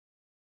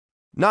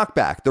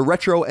KnockBack, the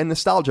retro and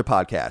nostalgia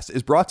podcast,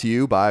 is brought to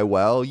you by,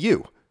 well,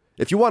 you.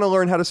 If you want to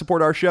learn how to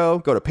support our show,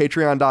 go to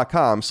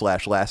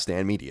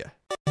patreon.com/laststandmedia.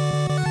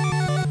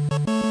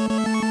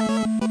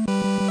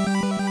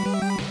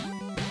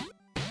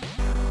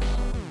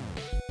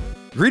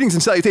 Greetings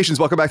and salutations.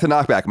 Welcome back to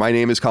KnockBack. My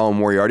name is Colin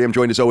Moriarty. I'm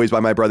joined as always by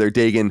my brother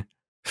Dagan,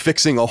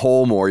 fixing a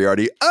hole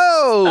Moriarty.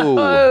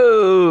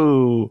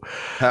 Oh!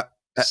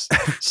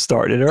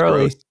 Started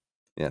early. Gross.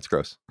 Yeah, it's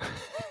gross.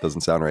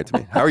 Doesn't sound right to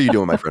me. How are you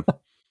doing, my friend?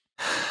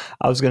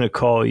 I was going to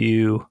call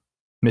you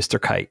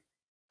Mr. Kite.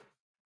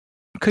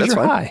 Because you're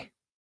fine. high.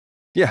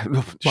 Yeah,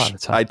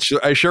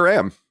 I sure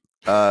am.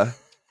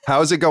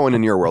 How's it going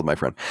in your world, my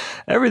friend?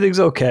 Everything's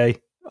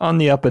okay. On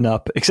the up and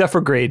up, except for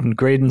Graydon.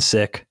 Graydon's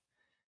sick.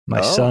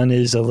 My son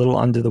is a little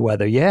under the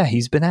weather. Yeah,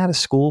 he's been out of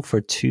school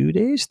for 2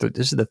 days.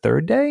 This is the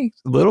third day.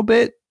 A little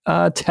bit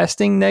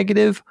testing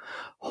negative,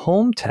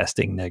 home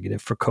testing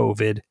negative for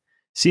COVID.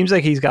 Seems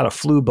like he's got a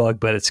flu bug,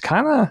 but it's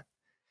got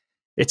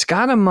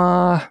him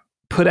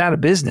put out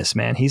of business,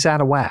 man. He's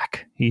out of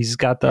whack. He's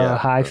got the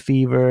high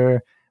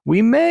fever.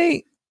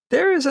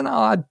 There is an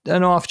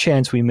off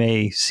chance we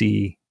may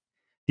see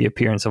the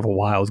appearance of a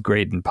wild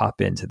Graydon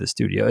pop into the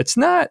studio. It's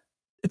an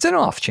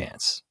off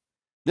chance.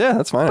 Yeah,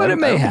 that's fine. But it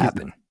may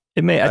happen.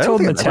 It may. I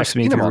told him to text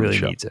me if he really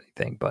needs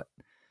anything, but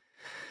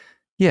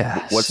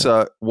yeah. What's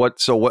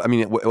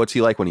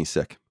he like when he's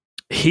sick?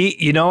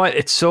 You know what?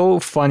 It's so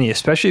funny,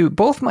 especially with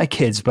both my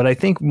kids, but I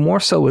think more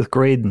so with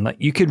Graydon. Like,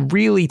 you could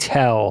really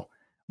tell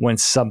when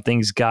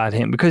something's got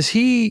him, because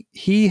he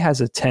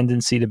has a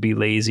tendency to be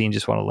lazy and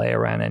just want to lay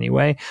around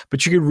anyway.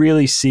 But you could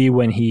really see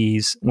when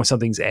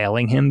something's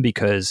ailing him,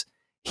 because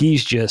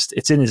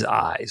it's in his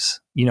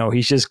eyes. You know,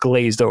 he's just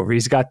glazed over.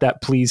 He's got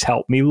that "please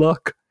help me"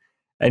 look,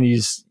 and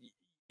he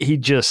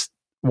just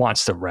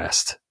wants to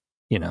rest.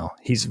 You know,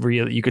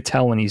 you could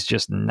tell when he's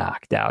just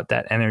knocked out.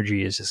 That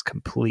energy is just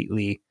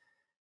completely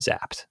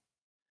zapped.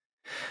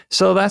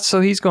 So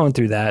he's going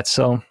through that.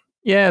 So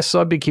yeah, so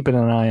I've been keeping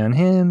an eye on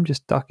him,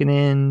 just ducking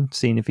in,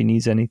 seeing if he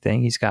needs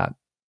anything. He's got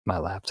my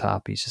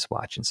laptop. He's just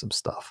watching some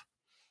stuff.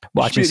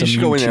 You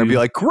should go in there and be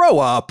like, "Grow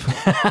up."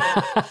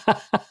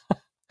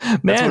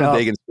 Man, that's one of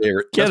Dagan's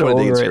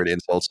favorite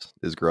insults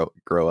is grow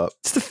up.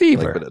 It's the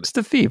fever. It's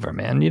the fever,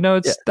 man. You know,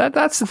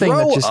 that's the thing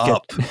that just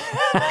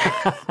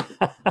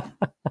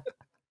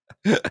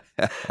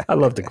I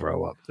love the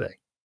grow up thing.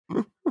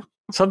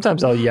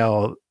 Sometimes I'll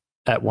yell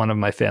at one of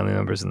my family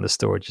members in the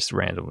store just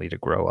randomly to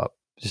grow up.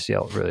 Just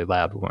yell really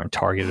loud when we're in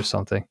Target or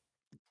something.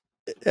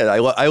 Yeah,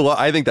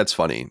 I think that's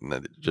funny.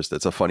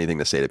 It's a funny thing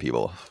to say to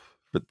people,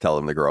 but tell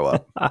them to grow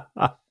up.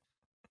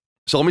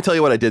 So let me tell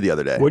you what I did the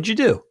other day. What'd you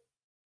do?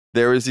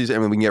 There was we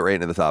can get right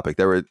into the topic.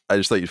 I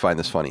just thought you'd find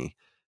this funny,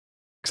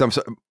 because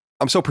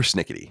I'm so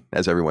persnickety,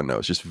 as everyone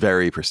knows, just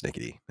very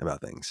persnickety about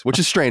things, which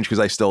is strange because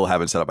I still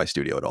haven't set up my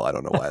studio at all. I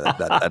don't know why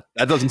that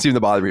doesn't seem to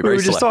bother me. We were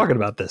just talking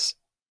about this.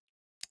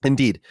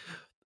 Indeed.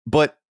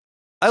 But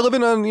I live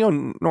in a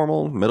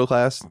normal middle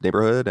class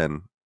neighborhood,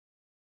 and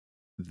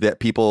that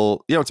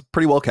people, it's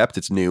pretty well kept.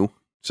 It's new,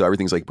 so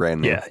everything's like brand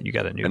new. Yeah, you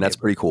got a new, and that's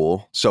pretty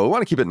cool. So we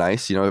want to keep it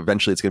nice.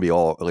 Eventually it's going to be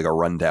all like a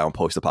rundown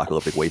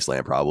post-apocalyptic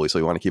wasteland, probably. So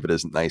we want to keep it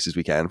as nice as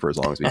we can for as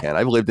long as we can.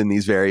 I've lived in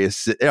these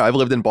various. I've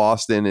lived in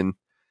Boston and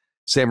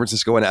San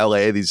Francisco and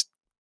LA. These,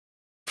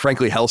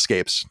 frankly,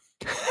 hellscapes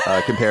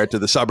compared to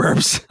the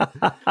suburbs.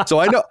 So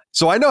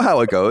I know how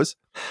it goes.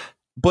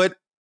 But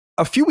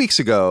a few weeks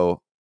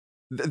ago,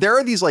 there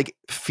are these like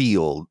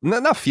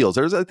not fields.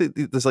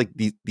 There's like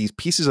these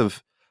pieces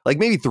of like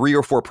maybe 3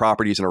 or 4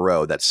 properties in a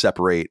row that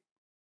separate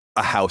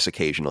a house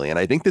occasionally. And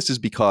I think this is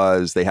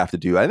because they have to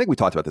do, I think we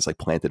talked about this, like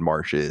planted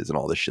marshes and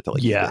all this shit to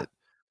like keep it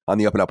on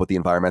the up and up with the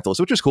environmentalists,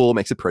 which is cool. It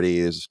makes it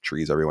pretty. There's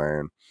trees everywhere.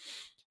 And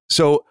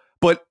so,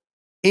 but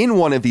in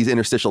one of these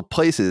interstitial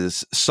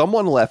places,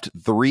 someone left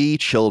 3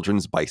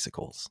 children's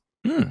bicycles.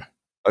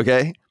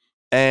 Okay.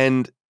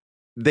 And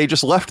they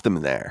just left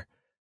them there.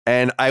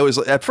 And I was,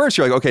 at first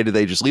you're like, okay, did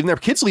they just leave them there?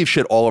 Kids leave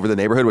shit all over the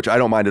neighborhood, which I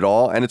don't mind at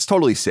all. And it's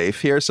totally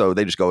safe here. So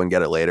they just go and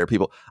get it later.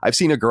 I've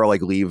seen a girl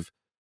like leave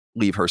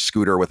her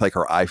scooter with like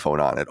her iPhone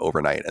on it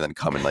overnight and then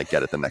come and like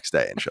get it the next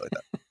day and shit like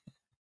that.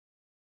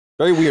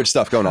 Very weird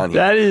stuff going on here.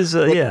 That is,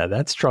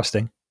 that's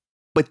trusting.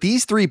 But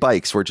these 3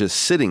 bikes were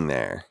just sitting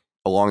there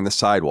along the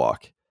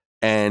sidewalk,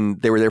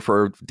 and they were there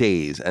for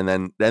days. And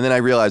then I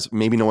realized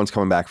maybe no one's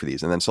coming back for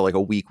these. And then so like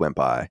a week went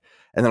by.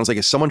 And then I was like,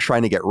 is someone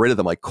trying to get rid of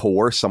them, like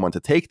coerce someone to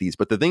take these?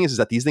 But the thing is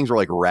that these things were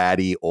like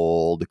ratty,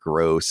 old,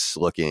 gross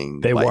looking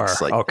bikes. They were.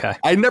 Like, okay.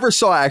 I never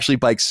saw actually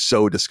bikes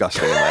so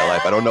disgusting in my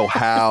life. I don't know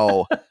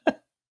how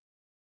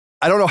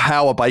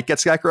a bike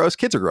gets that gross.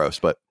 Kids are gross,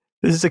 but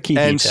this is a key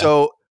and detail.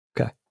 So,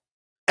 okay.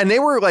 And they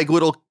were like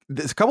a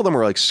couple of them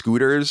were like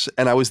scooters.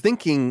 And I was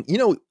thinking,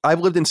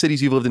 I've lived in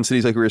cities, you've lived in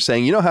cities, like we were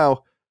saying,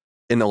 how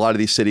in a lot of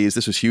these cities,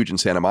 this was huge in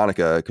Santa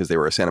Monica because they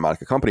were a Santa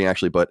Monica company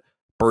actually, but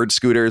bird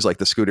scooters, like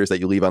the scooters that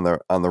you leave on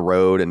the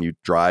road and you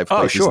drive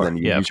places and then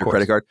you use your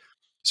credit card.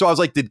 So I was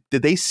like, did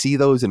they see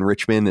those in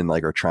Richmond and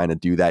like are trying to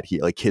do that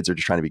here? Like kids are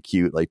just trying to be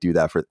cute, like do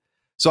that for.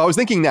 So I was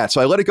thinking that. So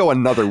I let it go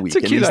another week.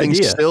 It's a cute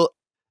idea.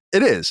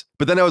 It is.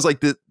 But then I was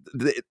like,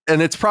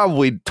 and it's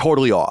probably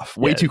totally off.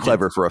 Way too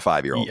clever for a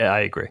 5-year-old. Yeah, I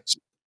agree.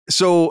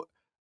 So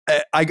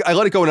I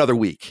let it go another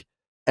week.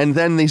 And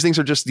then these things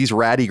are just, these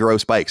ratty,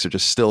 gross bikes are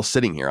just still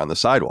sitting here on the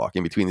sidewalk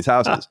in between these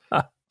houses.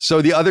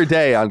 So the other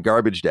day on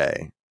garbage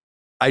day,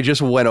 I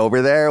just went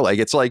over there. Like,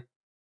 it's like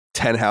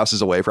 10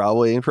 houses away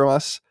probably from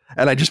us.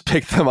 And I just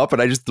picked them up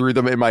and I just threw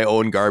them in my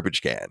own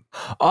garbage can.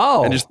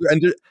 Oh.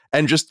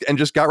 And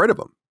just got rid of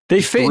them.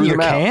 They fit in your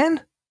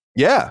can?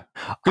 Yeah.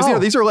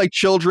 Because these are like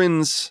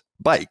children's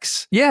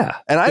bikes. Yeah.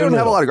 And I don't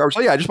have a lot of garbage.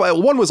 So yeah,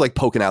 one was like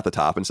poking out the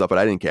top and stuff, but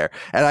I didn't care.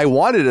 And I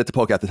wanted it to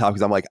poke out the top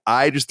because I'm like,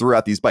 I just threw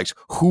out these bikes.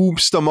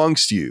 Whomst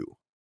amongst you,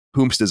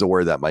 whomst is a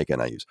word that Mike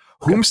and I use.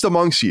 Okay. Whomst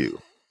amongst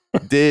you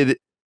did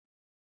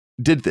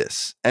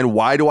this. And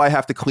why do I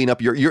have to clean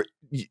up your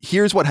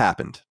here's what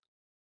happened.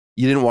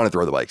 You didn't want to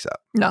throw the bikes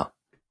out. No.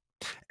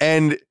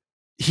 And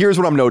here's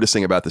what I'm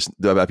noticing about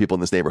people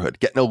in this neighborhood.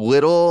 Getting a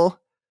little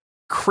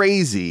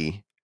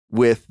crazy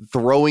with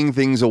throwing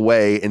things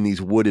away in these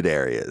wooded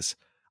areas.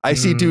 I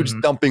see dudes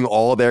dumping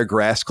all their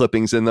grass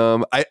clippings in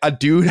them. A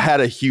dude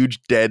had a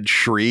huge dead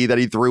tree that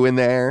he threw in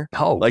there,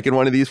 like in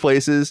one of these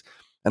places.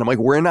 And I'm like,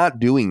 we're not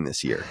doing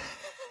this here.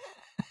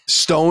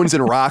 Stones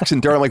and rocks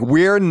and dirt. I'm like,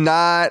 we're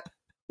not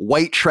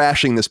white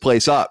trashing this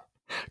place up.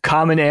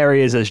 Common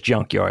areas as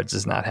junkyards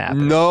is not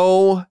happening.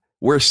 No,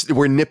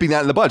 we're nipping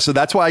that in the bud. So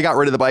that's why I got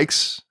rid of the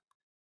bikes.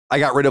 I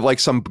got rid of like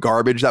some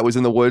garbage that was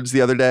in the woods the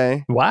other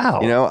day.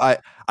 Wow. You know,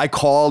 I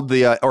called I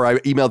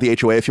emailed the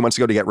HOA a few months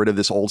ago to get rid of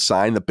this old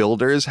sign. The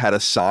builders had a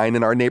sign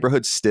in our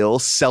neighborhood still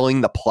selling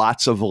the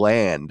plots of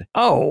land.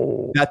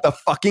 Oh. That the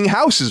fucking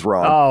houses were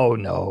on. Oh,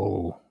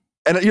 no.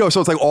 And,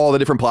 so it's like all the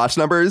different plots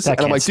numbers. And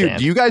I'm like, dude,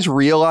 do you guys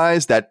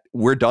realize that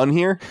we're done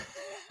here?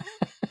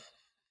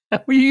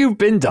 Well, you've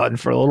been done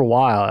for a little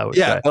while, I would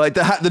say. Like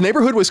the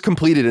neighborhood was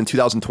completed in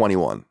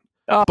 2021.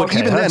 Oh, but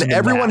even then,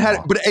 everyone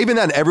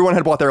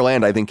had bought their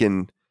land, I think,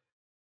 in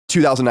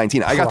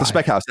 2019. I got the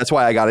spec house. That's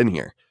why I got in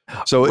here.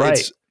 So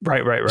it's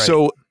right.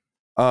 So,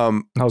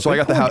 so I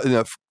got the house.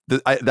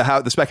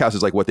 The spec house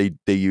is like what they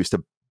use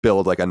to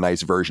build like a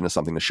nice version of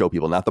something to show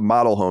people, not the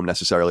model home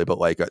necessarily, but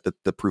like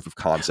the proof of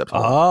concept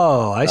home.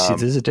 Oh, I see.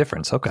 There's a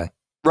difference. Okay.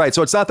 Right.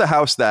 So it's not the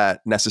house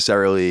that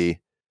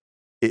necessarily.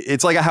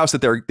 It's like a house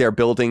that they're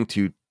building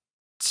to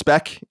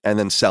spec and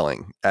then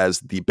selling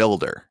as the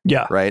builder.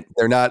 Yeah. Right.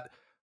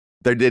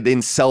 They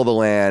didn't sell the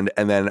land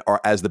and then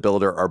as the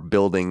builder are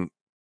building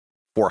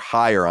for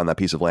hire on that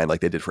piece of land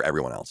like they did for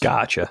everyone else.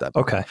 Gotcha.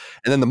 Okay.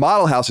 And then the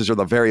model houses are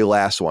the very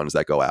last ones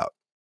that go out.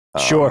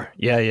 Sure.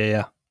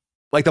 Yeah.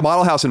 Like the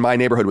model house in my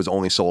neighborhood was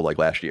only sold like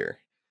last year.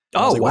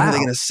 Oh, like, wow. When are they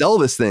going to sell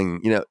this thing?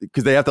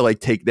 Because they have to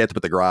they have to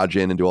put the garage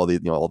in and do all the,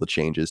 all the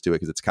changes to it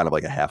because it's kind of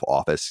like a half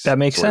office. That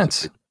makes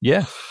sense.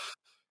 Yeah.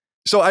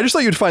 So I just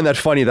thought you'd find that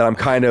funny that I'm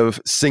kind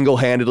of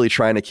single-handedly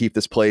trying to keep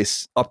this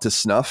place up to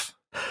snuff.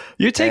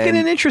 You're taking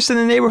an interest in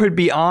the neighborhood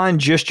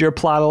beyond just your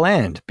plot of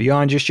land,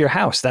 beyond just your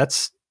house.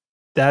 That's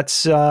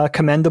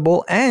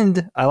commendable.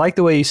 And I like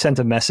the way you sent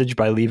a message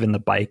by leaving the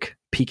bike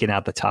peeking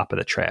out the top of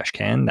the trash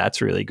can. That's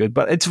really good.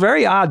 But it's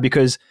very odd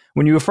because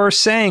when you were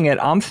first saying it,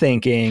 I'm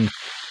thinking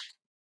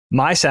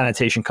my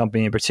sanitation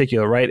company in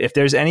particular, right? If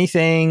there's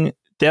anything,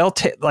 they'll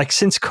take, like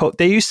since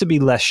they used to be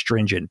less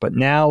stringent, but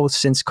now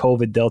since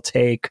COVID, they'll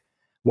take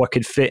what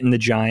could fit in the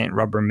giant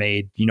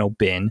Rubbermaid,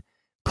 bin,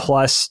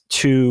 plus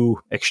 2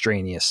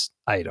 extraneous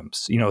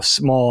items,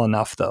 small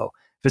enough though.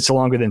 If it's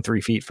longer than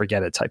 3 feet,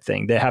 forget it type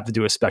thing. They have to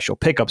do a special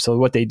pickup. So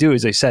what they do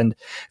is they send,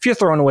 if you're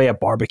throwing away a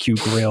barbecue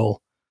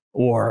grill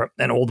or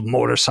an old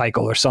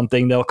motorcycle or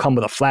something, they'll come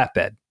with a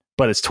flatbed,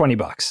 but it's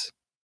 $20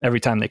 every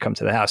time they come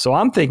to the house. So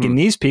I'm thinking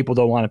these people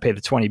don't want to pay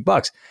the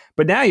 $20,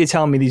 but now you're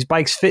telling me these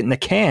bikes fit in the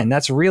can.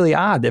 That's really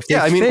odd. If they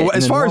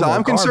as far as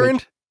I'm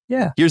concerned,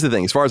 yeah. Here's the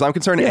thing. As far as I'm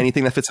concerned,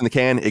 anything that fits in the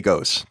can, it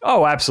goes.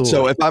 Oh, absolutely.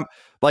 So if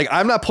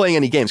I'm not playing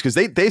any games because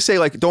they say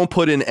like, don't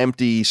put in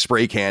empty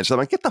spray cans. So I'm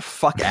like, get the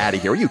fuck out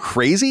of here. Are you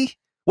crazy?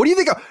 What do you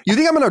think? You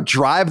think I'm going to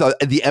drive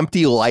the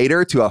empty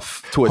lighter to a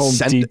Home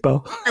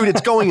Depot? Dude,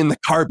 it's going in the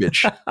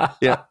garbage.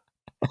 Yeah.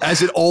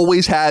 As it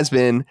always has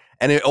been.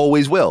 And it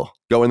always will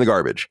go in the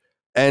garbage.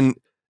 And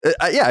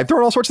I've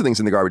thrown all sorts of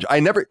things in the garbage.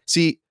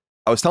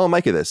 I was telling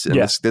Micah this, and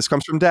this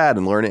comes from Dad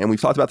and learning, and we've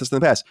talked about this in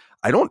the past.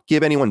 I don't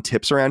give anyone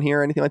tips around here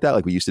or anything like that,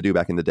 like we used to do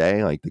back in the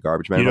day, like the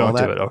garbage man. You don't and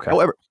all do that. It, okay.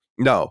 However,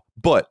 no,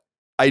 but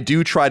I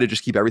do try to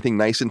just keep everything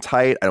nice and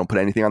tight. I don't put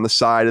anything on the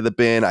side of the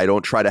bin. I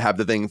don't try to have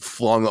the thing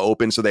flung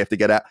open so they have to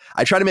get out.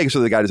 I try to make it so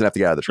the guy doesn't have to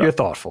get out of the truck. You're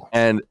thoughtful,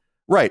 and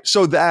right,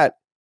 so that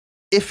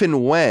if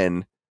and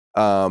when,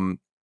 oh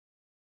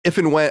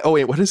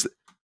wait, what is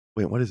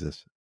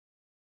this?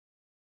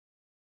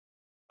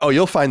 Oh,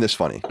 you'll find this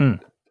funny.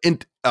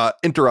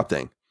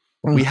 Interrupting.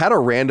 We had a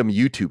random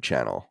YouTube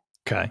channel.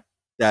 Okay.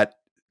 That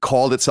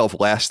called itself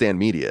Last Stand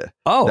Media.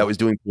 Oh. That was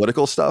doing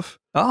political stuff.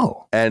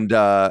 Oh. And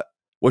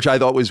which I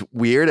thought was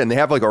weird. And they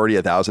have like already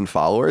 1,000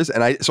 followers.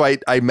 And I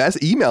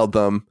emailed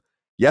them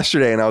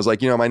yesterday and I was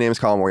like, my name is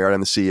Colin Moriarty.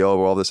 I'm the CEO of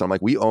all this. And I'm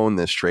like, we own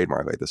this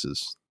trademark. Like, this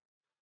is,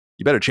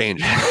 you better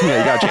change. You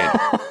got to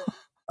change.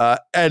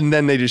 And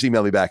then they just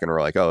emailed me back and were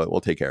like, "Oh,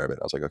 we'll take care of it."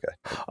 I was like, "Okay."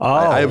 Oh,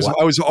 I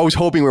was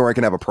hoping we weren't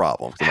going to have a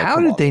problem. I'm like, how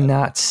did they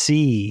not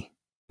see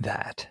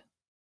that?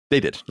 They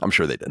did. I'm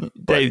sure they did.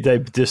 They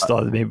just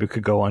thought that maybe it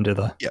could go under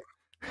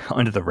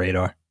the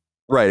radar.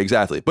 Right,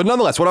 exactly. But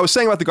nonetheless, what I was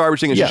saying about the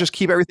garbage thing is you just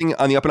keep everything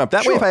on the up and up.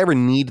 That way, if I ever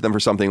need them for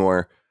something,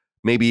 or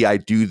maybe I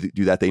do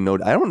that, they know.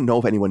 I don't know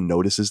if anyone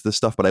notices this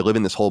stuff, but I live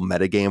in this whole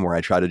meta game where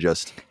I try to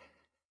just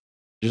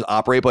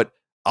operate. But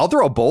I'll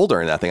throw a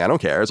boulder in that thing. I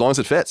don't care as long as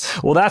it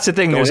fits. Well, that's the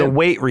thing. There's a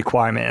weight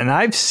requirement, and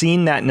I've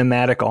seen that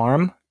pneumatic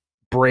arm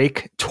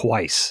break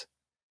twice.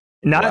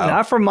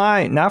 Not for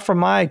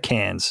my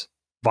cans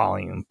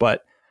volume,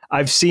 but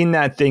I've seen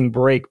that thing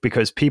break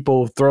because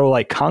people throw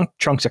like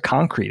chunks of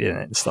concrete in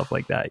it and stuff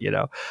like that.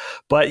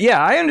 But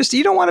yeah, I understand.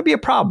 You don't want to be a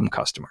problem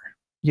customer.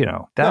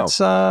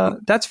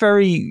 That's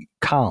very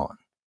Colin.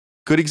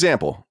 Good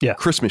example. Yeah.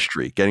 Christmas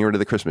tree. Getting rid of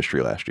the Christmas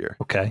tree last year.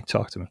 Okay,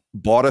 talk to me.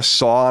 Bought a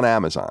saw on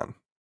Amazon.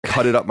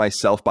 Cut it up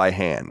myself by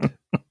hand,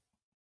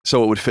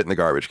 so it would fit in the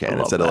garbage can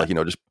instead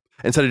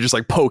of just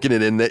like poking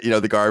it in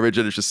the garbage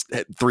and it's just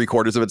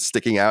 3/4 of it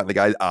sticking out and the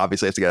guy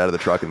obviously has to get out of the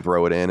truck and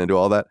throw it in and do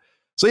all that.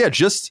 So yeah,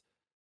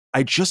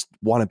 I just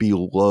want to be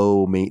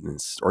low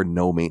maintenance or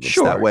no maintenance.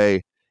 Sure. That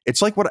way,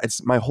 it's like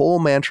it's my whole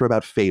mantra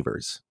about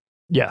favors.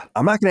 Yeah,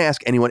 I'm not going to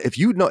ask anyone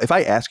if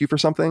I ask you for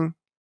something,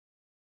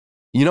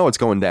 it's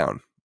going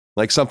down.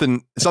 Like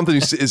something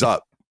is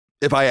up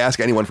if I ask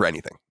anyone for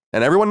anything,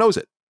 and everyone knows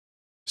it.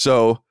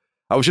 So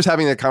I was just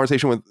having a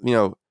conversation with,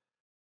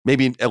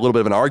 maybe a little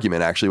bit of an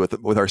argument actually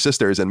with our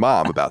sisters and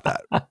mom about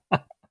that.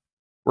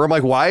 Where I'm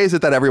like, why is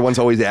it that everyone's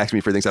always asking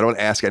me for things? I don't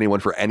ask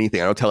anyone for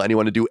anything. I don't tell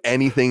anyone to do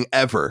anything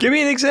ever. Give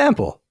me an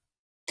example.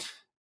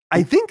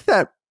 I think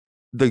that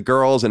the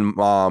girls and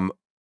mom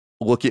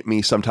look at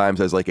me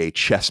sometimes as like a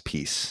chess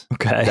piece.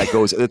 Okay. That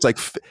goes, it's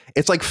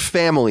like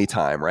family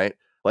time, right?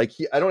 Like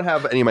I don't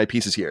have any of my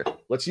pieces here.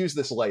 Let's use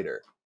this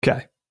lighter.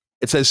 Okay.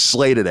 It says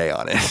Slay Today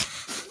on it.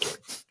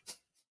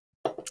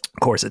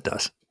 Of course it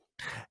does.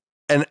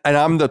 And it's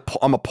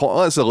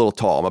a little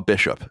tall. I'm a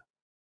bishop.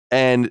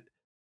 And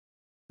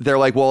they're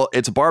like, well,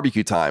 it's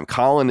barbecue time.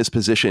 Colin is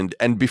positioned.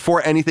 And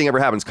before anything ever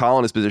happens,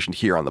 Colin is positioned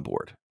here on the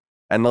board.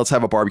 And let's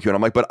have a barbecue. And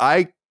I'm like, but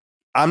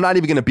I'm not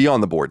even going to be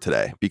on the board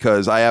today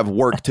because I have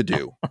work to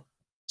do.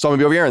 So I'm going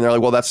to be over here. And they're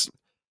like, well,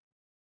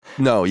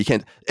 no, you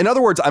can't. In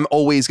other words, I'm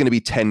always going to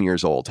be 10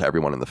 years old to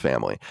everyone in the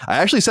family. I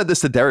actually said this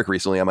to Derek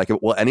recently. I'm like,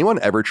 will anyone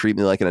ever treat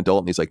me like an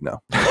adult? And he's like, no.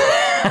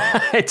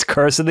 It's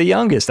curse of the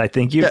youngest. I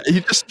think you.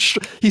 Yeah,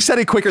 he said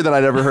it quicker than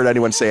I'd ever heard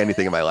anyone say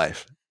anything in my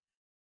life.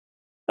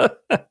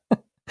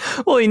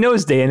 Well, he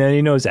knows Dana, and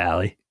he knows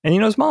Allie, and he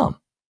knows Mom.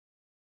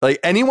 Like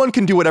anyone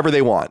can do whatever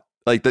they want.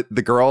 Like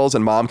the girls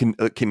and Mom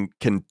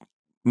can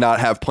not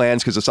have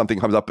plans because if something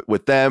comes up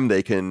with them,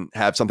 they can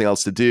have something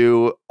else to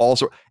do.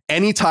 Also,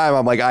 anytime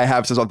I'm like, I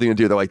have something to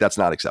do, they're like, that's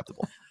not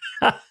acceptable.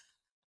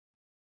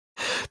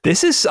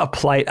 This is a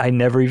plight I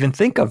never even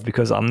think of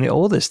because I'm the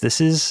oldest.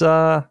 This is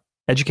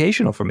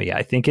educational for me.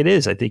 I think it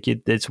is. I think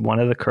it's one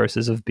of the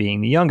curses of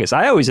being the youngest.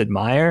 I always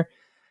admire.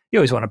 You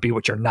always want to be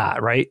what you're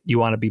not, right? You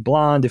want to be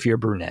blonde if you're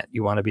brunette.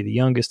 You want to be the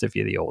youngest if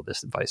you're the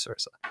oldest, and vice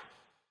versa.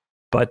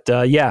 But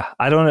yeah,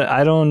 I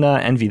don't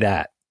envy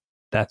that.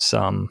 That's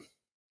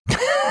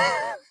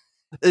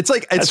It's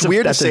like it's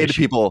weird to say to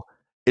people.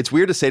 It's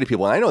weird to say to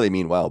people, and I know they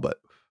mean well, but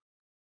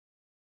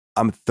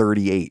I'm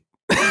 38.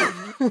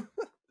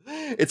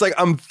 It's like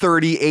I'm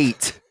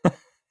 38.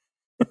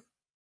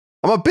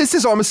 I'm a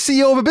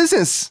CEO of a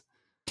business.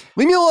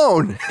 Leave me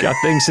alone. Got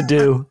things to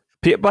do.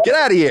 But, get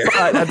out of here.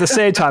 But at the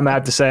same time, I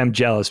have to say I'm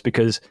jealous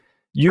because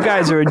you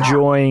guys are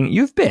enjoying.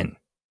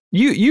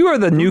 You are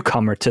the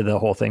newcomer to the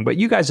whole thing, but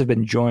you guys have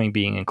been enjoying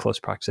being in close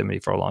proximity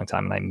for a long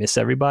time, and I miss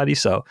everybody.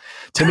 So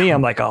to me,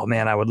 I'm like, oh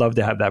man, I would love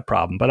to have that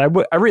problem, but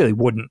I really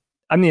wouldn't.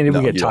 I mean, it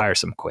would get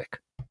tiresome quick.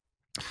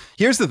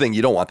 Here's the thing: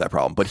 you don't want that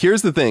problem. But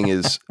here's the thing: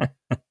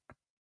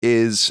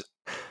 is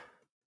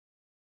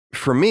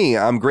for me,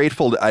 I'm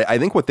grateful. I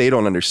think what they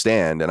don't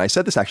understand, and I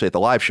said this actually at the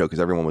live show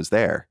because everyone was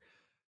there.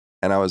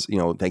 And I was,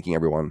 thanking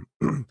everyone.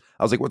 I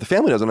was like, what the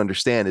family doesn't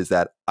understand is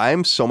that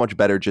I'm so much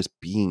better just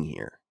being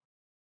here.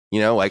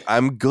 Like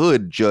I'm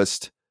good.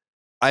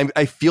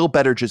 I feel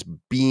better just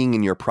being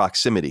in your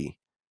proximity.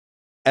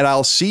 And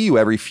I'll see you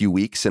every few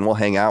weeks and we'll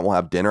hang out. We'll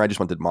have dinner. I just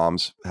went to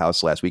Mom's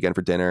house last weekend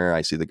for dinner.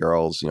 I see the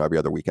girls, every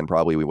other weekend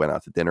probably. We went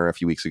out to dinner a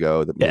few weeks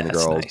ago. The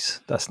girls.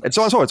 Nice. That's nice. And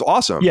so on. So it's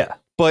awesome. Yeah.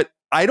 But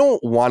I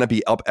don't want to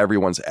be up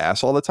everyone's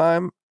ass all the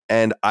time.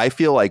 And I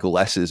feel like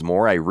less is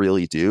more. I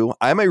really do.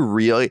 I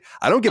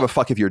don't give a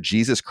fuck if you're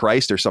Jesus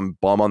Christ or some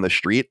bum on the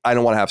street. I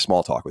don't want to have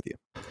small talk with you.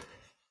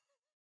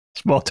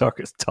 Small talk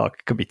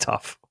could be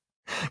tough.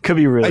 Could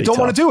be really tough. I don't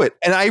want to do it.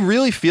 And I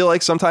really feel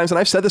like sometimes, and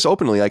I've said this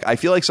openly, like I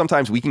feel like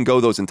sometimes we can go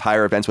those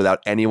entire events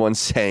without anyone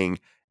saying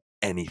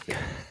anything.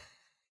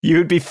 You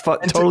would be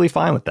totally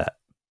fine with that.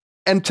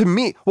 And to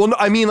me, well, no,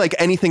 I mean like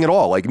anything at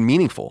all, like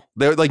meaningful.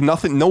 They're like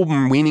nothing, no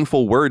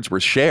meaningful words were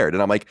shared.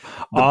 And I'm like,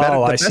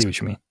 I see what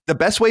you mean. The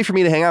best way for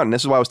me to hang out, and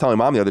this is why I was telling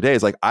Mom the other day,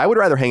 is like, I would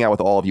rather hang out with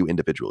all of you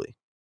individually.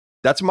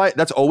 That's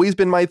always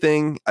been my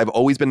thing. I've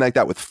always been like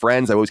that with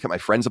friends. I've always kept my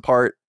friends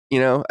apart. You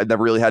know, I've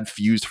never really had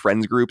fused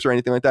friends groups or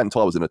anything like that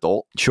until I was an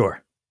adult.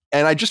 Sure.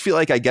 And I just feel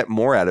like I get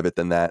more out of it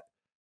than that.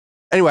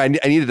 Anyway,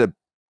 I needed to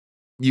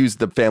use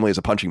the family as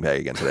a punching bag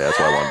again today. That's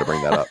why I wanted to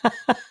bring that up.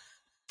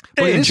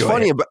 But it is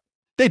funny. But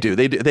they do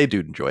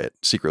enjoy it.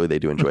 Secretly, they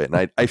do enjoy it.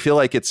 And I feel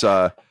like it's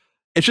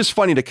just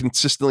funny to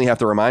consistently have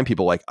to remind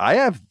people, like, I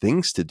have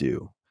things to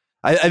do.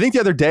 I think the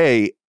other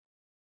day,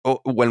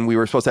 when we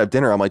were supposed to have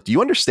dinner, I'm like, do you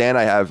understand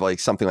I have like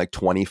something like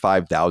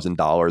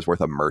 $25,000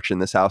 worth of merch in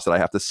this house that I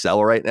have to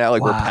sell right now?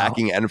 Like, we're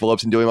packing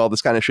envelopes and doing all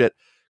this kind of shit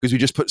because we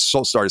just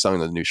started selling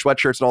those new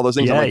sweatshirts and all those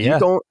things. I'm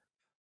like,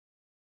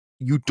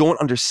 you don't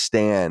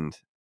understand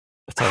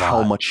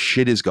how much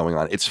shit is going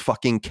on. It's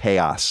fucking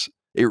chaos.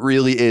 It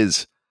really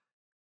is.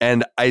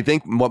 And I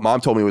think what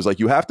mom told me was like,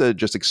 you have to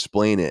just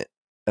explain it.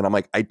 And I'm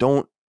like, I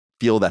don't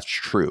feel that's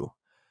true.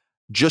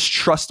 Just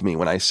trust me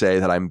when I say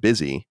that I'm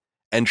busy.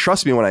 And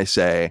trust me when I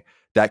say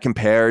that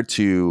compared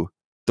to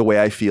the way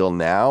I feel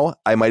now,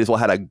 I might as well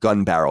had a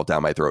gun barrel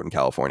down my throat in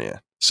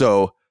California.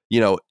 So,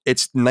 you know,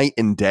 it's night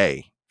and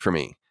day for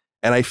me.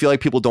 And I feel like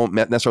people don't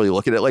necessarily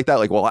look at it like that.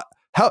 Like, well,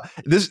 how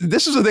this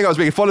is the thing I was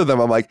making fun of them.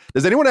 I'm like,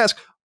 does anyone ask,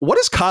 what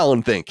does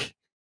Colin think?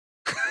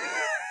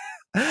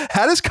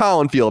 How does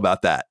Colin feel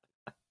about that?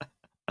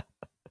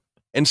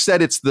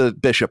 Instead, it's the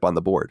bishop on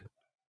the board.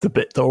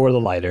 Or the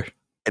lighter.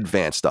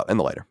 Advanced stuff and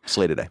the lighter.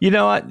 Slay today. You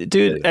know what,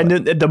 dude? And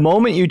the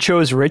moment you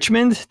chose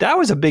Richmond, that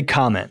was a big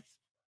comment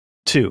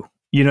too.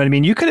 You know what I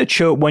mean? You could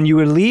have when you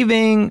were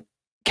leaving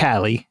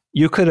Cali,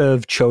 you could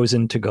have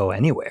chosen to go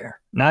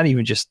anywhere, not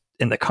even just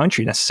in the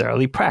country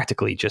necessarily,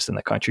 practically just in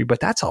the country. But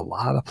that's a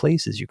lot of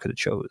places you could have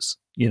chose.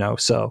 You know,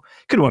 so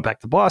you could have went back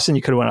to Boston.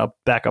 You could have went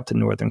back up to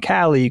Northern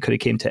Cali. You could have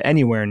came to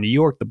anywhere in New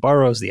York, the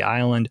boroughs, the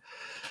island.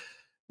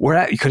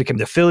 You could have come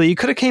to Philly. You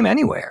could have came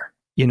anywhere.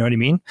 You know what I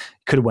mean?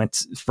 Could have went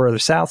further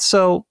south.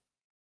 So,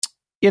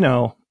 you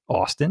know,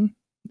 Austin,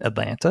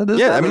 Atlanta.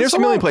 There's a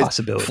million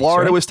places.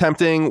 Florida was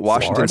tempting.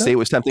 Washington State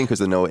was tempting because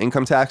of no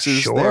income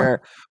taxes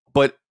there.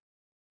 But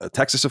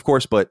Texas, of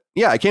course. But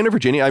yeah, I came to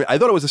Virginia. I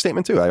thought it was a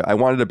statement too. I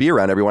wanted to be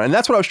around everyone. And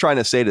that's what I was trying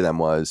to say to them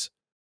was,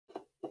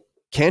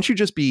 can't you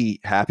just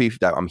be happy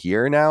that I'm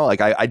here now?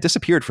 Like I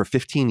disappeared for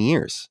 15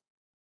 years.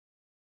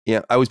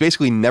 Yeah, I was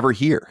basically never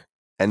here.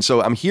 And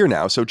so I'm here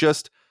now. So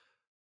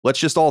let's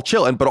just all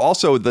chill. But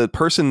also the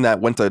person that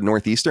went to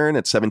Northeastern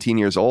at 17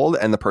 years old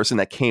and the person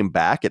that came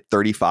back at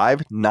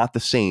 35, not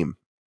the same.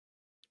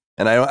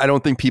 And I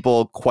don't think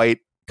people quite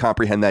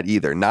comprehend that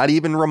either. Not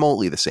even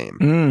remotely the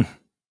same.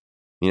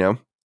 You know,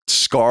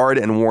 scarred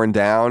and worn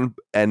down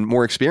and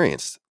more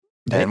experienced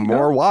and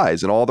more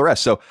wise and all the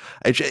rest. So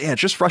it's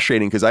just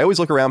frustrating because I always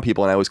look around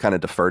people and I always kind of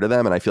defer to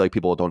them. And I feel like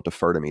people don't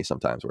defer to me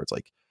sometimes where it's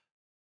like,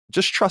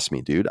 just trust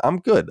me, dude. I'm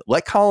good.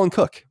 Let Colin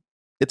cook.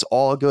 It's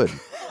all good,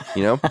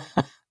 you know?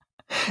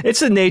 It's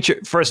the nature.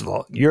 First of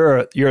all,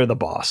 you're the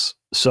boss.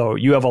 So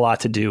you have a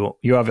lot to do.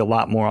 You have a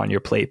lot more on your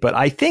plate. But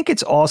I think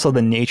it's also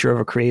the nature of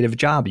a creative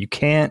job. You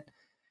can't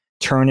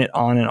turn it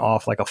on and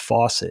off like a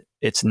faucet.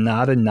 It's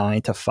not a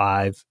 9 to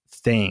 5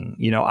 thing.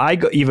 You know, I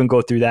even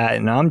go through that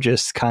and I'm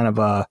just kind of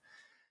a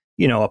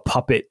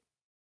puppet,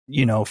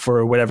 you know,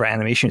 for whatever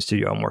animation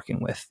studio I'm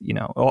working with, you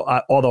know,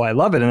 although I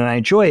love it and I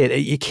enjoy it,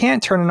 you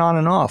can't turn it on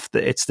and off.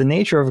 It's the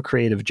nature of a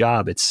creative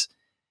job. It's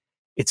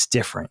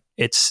different.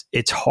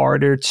 It's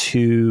harder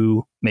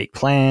to make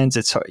plans.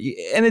 It's hard,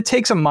 and it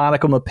takes a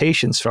modicum of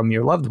patience from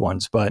your loved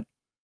ones, but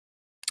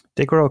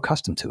they grow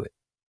accustomed to it.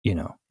 You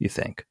know,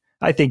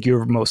 I think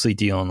you're mostly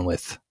dealing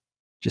with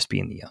just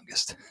being the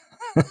youngest.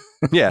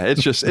 Yeah.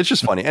 It's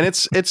just funny. And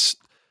it's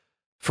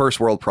first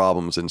world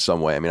problems in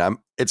some way. I mean,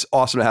 it's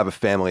awesome to have a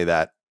family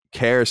that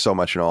cares so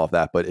much and all of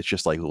that, but it's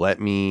just like,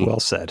 well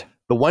said.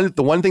 The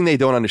one thing they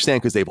don't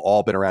understand, because they've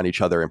all been around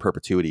each other in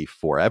perpetuity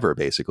forever,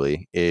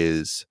 basically,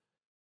 is,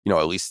 you know,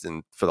 at least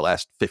for the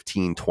last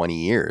 15,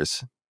 20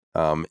 years,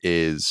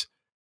 is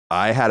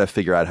I had to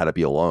figure out how to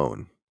be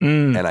alone.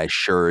 And I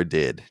sure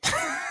did.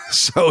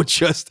 So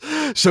just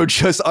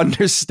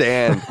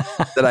understand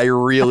that I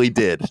really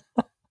did.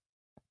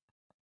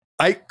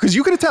 Because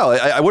you could tell,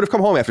 I would have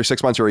come home after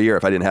 6 months or a year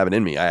if I didn't have it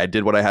in me. I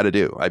did what I had to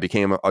do. I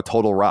became a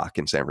total rock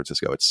in San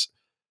Francisco.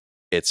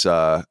 It's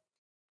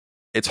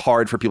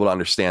hard for people to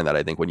understand that,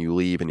 I think, when you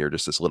leave and you're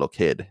just this little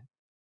kid.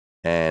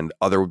 And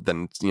other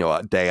than, you know,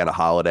 a day on a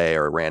holiday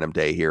or a random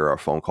day here or a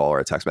phone call or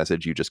a text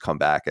message, you just come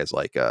back as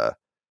like, I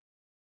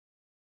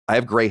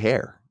have gray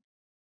hair.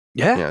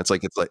 Yeah. You know, it's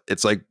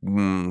like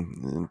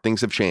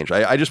things have changed.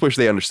 I just wish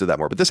they understood that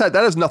more. But that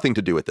has nothing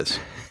to do with this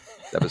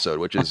episode,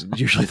 which is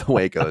usually the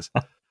way it goes.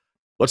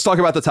 Let's talk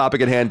about the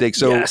topic at hand, Dick.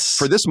 So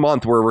For this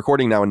month, we're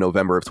recording now in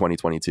November of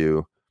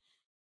 2022.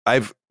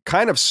 I've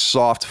kind of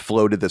soft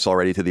floated this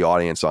already to the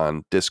audience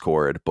on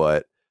Discord,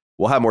 but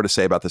we'll have more to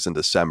say about this in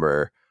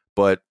December.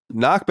 But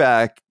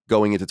KnockBack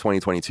going into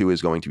 2022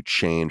 is going to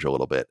change a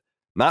little bit.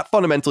 Not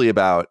fundamentally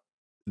about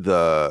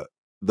the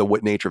the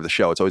nature of the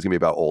show. It's always going to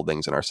be about old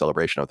things and our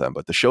celebration of them.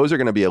 But the shows are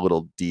going to be a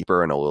little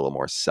deeper and a little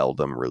more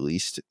seldom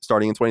released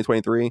starting in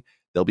 2023.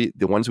 They'll be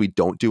the ones we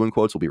don't do in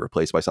quotes will be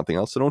replaced by something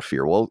else. So don't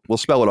fear. We'll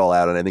spell it all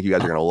out. And I think you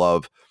guys are going to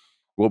love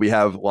what we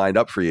have lined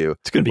up for you.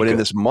 It's going to be good. In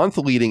this month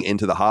leading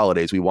into the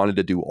holidays, we wanted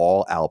to do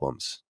all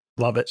albums.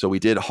 Love it. So we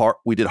did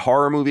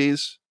horror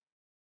movies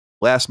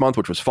last month,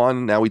 which was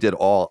fun. Now we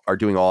are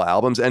doing all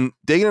albums. And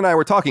Dagan and I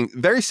were talking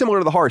very similar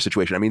to the horror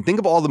situation. I mean, think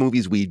of all the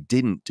movies we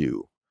didn't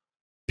do.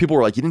 People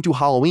were like, you didn't do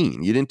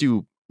Halloween. You didn't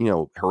do,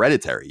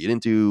 Hereditary. You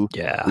didn't do,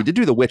 we did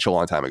do The Witch a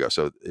long time ago.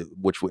 So,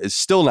 which is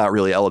still not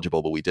really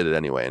eligible, but we did it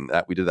anyway. And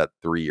we did that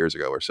 3 years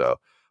ago or so.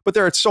 But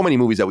there are so many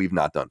movies that we've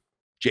not done.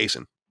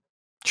 Jason.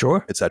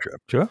 Sure. Etc.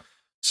 Sure.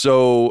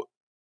 So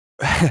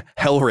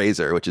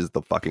Hellraiser, which is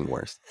the fucking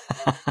worst.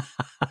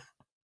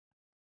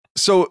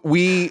 So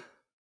we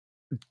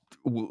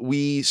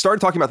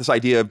started talking about this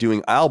idea of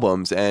doing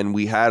albums, and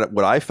we had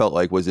what I felt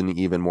like was an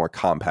even more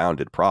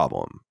compounded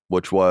problem,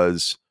 which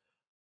was,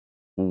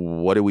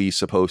 what are we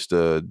supposed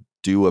to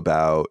do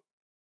about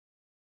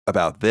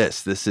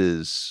this? This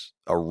is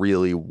a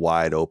really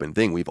wide open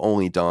thing. We've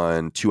only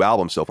done 2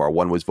 albums so far.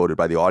 One was voted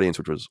by the audience,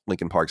 which was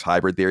Linkin Park's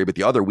Hybrid Theory, but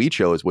the other we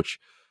chose, which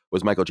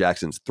was Michael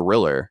Jackson's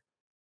Thriller.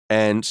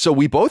 And so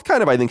we both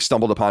kind of, I think,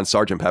 stumbled upon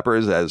Sgt.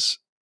 Pepper's as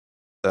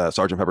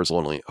Sgt. Pepper's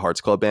Lonely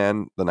Hearts Club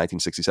Band, the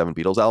 1967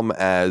 Beatles album,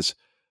 as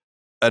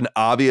an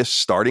obvious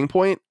starting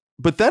point.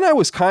 But then I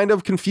was kind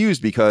of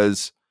confused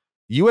because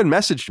you had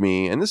messaged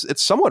me, and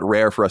it's somewhat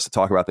rare for us to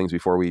talk about things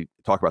before we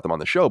talk about them on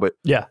the show, but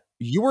yeah,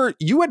 you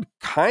had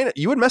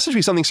messaged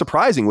me something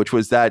surprising, which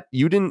was that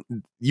you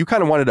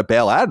kind of wanted to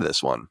bail out of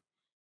this one.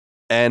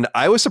 And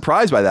I was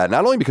surprised by that,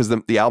 not only because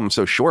the album's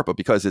so short, but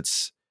because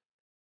it's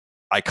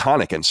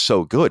iconic and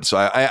so good. So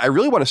I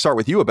really want to start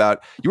with you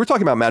you were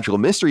talking about Magical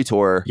Mystery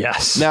Tour.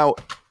 Yes. Now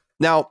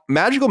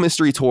Magical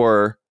Mystery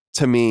Tour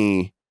to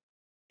me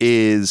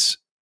it's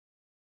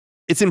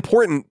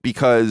important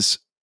because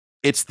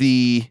it's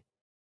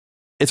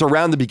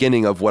around the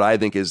beginning of what I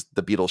think is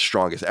the Beatles'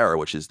 strongest era,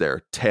 which is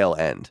their tail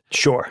end.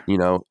 Sure.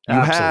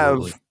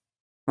 Absolutely.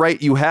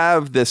 You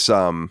have this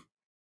more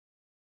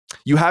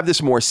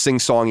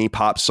sing-songy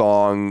pop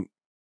song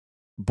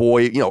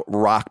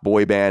rock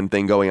boy band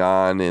thing going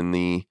on in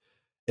the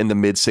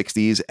mid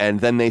 60s. And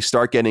then they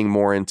start getting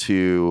more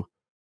into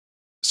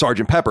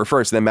Sgt. Pepper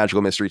first, then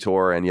Magical Mystery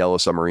Tour and Yellow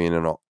Submarine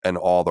and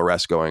all the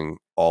rest going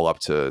all up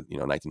to,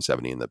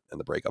 1970 and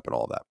the breakup and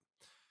all of that.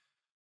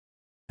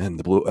 And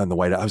the blue and the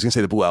white. I was going to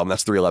say the blue album.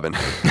 That's 311.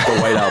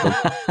 The white album.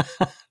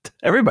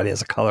 Everybody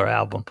has a color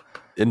album.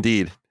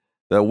 Indeed.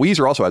 The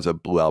Weezer also has a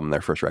blue album,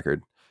 their first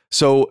record.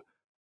 So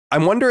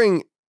I'm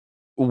wondering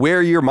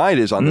where your mind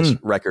is on this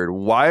record.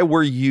 Why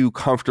were you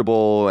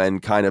comfortable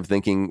and kind of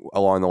thinking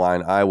along the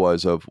line I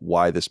was of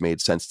why this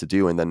made sense to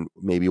do, and then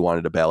maybe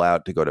wanted to bail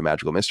out to go to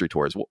Magical Mystery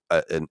Tours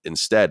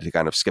instead to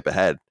kind of skip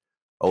ahead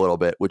a little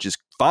bit, which is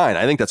fine.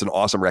 I think that's an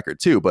awesome record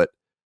too, but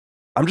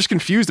I'm just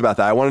confused about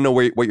that. I want to know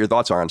what your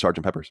thoughts are on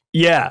Sgt. Pepper's.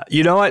 Yeah.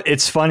 You know what?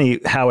 It's funny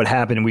how it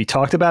happened. We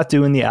talked about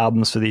doing the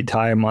albums for the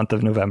entire month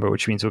of November,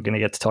 which means we're going to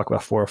get to talk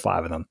about 4 or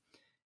 5 of them.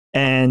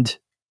 And,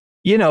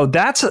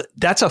 that's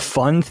a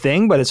fun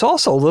thing, but it's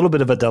also a little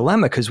bit of a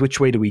dilemma because which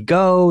way do we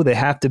go? They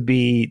have to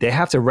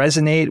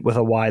resonate with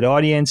a wide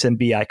audience and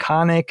be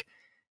iconic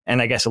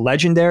and I guess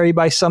legendary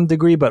by some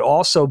degree, but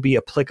also be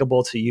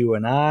applicable to you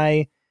and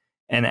I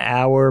and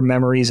our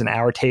memories and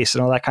our tastes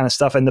and all that kind of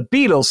stuff. And the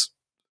Beatles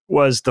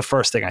was the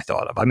first thing I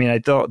thought of. I mean, I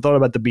thought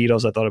about the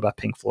Beatles. I thought about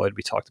Pink Floyd.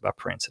 We talked about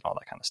Prince and all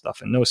that kind of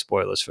stuff. And no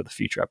spoilers for the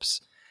future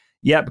episodes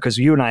yet, because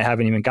you and I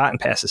haven't even gotten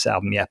past this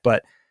album yet.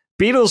 But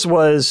Beatles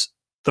was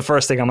the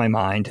first thing on my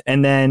mind.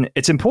 And then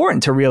it's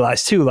important to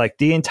realize too, like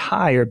the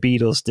entire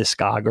Beatles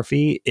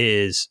discography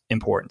is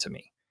important to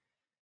me.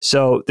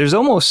 So there's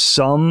almost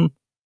some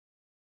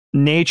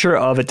nature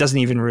of it doesn't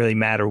even really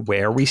matter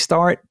where we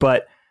start.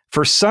 But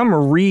for some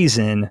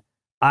reason,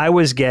 I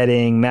was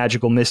getting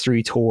Magical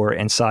Mystery Tour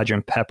and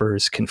Sgt.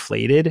 Pepper's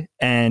conflated.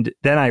 And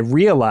then I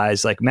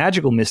realized like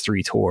Magical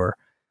Mystery Tour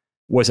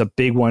was a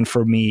big one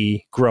for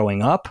me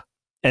growing up.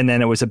 And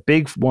then it was a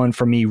big one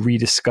for me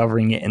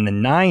rediscovering it in the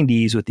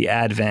 90s with the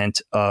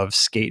advent of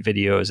skate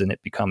videos and it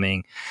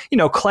becoming,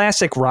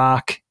 classic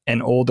rock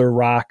and older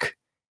rock,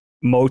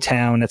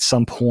 Motown at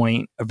some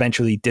point,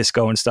 eventually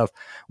disco and stuff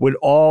would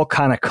all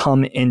kind of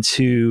come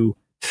into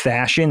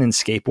fashion and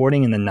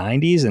skateboarding in the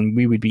 90s, and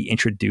we would be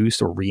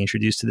introduced or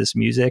reintroduced to this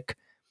music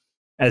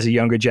as a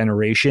younger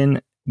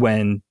generation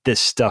when this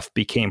stuff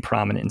became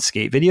prominent in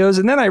skate videos.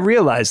 And then I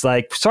realized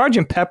like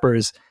Sgt.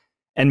 Pepper's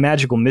and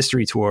Magical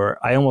Mystery Tour,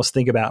 I almost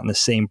think about in the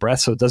same breath,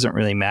 so it doesn't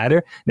really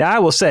matter. Now, I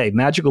will say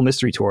Magical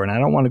Mystery Tour, and I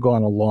don't want to go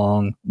on a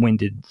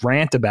long-winded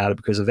rant about it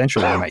because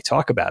eventually I might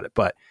talk about it,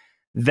 but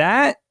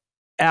that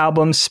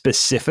album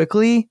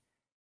specifically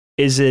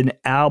is an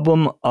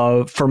album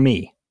for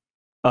me,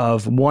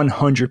 of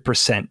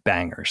 100%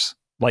 bangers.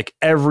 Like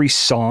every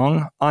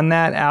song on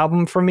that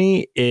album for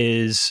me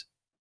is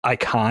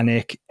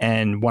iconic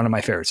and one of my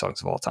favorite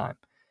songs of all time.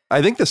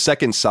 I think the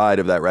second side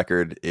of that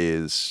record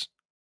is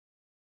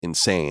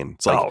insane.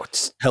 It's like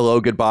Hello,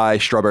 Goodbye,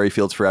 Strawberry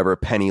Fields Forever,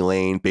 Penny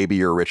Lane, Baby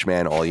You're a Rich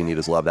Man, All You Need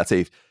Is Love. That's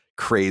a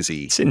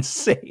crazy, it's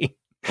insane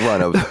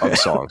run of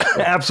songs.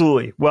 Yeah.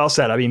 Absolutely. Well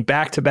said. I mean,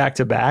 back to back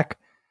to back,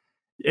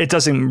 it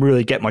doesn't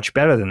really get much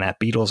better than that,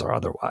 Beatles or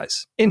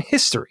otherwise, in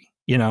history,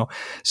 you know?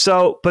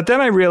 So, but then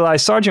I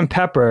realized Sgt.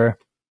 Pepper,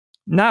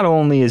 not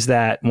only is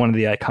that one of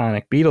the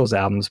iconic Beatles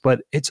albums,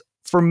 but it's,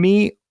 for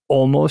me,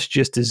 almost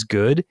just as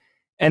good.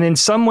 And in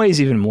some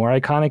ways, even more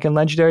iconic and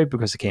legendary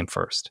because it came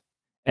first.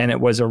 And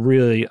it was a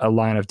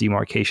line of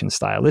demarcation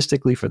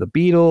stylistically for the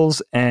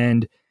Beatles,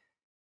 and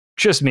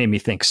just made me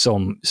think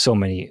so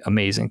many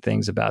amazing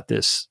things about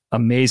this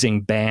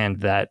amazing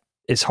band that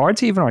it's hard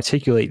to even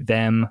articulate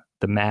them,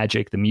 the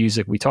magic, the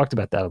music. We talked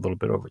about that a little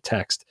bit over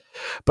text,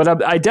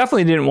 but I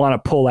definitely didn't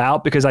want to pull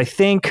out because I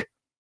think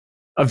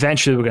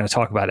eventually we're going to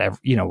talk about,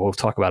 we'll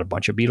talk about a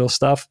bunch of Beatles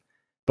stuff,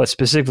 but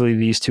specifically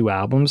these two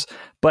albums.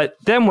 But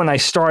then when I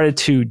started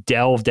to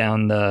delve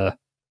down the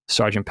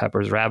Sgt.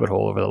 Pepper's rabbit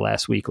hole over the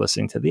last week,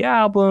 listening to the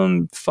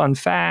album, fun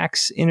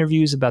facts,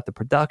 interviews about the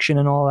production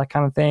and all that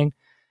kind of thing,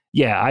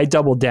 yeah, I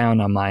doubled down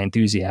on my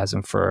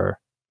enthusiasm for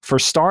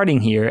starting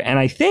here. And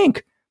I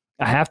think,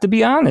 I have to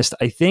be honest,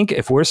 I think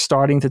if we're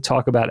starting to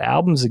talk about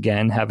albums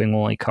again, having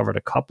only covered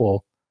a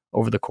couple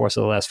over the course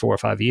of the last 4 or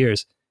 5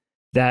 years,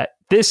 that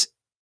this,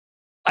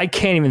 I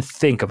can't even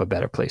think of a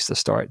better place to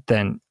start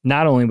than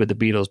not only with the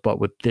Beatles, but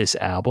with this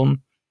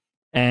album.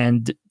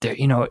 And,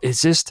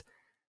 it's just,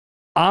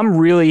 I'm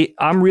really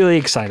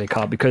excited,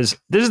 Kyle, because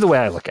this is the way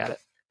I look at it.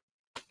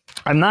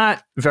 I'm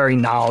not very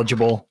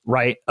knowledgeable,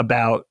 right,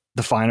 about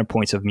the finer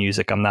points of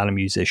music. I'm not a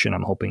musician.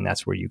 I'm hoping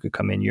that's where you could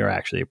come in. You're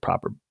actually a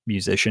proper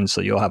musician,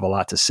 so you'll have a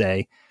lot to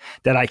say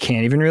that I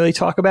can't even really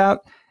talk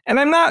about. And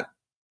I'm not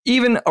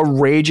even a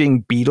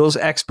raging Beatles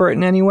expert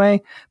in any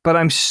way, but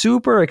I'm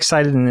super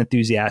excited and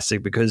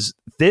enthusiastic because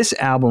this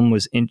album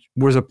was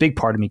a big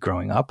part of me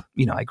growing up.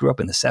 I grew up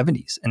in the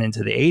 70s and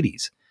into the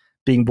 80s,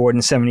 being born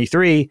in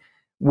 73,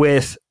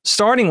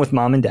 starting with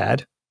mom and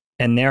dad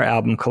and their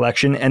album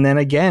collection, and then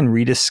again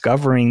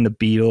rediscovering the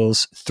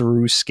Beatles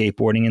through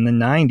skateboarding in the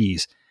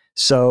 90s.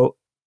 So,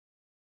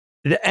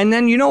 and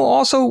then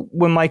also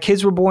when my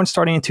kids were born,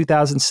 starting in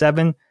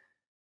 2007,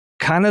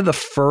 kind of the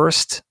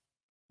first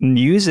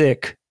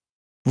music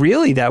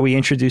really that we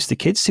introduced the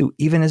kids to,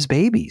 even as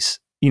babies,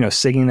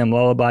 singing them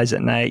lullabies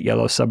at night,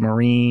 Yellow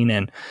Submarine,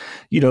 and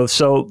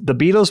so the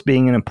Beatles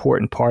being an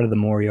important part of the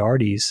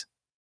Moriartys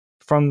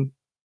from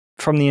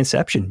the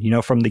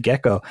inception, from the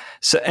get-go.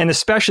 So, and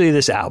especially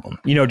this album,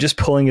 just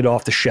pulling it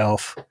off the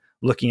shelf,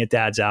 looking at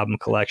Dad's album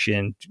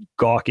collection,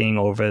 gawking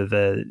over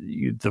the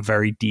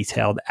very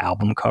detailed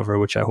album cover,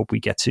 which I hope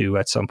we get to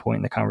at some point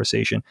in the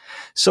conversation.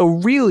 So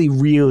really,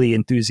 really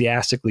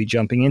enthusiastically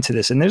jumping into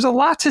this. And there's a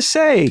lot to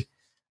say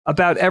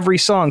about every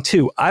song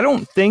too. I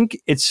don't think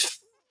it's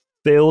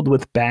filled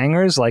with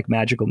bangers like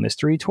Magical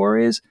Mystery Tour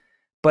is,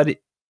 but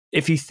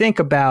if you think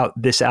about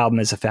this album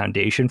as a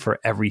foundation for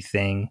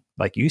everything,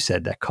 like you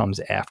said, that comes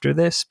after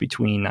this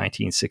between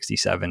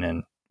 1967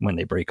 and when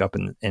they break up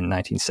in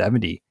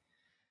 1970,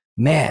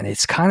 man,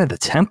 it's kind of the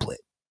template.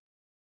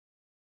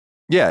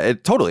 Yeah,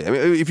 totally. I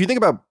mean, if you think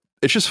about,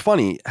 it's just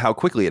funny how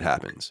quickly it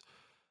happens.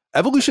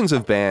 Evolutions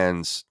of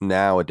bands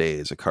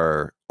nowadays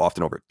occur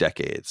often over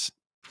decades,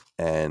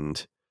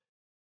 and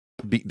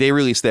they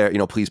released their,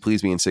 Please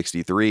Please Me in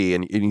 63.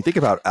 And you think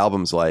about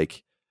albums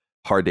like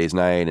Hard Day's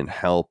Night and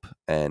Help,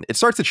 and it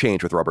starts to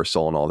change with Rubber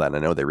Soul and all that. And I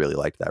know they really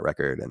liked that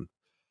record.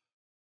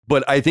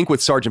 But I think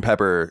with Sgt.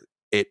 Pepper,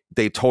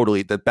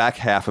 the back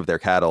half of their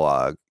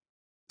catalog,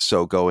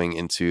 so going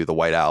into the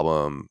White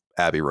Album,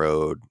 Abbey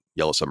Road,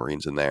 Yellow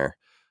Submarine's in there,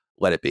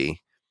 Let It Be,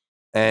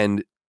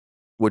 and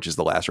which is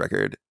the last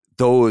record,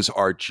 those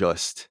are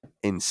just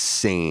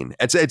insane.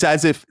 It's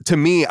as if, to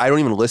me, I don't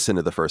even listen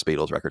to the first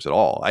Beatles records at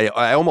all.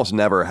 I almost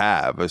never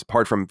have,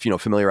 apart from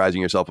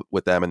familiarizing yourself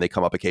with them, and they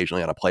come up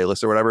occasionally on a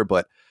playlist or whatever.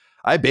 But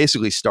I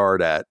basically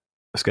start at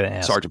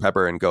Sgt.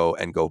 Pepper and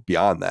go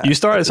beyond that. You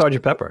start at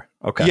Sgt. Pepper,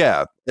 okay?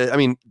 Yeah, I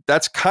mean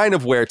that's kind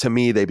of where, to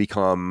me, they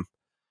become.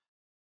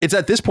 It's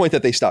at this point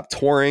that they stop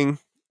touring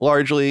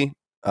largely,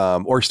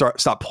 or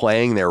stop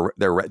playing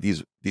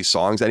these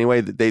songs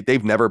anyway. They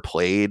never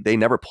played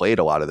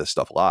a lot of this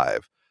stuff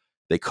live.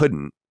 They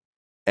couldn't.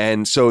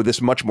 And so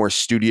this much more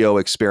studio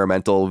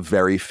experimental,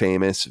 very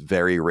famous,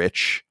 very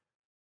rich,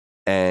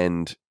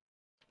 and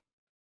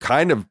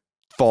kind of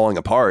falling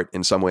apart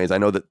in some ways. I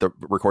know that the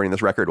recording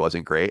this record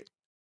wasn't great.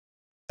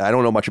 I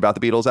don't know much about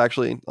the Beatles,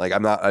 actually. Like,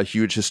 I'm not a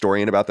huge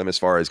historian about them as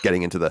far as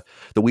getting into the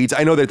weeds.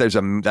 I know that there's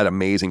that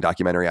amazing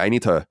documentary. I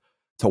need to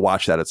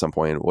watch that at some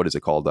point. What is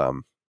it called?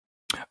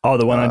 Oh,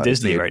 the one on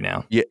Disney right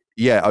now.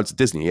 Yeah, it's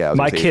Disney. Yeah,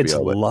 my kids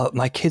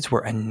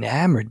were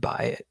enamored by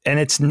it, and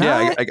it's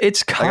not.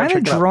 It's kind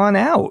of drawn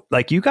out.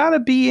 Like, you got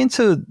to be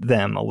into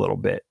them a little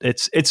bit.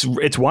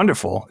 It's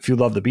wonderful if you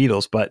love the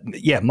Beatles, but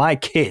yeah, my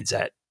kids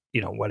at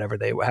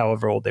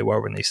however old they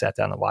were when they sat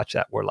down to watch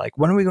that were like,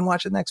 when are we going to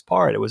watch the next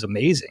part? It was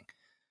amazing.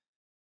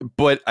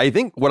 But I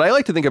think what I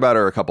like to think about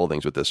are a couple of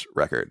things with this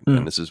record,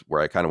 and this is where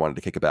I kind of wanted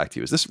to kick it back to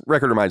you. Is this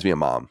record reminds me of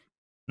Mom,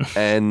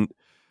 and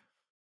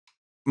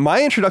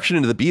my introduction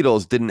into the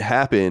Beatles didn't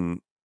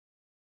happen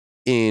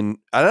I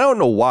don't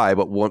know why,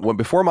 but when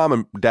before mom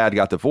and dad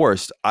got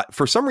divorced,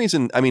 for some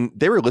reason, I mean,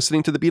 they were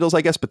listening to the Beatles,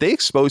 I guess, but they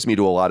exposed me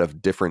to a lot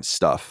of different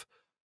stuff.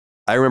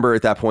 I remember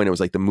at that point, it was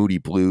like the Moody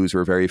Blues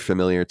were very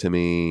familiar to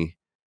me.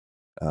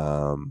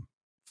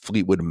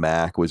 Fleetwood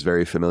Mac was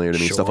very familiar to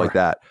me, stuff like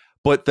that.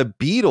 But the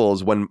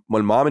Beatles, when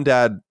mom and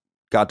dad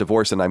got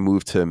divorced and I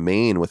moved to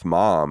Maine with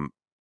mom,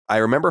 I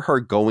remember her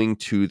going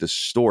to the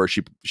store.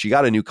 She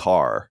got a new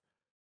car.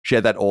 She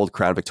had that old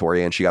Crown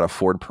Victoria and she got a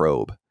Ford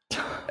Probe.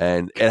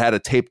 And it had a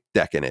tape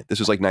deck in it. This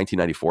was like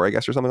 1994, I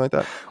guess, or something like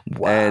that.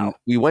 Wow. And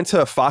we went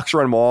to Fox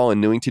Run Mall in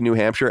Newington, New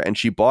Hampshire, and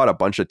she bought a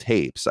bunch of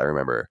tapes, I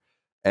remember.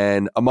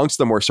 And amongst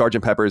them were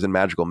Sgt. Pepper's and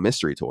Magical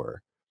Mystery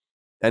Tour.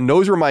 And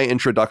those were my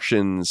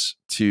introductions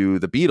to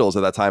the Beatles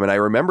at that time. And I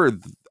remember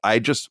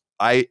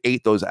I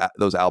ate those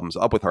albums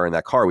up with her in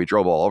that car. We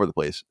drove all over the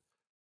place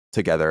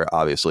together,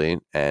 obviously.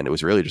 And it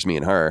was really just me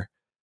and her.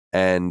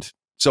 And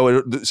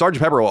so Sgt.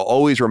 Pepper will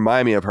always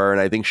remind me of her.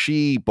 And I think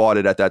she bought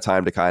it at that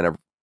time to kind of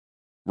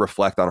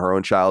reflect on her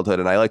own childhood.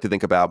 And I like to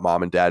think about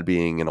mom and dad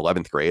being in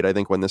 11th grade, I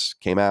think, when this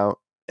came out.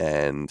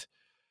 And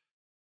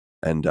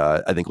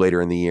I think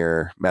later in the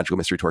year, Magical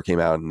Mystery Tour came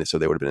out, and so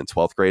they would have been in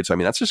 12th grade. So I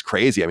mean, that's just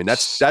crazy. I mean,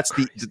 that's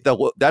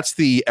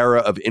the era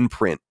of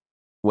imprint,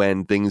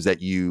 when things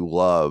that you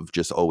love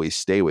just always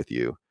stay with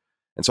you.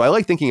 And so I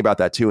like thinking about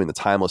that too, and the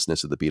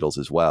timelessness of the Beatles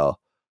as well.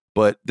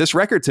 But this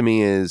record to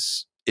me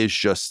is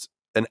just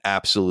an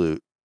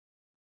absolute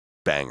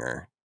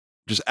banger,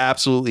 just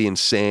absolutely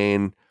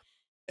insane.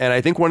 And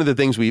I think one of the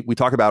things we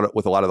talk about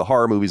with a lot of the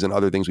horror movies and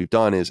other things we've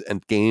done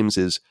and games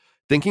is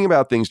thinking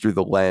about things through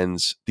the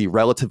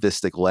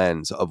relativistic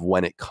lens of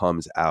when it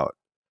comes out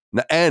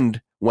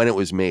and when it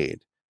was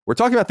made. We're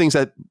talking about things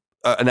that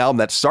an album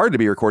that started to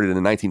be recorded in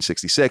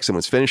 1966 and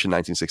was finished in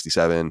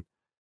 1967.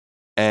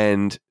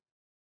 And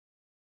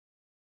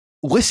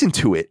listen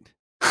to it.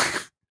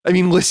 I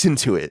mean, listen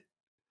to it.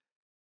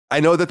 I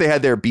know that they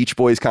had their Beach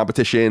Boys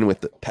competition with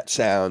the Pet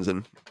Sounds,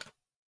 and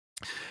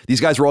these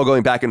guys were all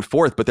going back and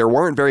forth, but there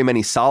weren't very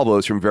many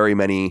salvos from very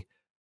many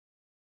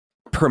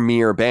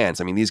premier bands.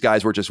 I mean, these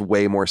guys were just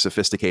way more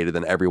sophisticated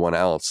than everyone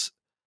else.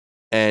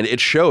 And it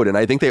showed. And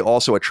I think they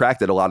also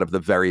attracted a lot of the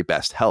very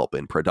best help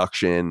in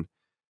production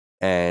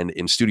and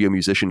in studio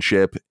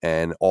musicianship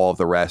and all of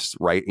the rest,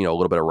 right? You know, a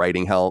little bit of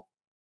writing help.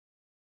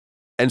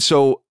 And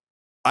so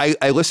I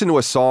listened to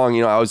a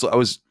song, I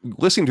was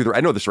listening to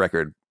I know this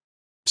record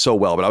so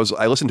well, but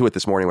I listened to it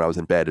this morning when I was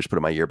in bed, just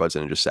put my earbuds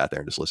in and just sat there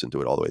and just listened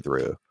to it all the way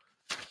through.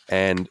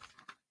 And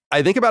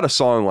I think about a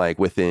song like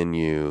Within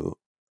You,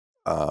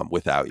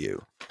 Without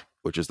You,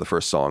 which is the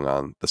first song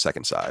on the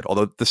second side,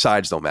 although the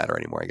sides don't matter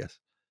anymore, I guess.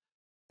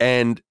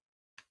 And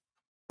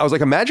I was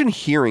like, imagine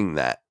hearing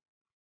that.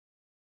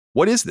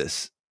 What is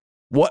this?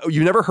 What,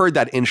 you never heard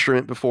that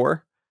instrument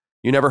before?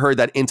 You never heard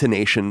that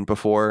intonation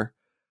before?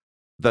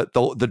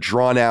 The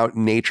drawn out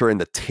nature and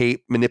the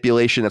tape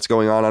manipulation that's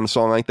going on a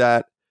song like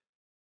that.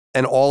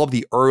 And all of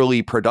the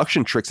early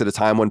production tricks at a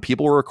time when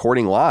people were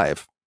recording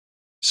live.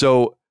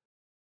 So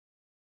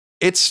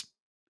it's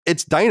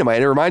dynamite.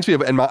 And it reminds me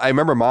of, and I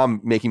remember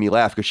mom making me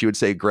laugh because she would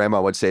say,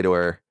 grandma would say to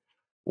her,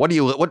 what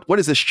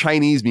is this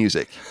Chinese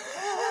music?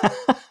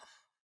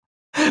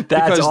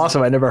 That's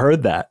awesome. I never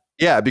heard that.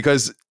 Yeah,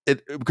 because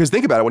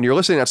think about it. When you're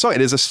listening to that song,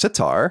 it is a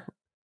sitar.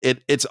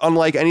 It's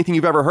unlike anything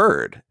you've ever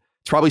heard.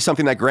 It's probably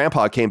something that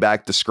grandpa came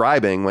back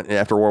describing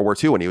after World War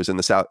II when he was in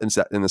the South,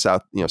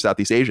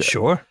 Southeast Asia.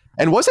 Sure.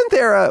 And wasn't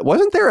there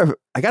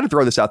I got to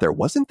throw this out there.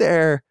 Wasn't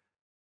there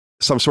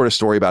some sort of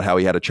story about how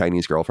he had a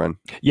Chinese girlfriend?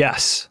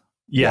 Yes.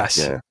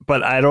 Yeah.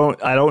 But I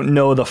don't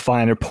know the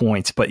finer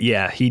points, but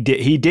yeah, he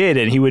did.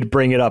 And he would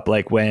bring it up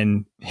like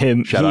when he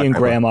and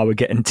grandma would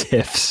get in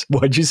tiffs.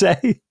 What'd you say?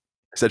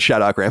 I said,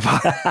 shout out grandpa.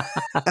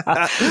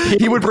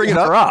 he would bring it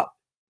up.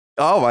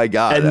 Oh my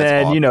God. And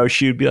then, awesome.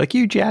 She would be like,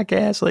 you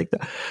jackass, like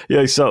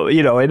that. So,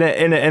 in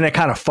a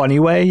kind of funny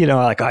way,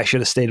 like I should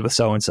have stayed with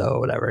so-and-so or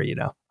whatever,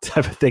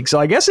 type of thing. So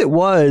I guess it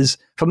was,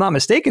 if I'm not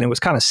mistaken, it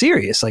was kind of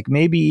serious, like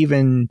maybe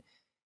even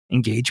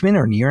engagement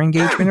or near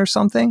engagement or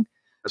something.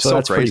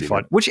 That's crazy, pretty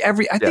fun. Man. Which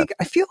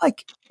I feel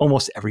like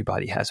almost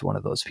everybody has one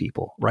of those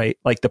people, right?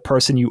 Like the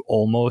person you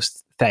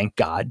almost thank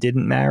God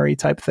didn't marry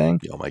type thing.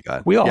 Oh my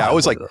God. We all I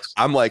was like,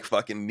 I'm like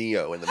fucking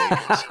Neo in the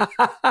Matrix.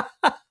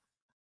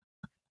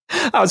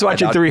 I was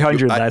watching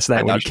 300 last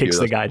night when he kicks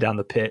the guy down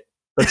the pit.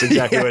 That's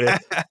exactly what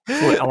it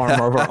is.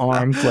 Arm over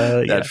arm.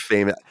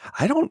 Famous.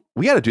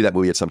 We got to do that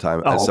movie at some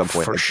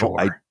point. For sure.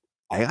 I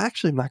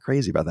actually am not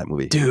crazy about that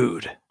movie.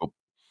 Dude.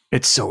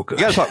 It's so good.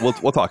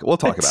 We'll talk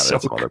about it. So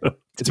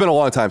it's been a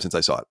long time since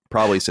I saw it.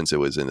 Probably since it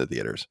was in the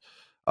theaters.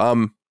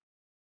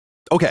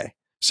 Okay.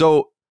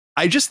 So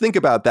I just think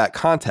about that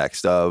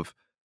context of,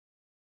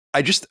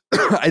 I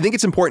think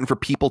it's important for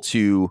people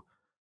to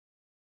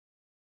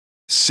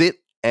sit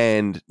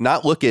and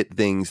not look at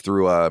things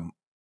through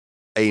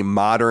a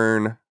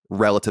modern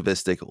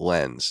relativistic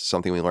lens,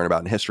 something we learn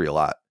about in history a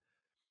lot.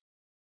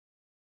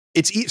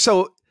 This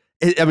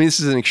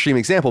is an extreme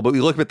example, but we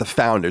look at the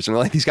founders and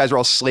we're like, these guys are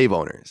all slave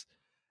owners.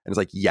 And it's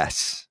like,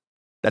 yes,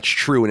 that's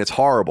true and it's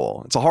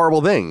horrible. It's a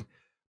horrible thing,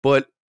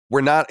 but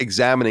we're not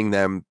examining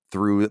them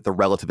through the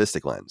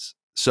relativistic lens.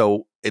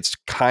 So it's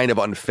kind of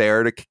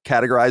unfair to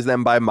categorize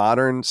them by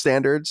modern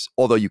standards,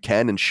 although you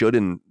can and should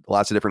in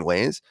lots of different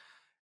ways.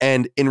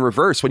 And in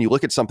reverse, when you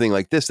look at something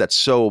like this that's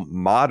so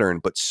modern,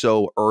 but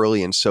so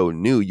early and so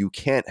new, you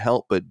can't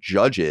help but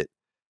judge it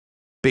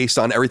based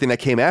on everything that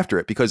came after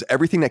it, because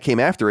everything that came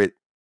after it,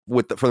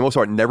 for the most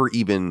part, never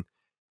even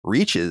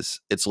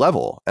reaches its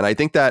level. And I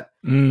think that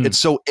it's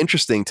so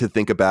interesting to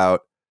think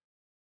about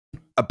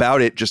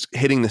it just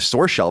hitting the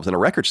store shelves in a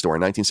record store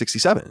in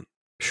 1967.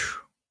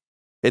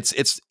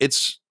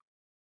 It's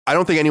I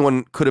don't think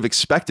anyone could have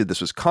expected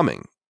this was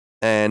coming.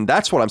 And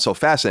that's what I'm so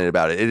fascinated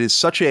about it. It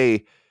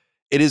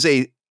is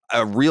a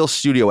real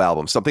studio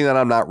album, something that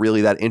I'm not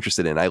really that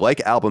interested in. I like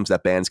albums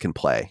that bands can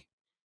play.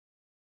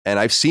 And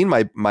I've seen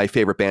my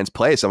favorite bands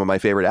play some of my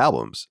favorite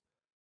albums.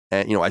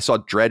 And, you know, I saw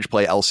Dredge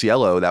play El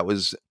Cielo. That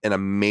was an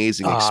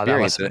amazing experience. That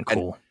must have been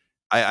cool.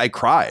 I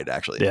cried,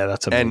 actually. Yeah,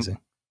 that's amazing.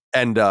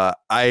 And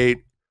I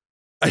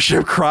should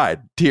have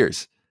cried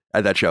tears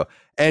at that show.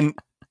 And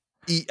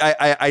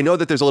I know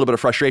that there's a little bit of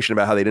frustration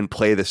about how they didn't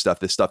play this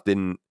stuff. This stuff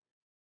didn't,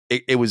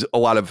 it was a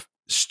lot of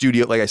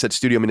studio, like I said,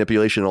 studio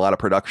manipulation, a lot of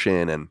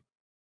production.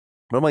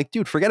 But I'm like,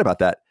 dude, forget about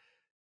that.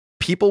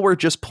 People were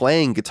just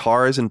playing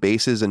guitars and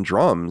basses and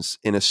drums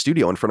in a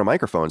studio in front of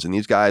microphones. And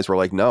these guys were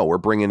like, no, we're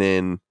bringing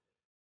in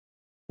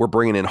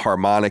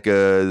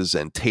harmonicas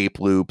and tape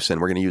loops,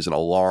 and we're going to use an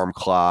alarm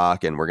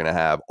clock, and we're going to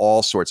have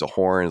all sorts of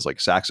horns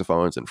like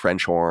saxophones and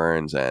French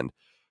horns, and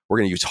we're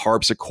going to use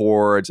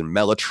harpsichords and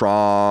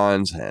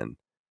mellotrons and,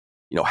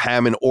 you know,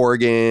 Hammond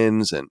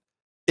organs. And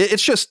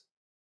it's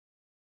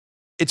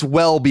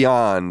well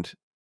beyond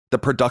the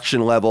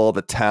production level,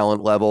 the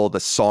talent level, the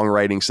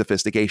songwriting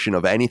sophistication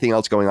of anything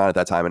else going on at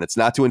that time. And it's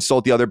not to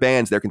insult the other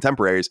bands, their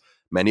contemporaries.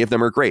 Many of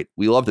them are great.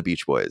 We love the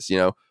Beach Boys, you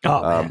know,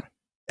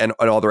 and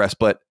all the rest,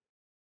 but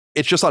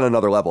it's just on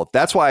another level.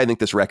 That's why I think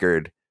this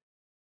record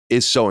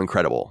is so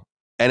incredible.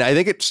 And I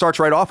think it starts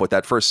right off with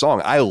that first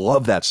song. I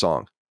love that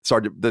song.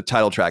 The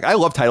title track. I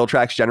love title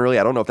tracks generally.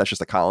 I don't know if that's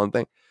just a Colin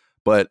thing,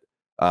 but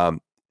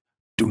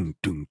doom,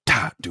 doom,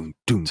 ta, doom,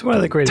 doom. It's one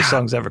of the greatest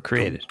songs ever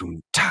created. Doom,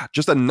 doom, ta.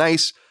 Just a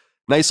nice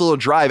little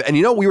drive. And,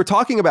 you know, we were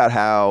talking about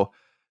how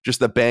just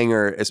the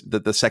banger is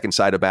the second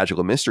side of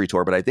Magical Mystery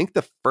Tour, but I think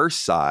the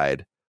first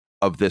side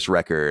of this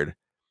record,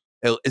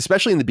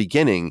 especially in the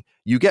beginning,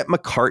 you get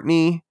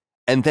McCartney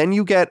and then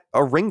you get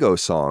a Ringo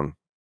song,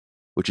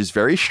 which is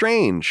very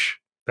strange.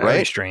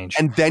 Very strange.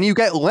 And then you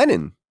get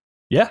Lennon.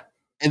 Yeah.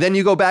 And then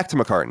you go back to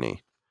McCartney.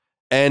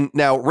 And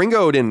now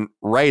Ringo didn't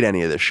write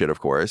any of this shit,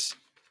 of course.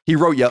 He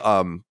wrote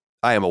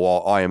I Am the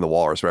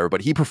Walrus, whatever,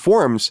 but he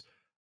performs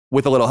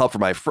with a little help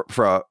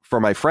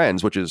from my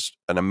friends, which is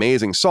an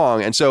amazing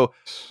song. And so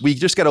we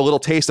just get a little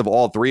taste of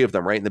all three of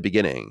them right in the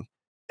beginning.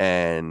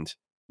 And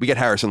we get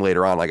Harrison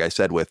later on, like I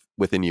said, with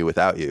Within You,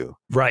 Without You.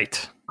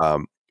 Right.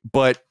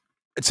 But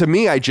to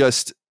me,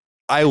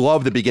 I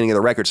love the beginning of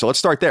the record. So let's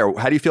start there.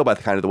 How do you feel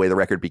about the way the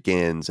record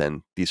begins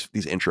and these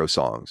intro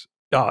songs?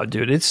 Oh,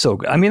 dude, it's so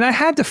good. I mean, I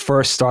had to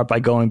first start by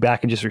going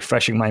back and just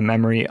refreshing my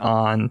memory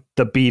on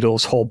the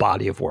Beatles' whole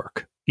body of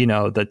work. You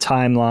know, the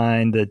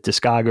timeline, the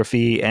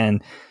discography.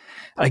 And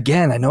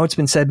again, I know it's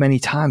been said many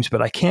times,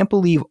 but I can't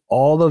believe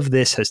all of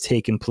this has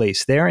taken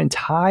place. Their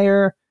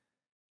entire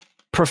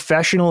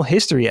professional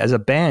history as a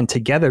band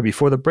together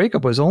before the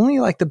breakup was only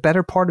like the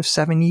better part of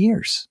 7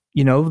 years.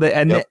 You know,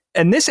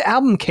 and this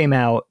album came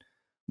out,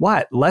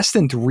 less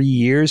than 3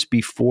 years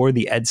before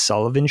the Ed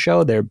Sullivan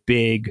Show, their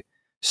big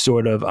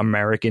sort of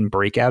American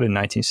breakout in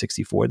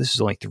 1964. This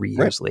is only 3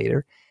 years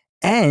later.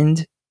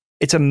 And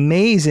it's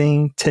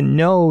amazing to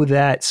know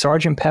that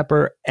Sgt.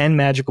 Pepper and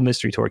Magical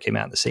Mystery Tour came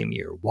out in the same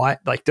year.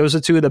 Like, those are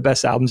two of the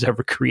best albums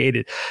ever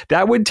created.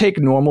 That would take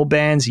normal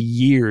bands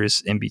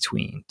years in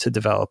between to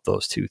develop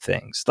those two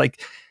things.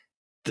 Like,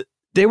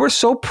 they were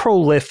so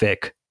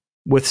prolific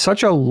with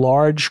such a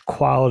large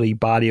quality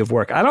body of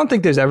work. I don't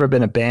think there's ever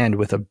been a band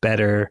with a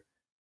better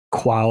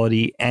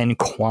quality and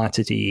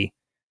quantity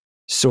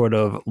sort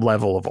of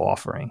level of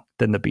offering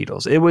than the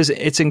Beatles.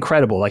 It's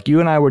incredible. Like,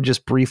 you and I were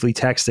just briefly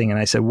texting and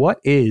I said,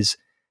 what is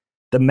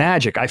the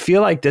magic? I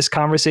feel like this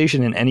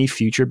conversation and any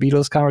future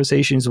Beatles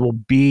conversations will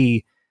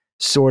be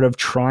sort of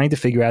trying to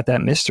figure out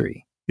that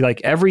mystery.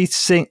 Like,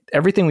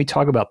 everything we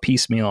talk about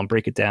piecemeal and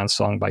break it down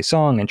song by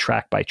song and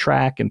track by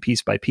track and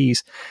piece by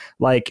piece,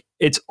 like,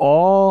 it's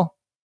all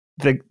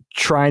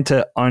trying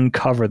to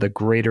uncover the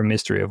greater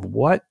mystery of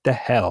what the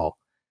hell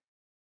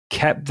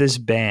kept this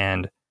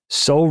band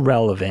so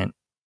relevant,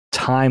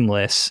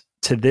 timeless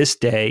to this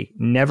day,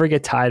 never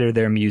get tired of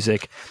their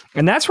music.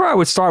 And that's where I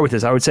would start with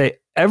this. I would say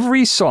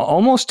every song,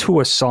 almost to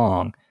a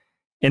song,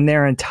 in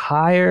their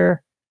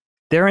entire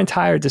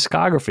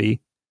discography,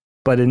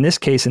 but in this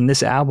case, in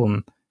this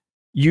album,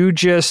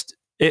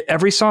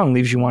 every song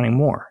leaves you wanting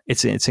more.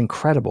 It's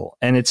incredible.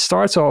 And it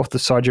starts off the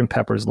Sgt.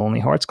 Pepper's Lonely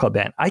Hearts Club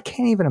Band. I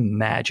can't even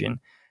imagine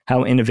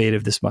how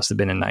innovative this must have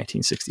been in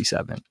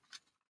 1967.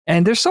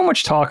 And there's so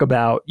much talk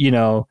about, you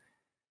know,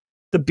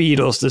 the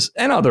Beatles,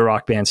 and other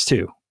rock bands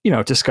too,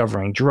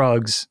 discovering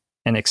drugs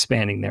and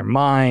expanding their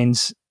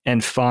minds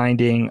and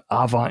finding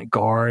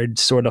avant-garde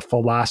sort of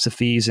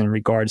philosophies in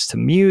regards to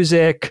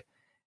music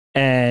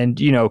and,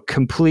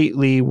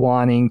 completely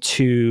wanting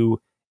to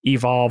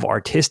evolve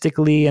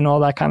artistically and all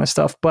that kind of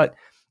stuff. But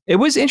it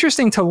was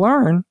interesting to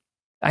learn,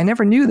 I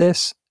never knew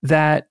this,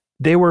 that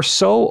they were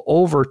so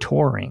over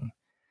touring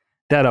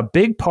that a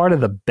big part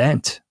of the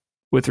bent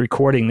with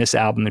recording this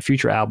album and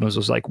future albums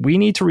was like, we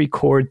need to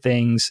record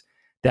things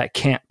that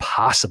can't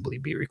possibly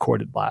be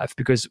recorded live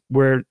because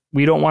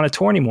we don't want to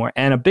tour anymore.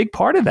 And a big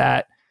part of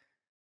that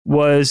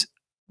was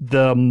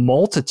the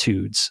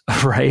multitudes,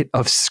 right,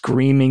 of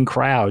screaming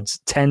crowds,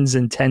 tens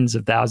and tens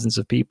of thousands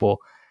of people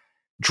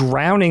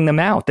drowning them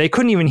out. They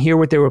couldn't even hear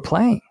what they were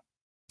playing.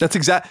 That's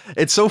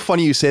it's so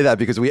funny you say that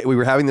because we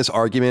were having this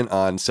argument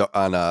on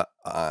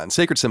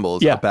Sacred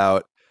Symbols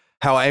about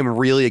how I'm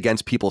really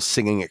against people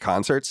singing at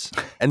concerts.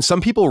 And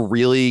some people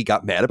really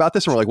got mad about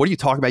this and were like, what are you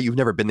talking about? You've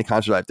never been to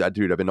concerts.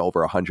 Dude, I've been to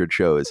over 100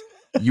 shows.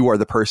 You are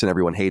the person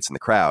everyone hates in the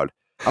crowd.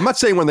 I'm not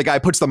saying when the guy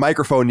puts the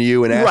microphone to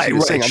you and asks you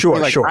to sing.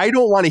 Sure. I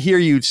don't want to hear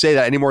you say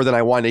that any more than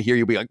I want to hear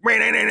you be like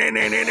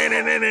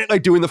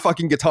doing the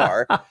fucking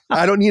guitar.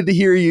 I don't need to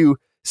hear you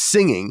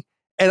singing.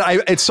 And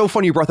it's so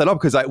funny you brought that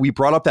up because we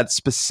brought up that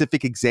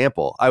specific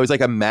example. I was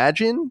like,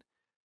 imagine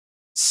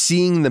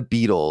seeing the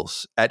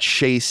Beatles at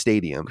Shea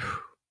Stadium,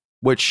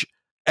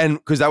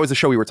 because that was the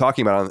show we were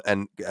talking about,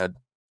 and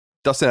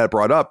Dustin had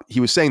brought up,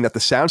 he was saying that the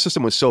sound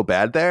system was so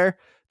bad there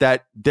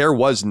that there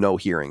was no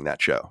hearing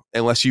that show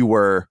unless you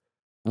were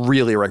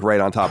really like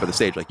right on top of the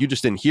stage. Like you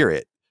just didn't hear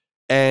it.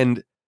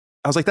 And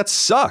I was like, that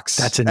sucks.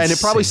 That's insane. And it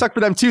probably sucked for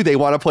them too. They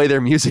want to play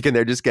their music and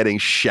they're just getting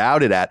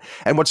shouted at.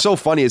 And what's so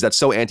funny is that's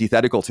so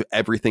antithetical to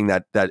everything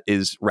that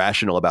is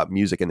rational about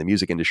music and the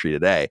music industry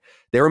today.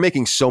 They were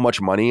making so much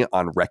money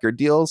on record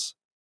deals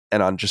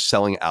and on just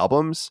selling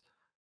albums,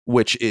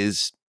 which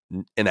is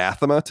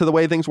anathema to the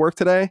way things work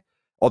today.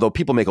 Although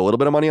people make a little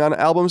bit of money on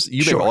albums,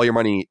 you make all your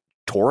money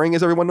touring,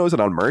 as everyone knows,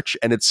 and on merch.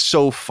 And it's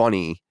so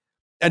funny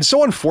and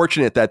so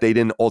unfortunate that they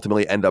didn't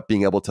ultimately end up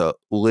being able to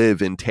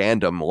live in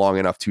tandem long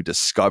enough to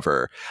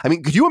discover. I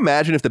mean, could you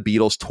imagine if the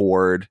Beatles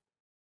toured?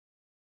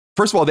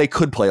 First of all, they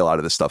could play a lot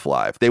of this stuff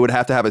live. They would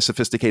have to have a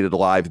sophisticated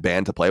live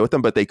band to play with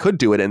them, but they could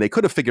do it, and they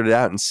could have figured it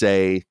out in,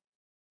 say,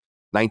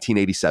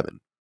 1987.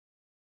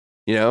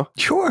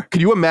 Sure.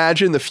 Could you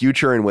imagine the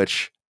future in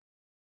which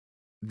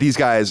these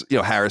guys,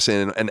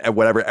 Harrison and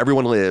whatever,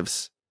 everyone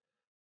lives,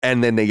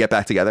 and then they get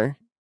back together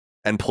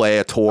and play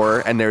a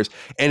tour, and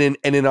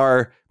in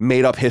our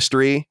made up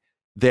history,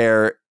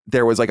 there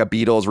was like a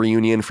Beatles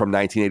reunion from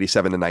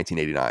 1987 to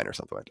 1989 or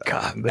something like that.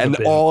 God, and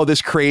all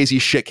this crazy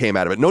shit came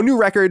out of it. No new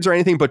records or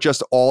anything, but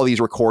just all these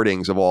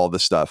recordings of all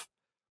this stuff.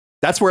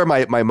 That's where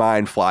my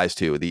mind flies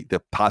to,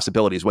 the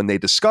possibilities when they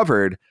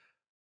discovered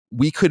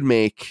we could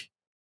make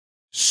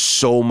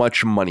so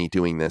much money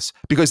doing this,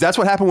 because that's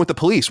what happened with the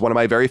Police. One of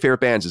my very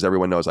favorite bands, as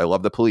everyone knows, I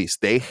love the Police.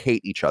 They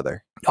hate each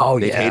other.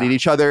 They've hated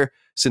each other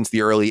since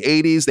the early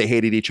 80s. They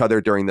hated each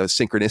other during the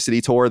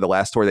Synchronicity tour, the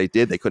last tour they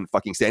did. They couldn't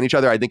fucking stand each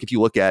other. I think if you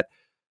look at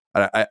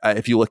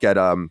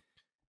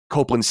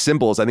Copeland's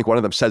Symbols, I think one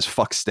of them says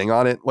 "fuck Sting"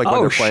 on it, like when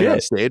they're playing on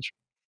stage.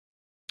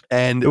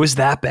 And it was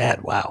that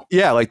bad. Wow.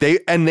 Yeah, like they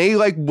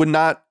like would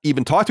not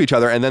even talk to each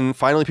other. And then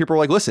finally, people were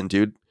like, "Listen,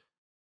 dude,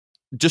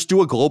 just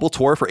do a global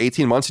tour for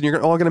 18 months, and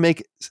you're all going to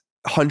make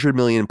 100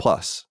 million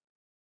plus."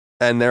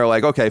 And they're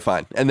like, "Okay,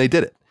 fine," and they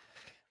did it.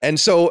 And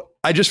so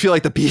I just feel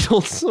like the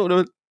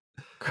Beatles,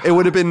 it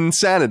would have been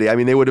insanity. I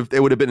mean, it would have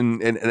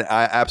been an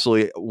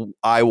absolutely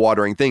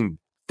eye-watering thing.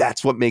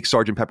 That's what makes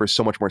Sgt. Pepper's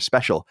so much more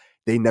special.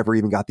 They never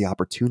even got the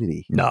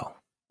opportunity.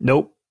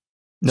 Nope.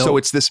 So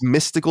it's this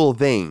mystical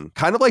thing,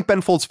 kind of like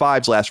Ben Folds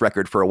 5's last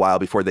record for a while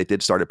before they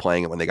started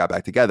playing it when they got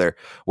back together,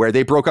 where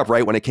they broke up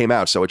right when it came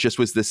out. So it just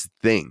was this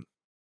thing.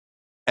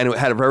 And it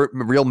had a very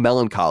real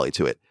melancholy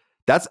to it.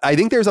 I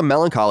think there's a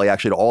melancholy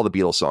actually to all the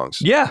Beatles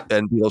songs. Yeah.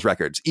 And Beatles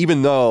records,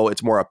 even though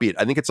it's more upbeat.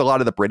 I think it's a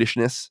lot of the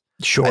Britishness.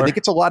 Sure. I think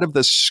it's a lot of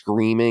the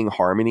screaming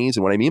harmonies.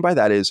 And what I mean by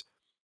that is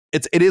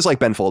it is like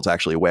Ben Folds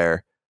actually,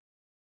 where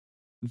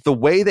the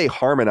way they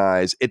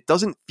harmonize, it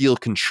doesn't feel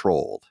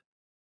controlled.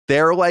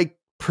 They're like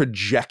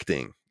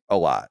projecting a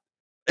lot.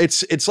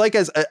 It's like,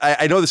 as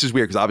I know this is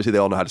weird because obviously they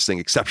all know how to sing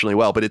exceptionally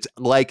well, but it's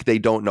like they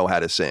don't know how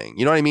to sing.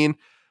 You know what I mean?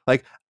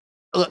 Like,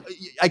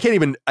 I can't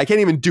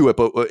even do it,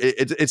 but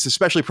it's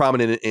especially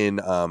prominent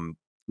in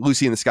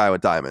Lucy in the Sky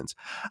with Diamonds.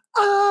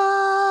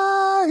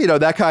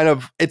 That kind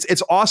of,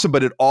 it's awesome,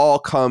 but it all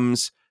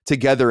comes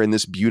together in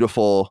this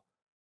beautiful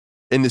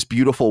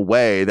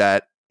way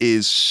that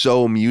is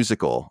so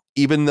musical,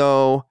 even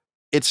though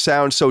it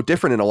sounds so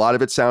different and a lot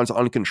of it sounds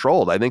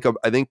uncontrolled. I think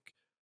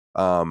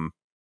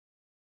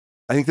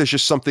there's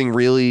just something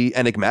really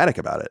enigmatic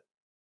about it,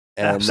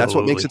 and Absolutely. That's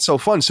what makes it so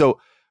fun. So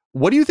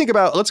what do you think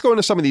about, let's go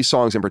into some of these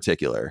songs in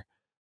particular,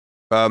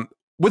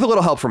 with a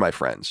little help from my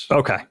friends.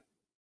 Okay.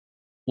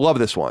 Love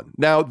this one.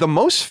 Now, the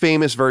most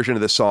famous version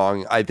of the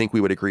song, I think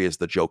we would agree, is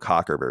the Joe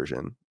Cocker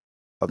version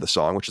of the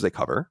song, which is a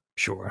cover.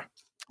 Sure.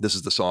 This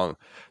is the song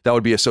that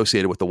would be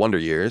associated with the Wonder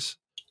Years.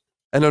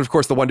 And then, of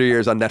course, The Wonder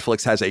Years on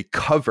Netflix has a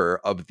cover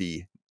of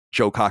the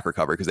Joe Cocker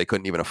cover because they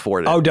couldn't even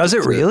afford it. Oh, does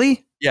it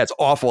really? Yeah, it's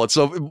awful. It's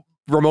so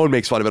Ramon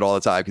makes fun of it all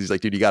the time because he's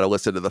like, dude, you got to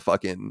listen to the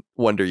fucking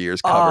Wonder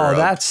Years cover. Oh,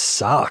 that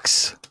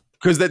sucks.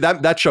 Because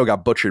that show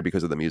got butchered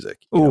because of the music.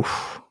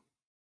 Oof.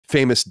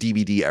 Famous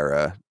DVD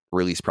era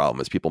release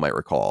problem, as people might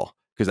recall.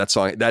 Because that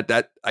song,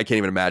 that I can't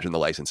even imagine the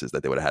licenses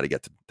that they would have had to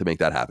get to make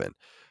that happen.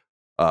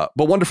 But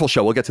wonderful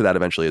show. We'll get to that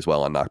eventually as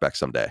well on KnockBack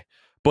someday.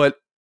 But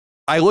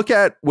I look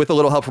at With a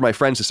Little Help from My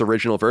Friends, this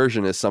original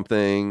version is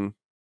something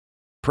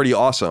pretty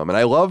awesome. And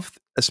I love,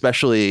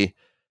 especially,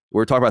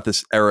 we're talking about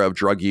this era of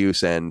drug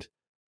use and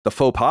the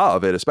faux pas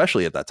of it,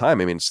 especially at that time.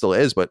 I mean, it still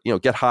is, but,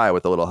 Get High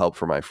with a Little Help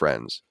from My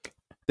Friends.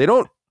 They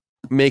don't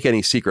make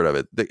any secret of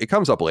it. It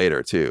comes up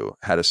later, too.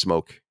 Had a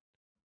smoke,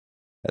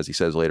 as he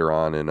says later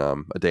on in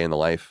A Day in the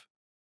Life.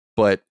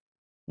 But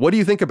what do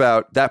you think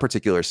about that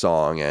particular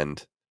song?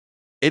 And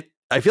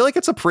I feel like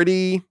it's a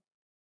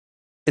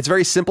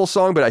very simple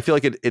song, but I feel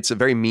like it's a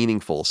very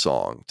meaningful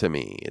song to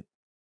me.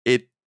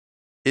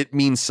 It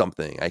means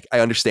something. I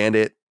understand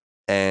it,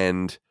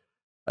 and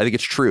I think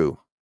it's true.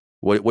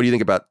 What do you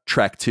think about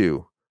track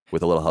 2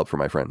 With a Little Help from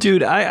My Friends?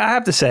 Dude, I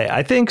have to say,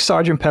 I think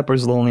Sgt.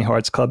 Pepper's Lonely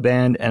Hearts Club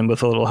Band and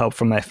With a Little Help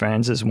from My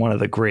Friends is one of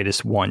the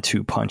greatest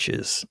 1-2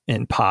 punches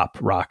in pop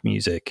rock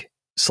music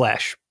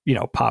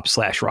 /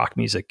 pop/rock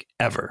music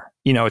ever.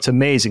 It's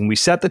amazing. We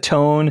set the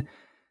tone.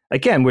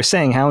 Again, we're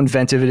saying how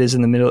inventive it is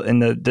in the middle,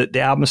 and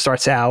the album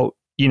starts out,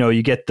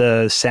 you get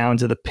the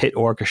sounds of the pit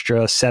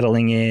orchestra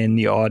settling in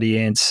the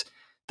audience,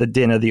 the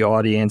din of the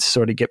audience,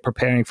 sort of get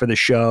preparing for the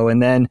show.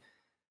 And then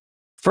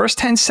first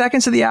 10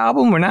 seconds of the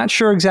album, we're not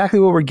sure exactly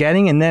what we're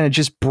getting. And then it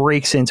just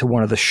breaks into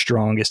one of the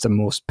strongest and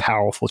most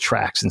powerful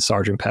tracks in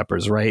Sgt.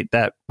 Pepper's, right,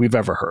 that we've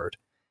ever heard.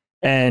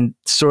 And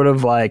sort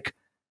of like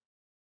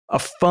a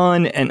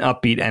fun and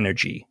upbeat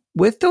energy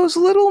with those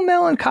little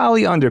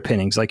melancholy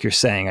underpinnings, like you're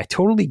saying. I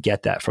totally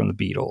get that from the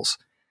Beatles.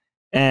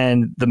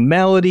 And the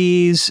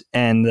melodies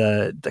and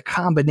the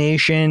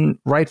combination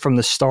right from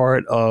the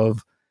start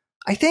of,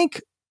 I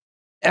think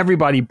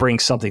everybody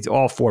brings something,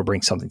 all four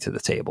bring something to the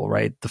table,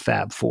 right? The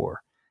Fab Four.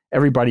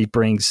 Everybody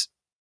brings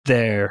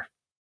their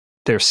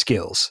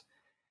skills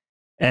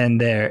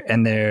and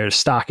their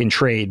stock in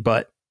trade.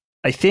 But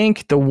I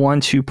think the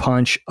 1-2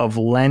 punch of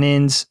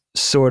Lennon's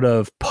sort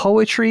of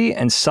poetry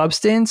and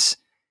substance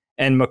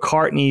and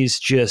McCartney's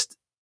just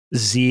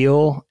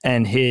zeal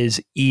and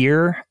his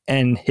ear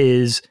and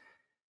his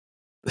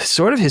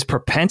sort of his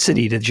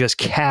propensity to just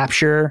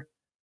capture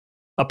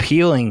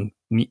appealing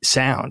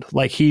sound.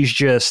 Like he's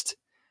just,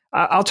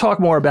 I'll talk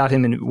more about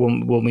him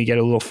when we get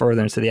a little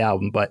further into the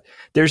album, but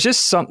there's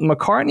just something,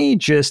 McCartney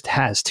just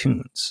has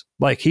tunes.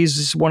 Like he's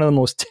just one of the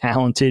most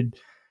talented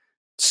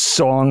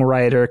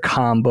songwriter,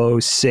 combo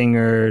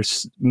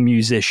singers,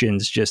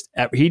 musicians.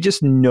 He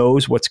just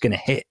knows what's going to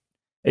hit.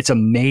 It's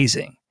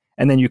amazing.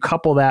 And then you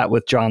couple that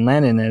with John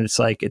Lennon, and it's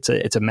like it's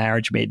a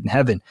marriage made in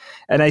heaven.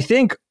 And I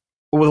think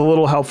with a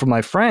little help from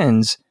my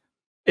friends,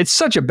 it's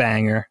such a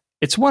banger.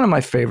 It's one of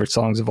my favorite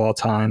songs of all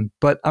time.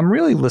 But I'm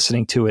really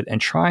listening to it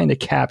and trying to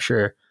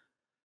capture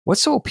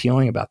what's so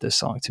appealing about this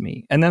song to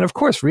me. And then, of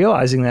course,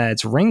 realizing that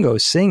it's Ringo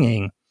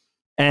singing,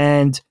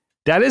 and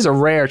that is a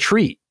rare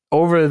treat.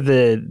 Over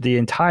the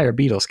entire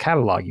Beatles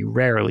catalog, you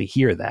rarely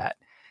hear that.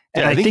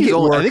 And I think he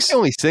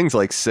only sings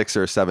like 6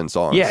 or 7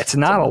 songs. Yeah, it's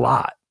not a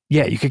lot.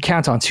 Yeah, you could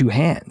count on 2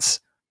 hands.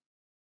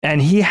 And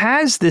he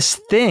has this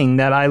thing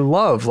that I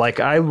love.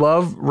 Like, I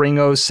love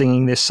Ringo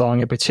singing this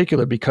song in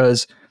particular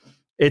because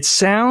it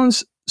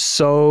sounds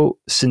so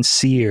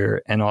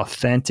sincere and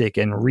authentic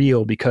and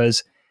real,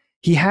 because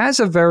he has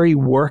a very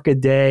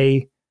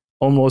workaday,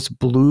 almost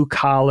blue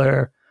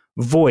collar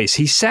voice.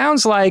 He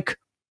sounds like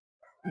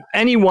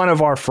any one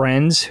of our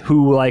friends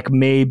who like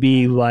may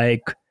be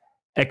like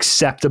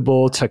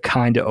acceptable to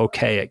kind of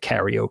okay at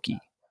karaoke.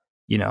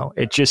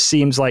 It just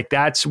seems like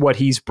that's what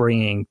he's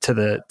bringing to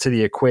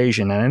the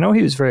equation. And I know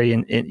he was very,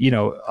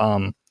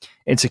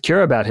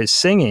 insecure about his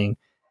singing.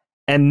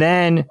 And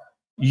then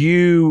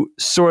you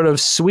sort of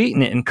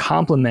sweeten it and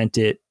complement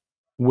it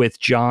with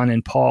John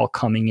and Paul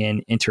coming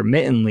in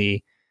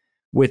intermittently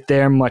with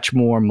their much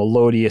more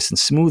melodious and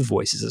smooth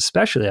voices,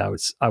 especially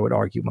I would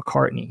argue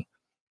McCartney.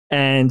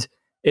 And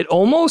it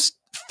almost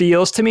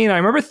feels to me, and I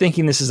remember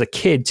thinking this as a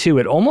kid too,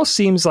 it almost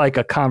seems like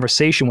a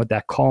conversation with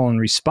that call and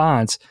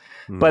response,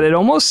 but it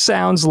almost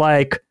sounds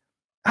like,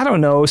 I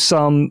don't know,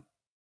 some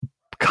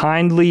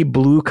kindly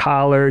blue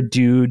collar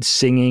dude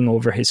singing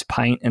over his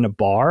pint in a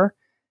bar.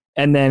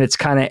 And then it's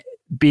kind of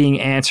being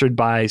answered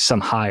by some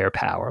higher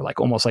power, like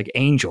almost like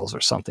angels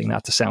or something,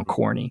 not to sound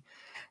corny.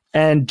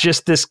 And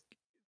just this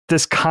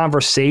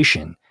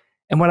conversation.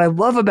 And what I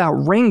love about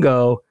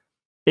Ringo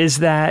is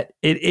that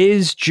it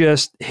is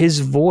just his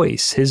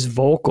voice, his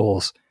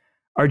vocals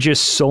are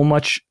just so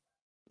much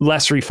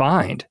less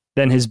refined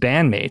than his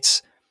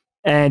bandmates.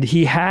 And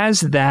he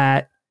has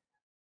that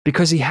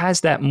because he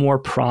has that more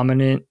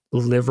prominent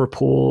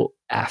Liverpool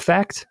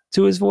affect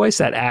to his voice.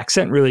 That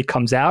accent really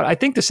comes out. I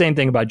think the same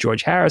thing about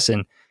George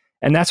Harrison.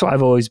 And that's why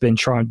I've always been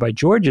charmed by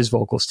George's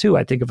vocals too.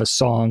 I think of a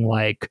song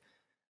like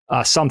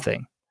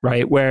something,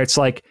 right? Where it's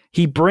like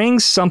he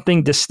brings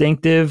something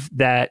distinctive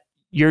that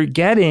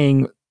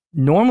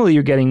normally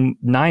you're getting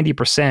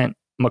 90%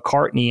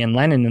 McCartney and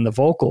Lennon in the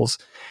vocals.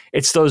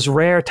 It's those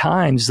rare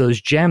times, those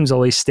gems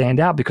always stand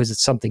out because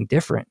it's something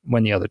different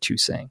when the other two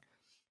sing.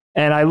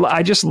 And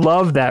I just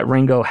love that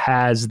Ringo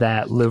has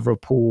that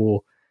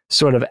Liverpool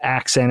sort of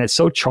accent. It's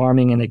so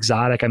charming and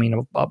exotic. I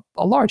mean,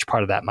 a large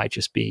part of that might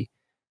just be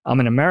I'm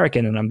an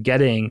American and I'm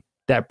getting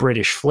that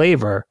British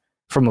flavor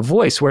from a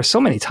voice, where so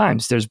many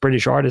times there's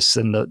British artists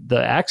and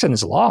the accent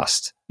is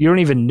lost. You don't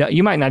even know,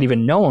 you might not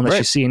even know unless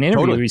you see an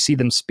interview or you see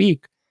them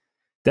speak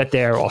that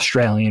they're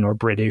Australian or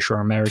British or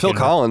American. Phil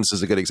Collins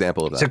is a good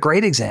example of that. It's a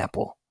great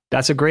example.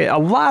 A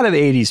lot of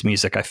 80s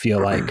music, I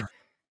feel like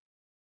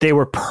they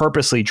were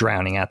purposely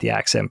drowning out the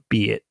accent,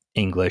 be it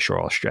English or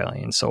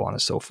Australian, so on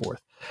and so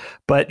forth.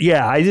 But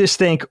yeah, I just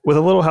think with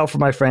a little help from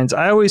my friends,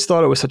 I always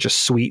thought it was such a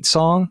sweet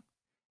song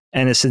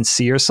and a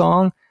sincere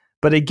song.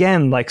 But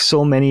again, like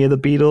so many of the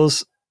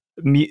Beatles,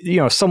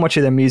 so much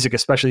of their music,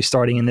 especially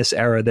starting in this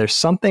era, there's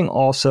something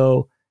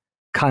also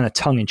kind of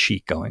tongue in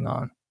cheek going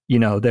on.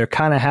 They're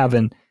kind of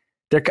having,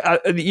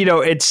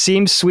 it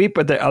seems sweet,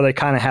 but they're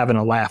kind of having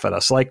a laugh at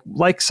us. Like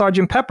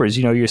Sgt. Pepper's,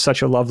 you're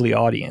such a lovely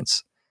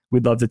audience.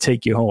 We'd love to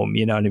take you home.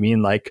 You know what I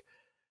mean? Like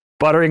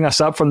buttering us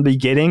up from the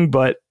beginning,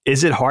 but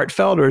is it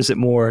heartfelt or is it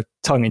more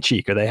tongue in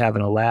cheek? Are they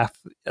having a laugh?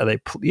 Are they,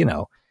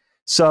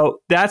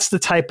 so that's the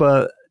type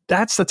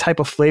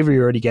of flavor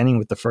you're already getting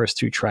with the first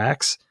two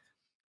tracks.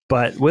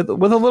 But with a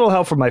little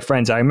help from my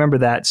friends, I remember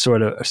that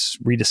sort of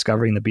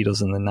rediscovering the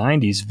Beatles in the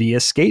 90s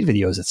via skate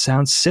videos. It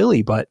sounds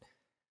silly, but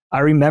I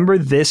remember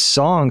this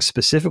song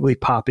specifically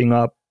popping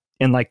up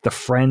in like the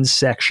Friends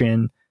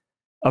section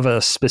of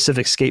a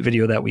specific skate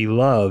video that we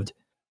loved.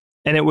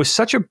 And it was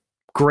such a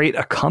great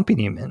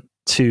accompaniment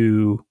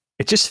to,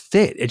 it just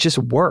fit. It just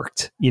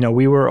worked.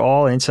 We were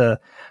all into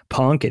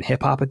punk and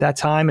hip hop at that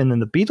time. And then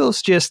the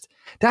Beatles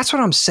that's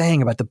what I'm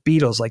saying about the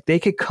Beatles. Like they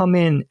could come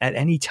in at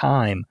any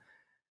time,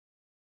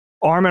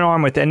 arm in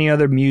arm with any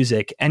other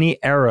music,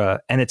 any era,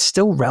 and it's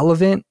still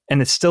relevant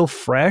and it's still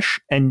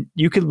fresh. And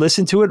you could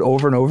listen to it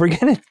over and over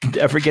again. It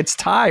never gets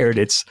tired.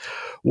 It's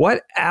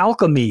what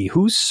alchemy,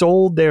 who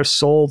sold their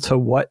soul to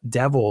what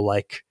devil?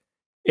 Like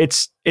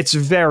it's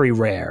very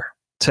rare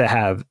to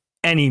have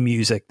any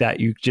music that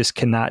you just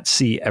cannot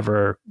see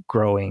ever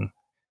growing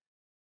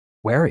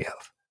wary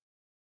of.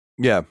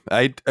 Yeah,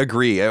 I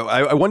agree.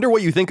 I wonder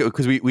what you think,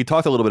 because we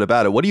talked a little bit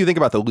about it. What do you think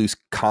about the loose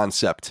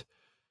concept?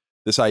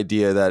 This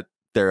idea that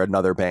they're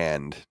another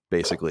band,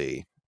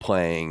 basically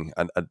playing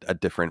a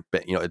different,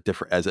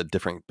 as a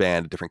different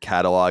band, a different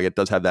catalog. It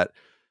does have that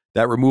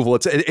removal.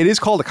 It is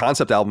called a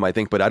concept album, I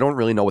think, but I don't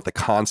really know what the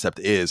concept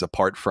is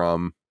apart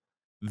from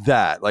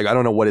that. Like, I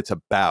don't know what it's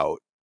about,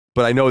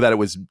 but I know that it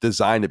was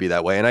designed to be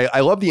that way. And I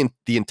love the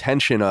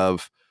intention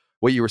of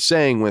what you were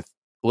saying with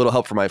a little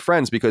help from my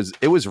friends, because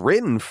it was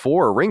written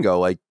for Ringo.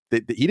 Like he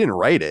didn't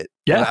write it.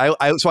 Yeah.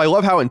 So I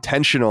love how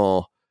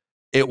intentional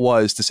it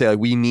was to say, like,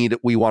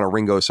 we want a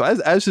Ringo. So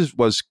as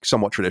was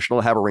somewhat traditional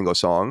to have a Ringo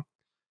song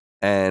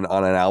and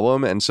on an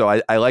album. And so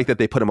I like that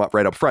they put them up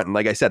right up front. And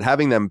like I said,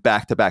 having them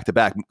back to back to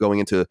back going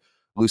into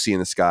Lucy in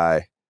the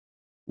Sky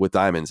with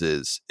Diamonds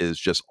is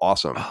just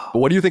awesome. But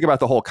what do you think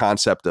about the whole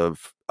concept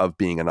of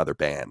being another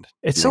band?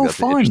 It's so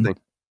fun.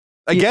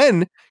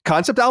 Again,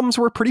 concept albums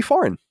were pretty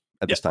foreign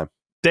at this time.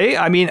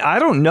 I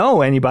don't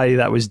know anybody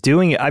that was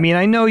doing it. I mean,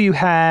 I know you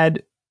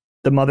had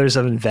the Mothers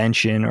of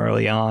Invention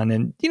early on,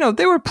 and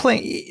they were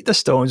playing, the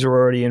Stones were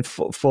already in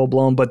full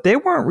blown, but they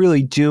weren't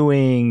really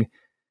doing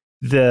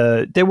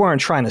they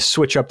weren't trying to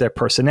switch up their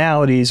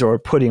personalities or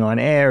putting on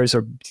airs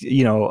or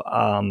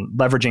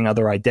leveraging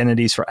other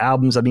identities for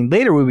albums. I mean,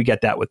 later we would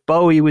get that with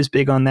Bowie was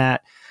big on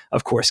that.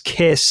 Of course,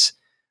 Kiss.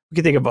 We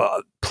could think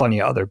of plenty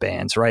of other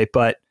bands, right?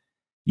 But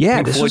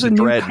yeah, this was a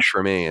Dredge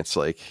for me. It's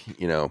like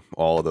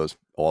all those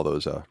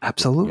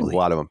absolutely a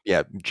lot of them.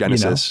 Yeah,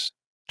 Genesis.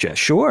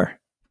 Sure.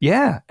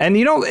 Yeah. And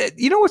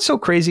what's so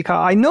crazy,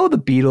 Kyle? I know the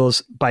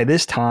Beatles by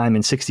this time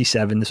in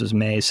 67, this was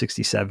May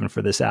 67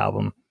 for this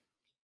album,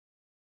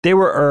 they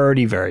were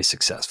already very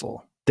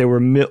successful. They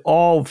were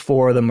all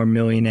four of them were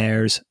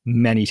millionaires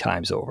many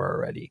times over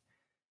already.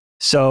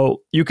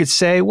 So you could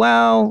say,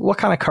 well, what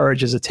kind of courage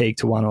does it take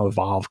to want to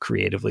evolve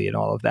creatively and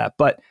all of that?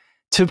 But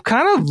to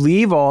kind of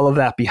leave all of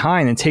that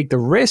behind and take the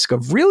risk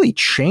of really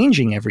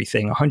changing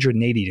everything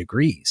 180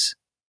 degrees,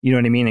 you know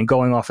what I mean? And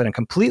going off in a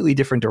completely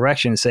different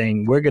direction,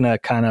 saying we're going to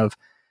kind of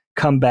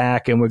come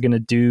back and we're going to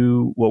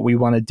do what we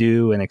want to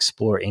do and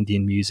explore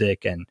Indian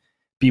music and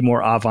be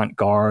more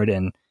avant-garde.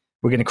 And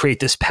we're going to create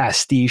this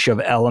pastiche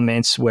of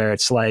elements where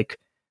it's like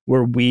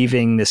we're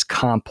weaving this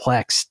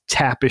complex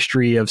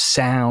tapestry of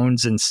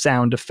sounds and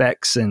sound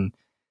effects and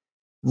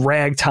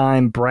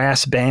ragtime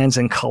brass bands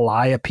and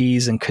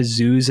calliopes and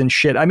kazoos and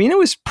shit. I mean, it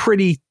was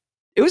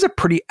a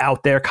pretty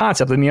out there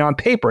concept. I mean, on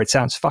paper, it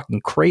sounds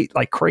fucking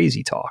like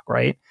crazy talk,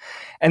 right?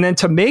 And then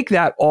to make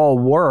that all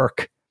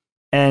work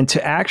and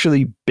to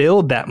actually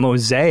build that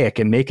mosaic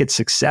and make it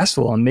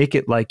successful and make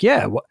it like,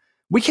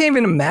 we can't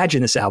even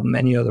imagine this album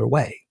any other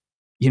way.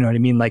 You know what I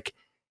mean? Like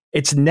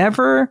it's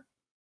never,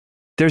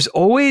 there's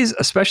always,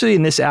 especially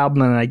in this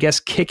album, and I guess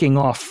kicking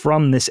off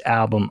from this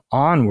album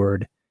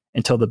onward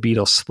until the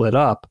Beatles split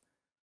up,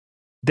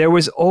 there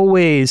was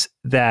always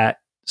that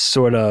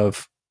sort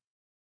of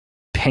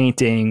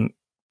painting,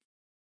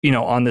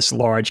 on this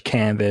large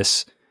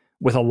canvas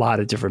with a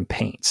lot of different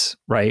paints,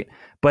 right?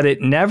 But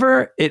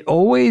it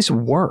always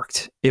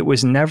worked. It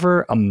was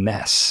never a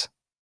mess.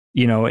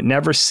 It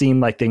never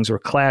seemed like things were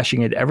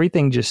clashing.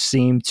 Everything just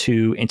seemed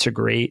to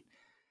integrate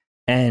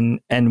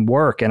and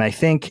work. And I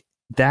think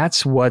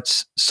that's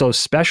what's so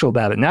special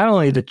about it. Not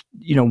only the,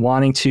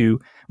 wanting to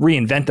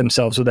reinvent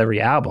themselves with every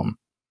album,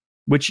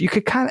 which you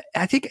could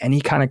I think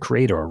any kind of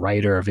creator, a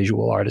writer, a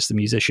visual artist, a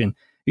musician,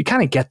 you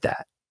kind of get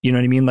that. You know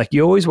what I mean? Like,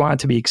 you always want it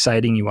to be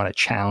exciting. You want to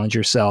challenge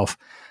yourself.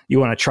 You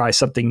want to try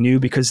something new,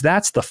 because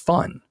that's the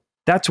fun.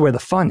 That's where the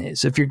fun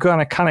is. If you're going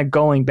to kind of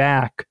going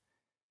back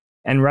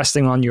and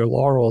resting on your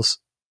laurels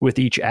with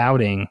each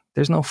outing,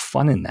 there's no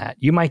fun in that.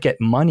 You might get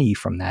money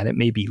from that. It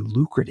may be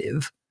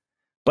lucrative,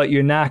 but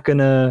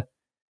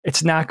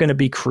it's not going to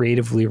be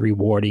creatively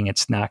rewarding.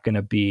 It's not going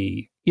to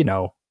be,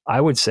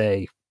 I would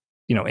say,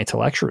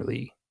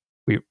 intellectually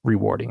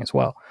rewarding as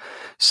well.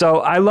 So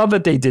I love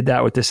that they did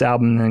that with this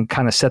album and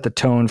kind of set the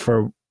tone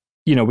for,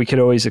 we could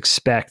always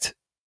expect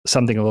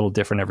something a little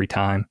different every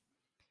time.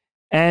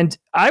 And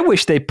I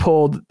wish they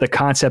pulled the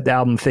concept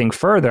album thing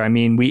further. I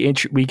mean, we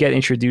get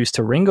introduced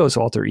to Ringo's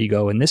alter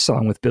ego in this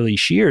song with Billy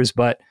Shears,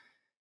 but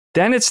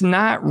then it's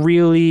not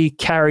really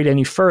carried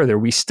any further.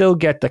 We still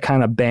get the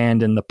kind of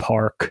band in the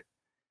park,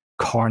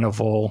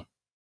 carnival,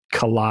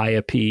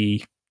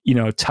 calliope,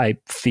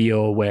 type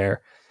feel,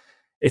 where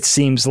it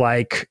seems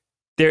like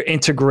they're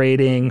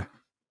integrating,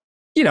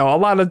 a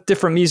lot of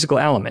different musical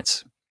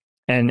elements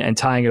and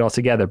tying it all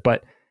together.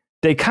 But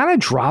they kind of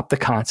dropped the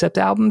concept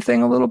album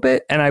thing a little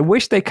bit. And I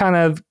wish they kind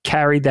of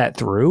carried that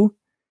through.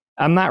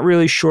 I'm not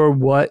really sure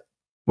what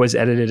was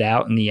edited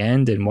out in the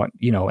end and what,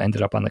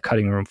 ended up on the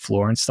cutting room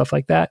floor and stuff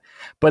like that.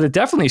 But it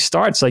definitely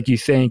starts like you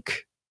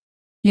think,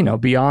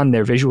 beyond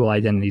their visual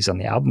identities on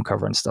the album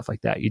cover and stuff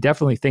like that. You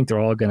definitely think they're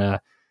all going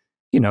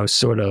to,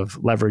 sort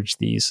of leverage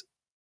these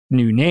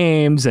new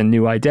names and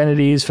new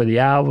identities for the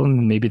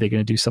album. Maybe they're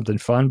going to do something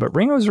fun, but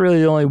Ringo's really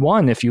the only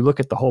one, if you look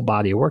at the whole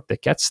body of work,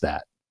 that gets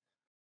that.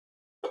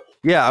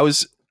 Yeah, I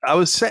was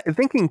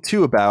thinking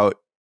too about,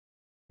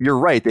 you're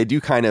right, they do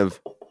kind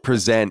of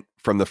present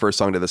from the first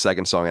song to the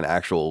second song an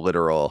actual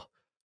literal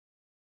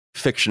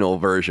fictional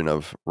version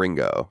of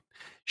Ringo.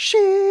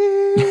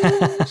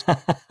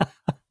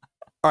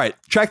 All right,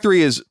 track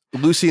 3 is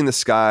Lucy in the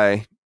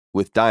Sky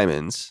with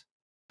Diamonds.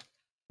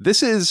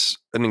 This is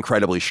an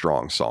incredibly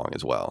strong song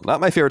as well.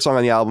 Not my favorite song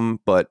on the album,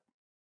 but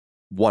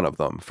one of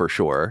them for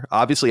sure.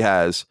 Obviously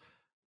has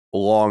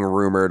long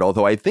rumored,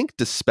 although I think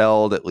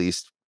dispelled, at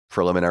least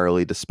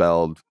preliminarily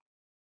dispelled,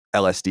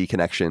 LSD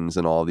connections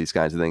and all these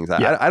kinds of things.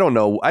 Yeah. I don't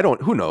know.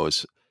 Who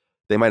knows?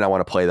 They might not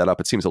want to play that up.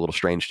 It seems a little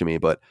strange to me,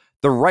 but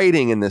the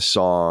writing in this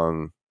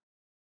song,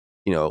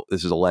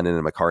 this is a Lennon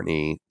and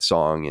McCartney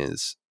song,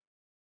 is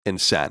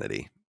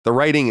insanity.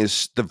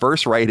 The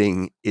verse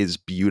writing is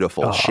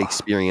beautiful,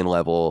 Shakespearean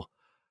level.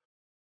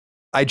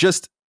 I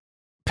just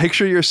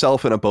picture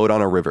yourself in a boat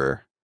on a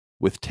river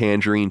with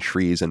tangerine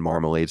trees and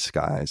marmalade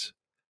skies.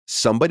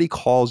 Somebody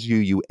calls you,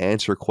 you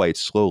answer quite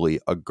slowly,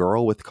 a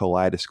girl with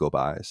kaleidoscope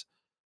eyes.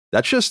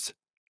 That's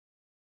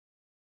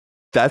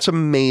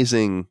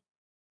amazing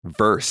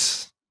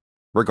verse,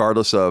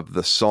 regardless of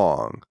the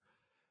song.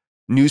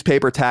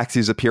 Newspaper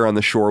taxis appear on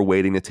the shore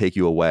waiting to take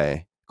you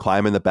away.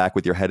 Climb in the back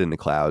with your head in the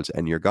clouds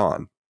and you're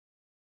gone.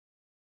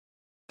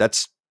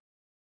 That's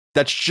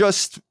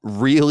just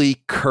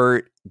really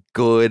curt,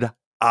 good,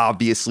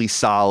 obviously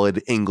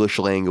solid English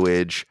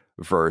language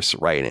verse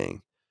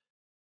writing.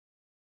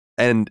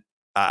 And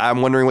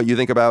I'm wondering what you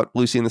think about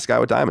Lucy in the Sky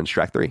with Diamonds,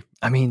 track 3.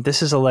 I mean,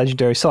 this is a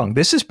legendary song.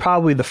 This is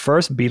probably the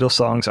first Beatles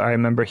songs I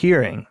remember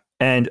hearing.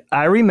 And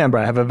I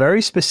have a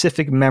very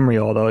specific memory,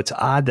 although it's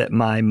odd that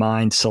my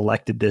mind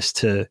selected this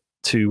to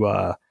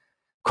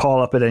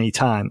call up at any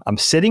time. I'm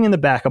sitting in the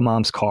back of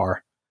Mom's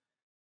car.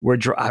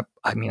 I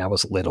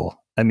was little.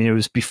 I mean, it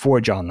was before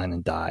John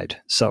Lennon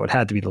died, so it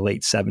had to be the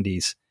late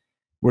 70s.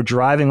 We're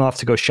driving off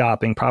to go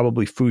shopping,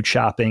 probably food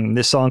shopping.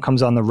 This song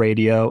comes on the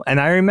radio.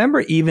 And I remember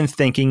even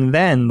thinking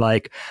then,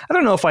 like, I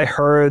don't know if I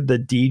heard the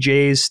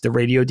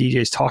radio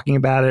DJs talking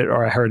about it,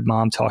 or I heard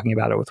Mom talking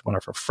about it with one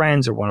of her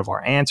friends or one of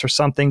our aunts or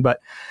something. But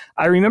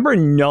I remember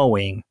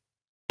knowing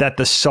that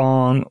the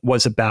song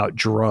was about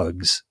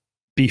drugs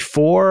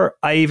before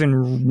I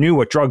even knew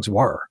what drugs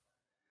were.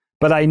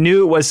 But I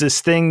knew it was this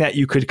thing that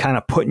you could kind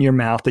of put in your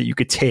mouth that you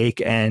could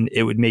take and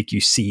it would make you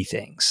see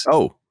things.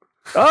 Oh,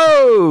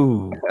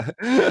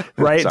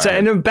 right. So,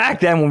 and then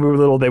back then when we were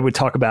little, they would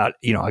talk about,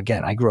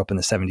 again, I grew up in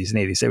the 70s and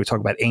 80s. They would talk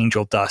about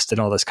angel dust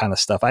and all this kind of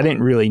stuff. I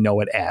didn't really know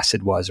what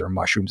acid was or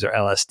mushrooms or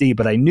LSD,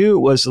 but I knew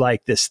it was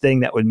like this thing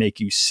that would make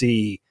you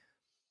see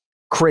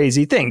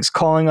crazy things,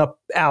 calling up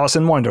Alice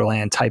in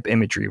Wonderland type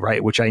imagery,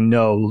 right? Which I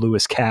know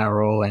Lewis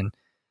Carroll and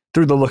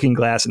Through the Looking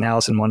Glass and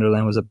Alice in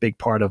Wonderland was a big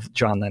part of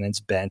John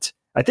Lennon's bent.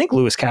 I think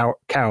Lewis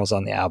Carroll's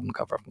on the album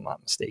cover, if I'm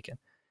not mistaken.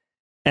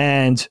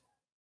 And,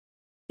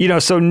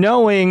 so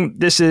knowing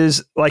this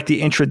is like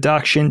the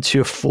introduction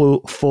to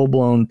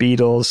full-blown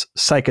Beatles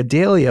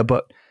psychedelia,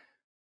 but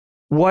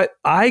what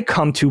I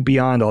come to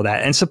beyond all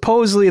that, and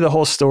supposedly the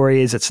whole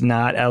story is it's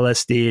not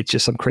LSD, it's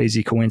just some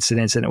crazy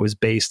coincidence, and it was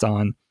based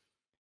on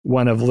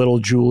one of little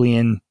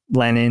Julian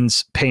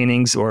Lennon's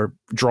paintings or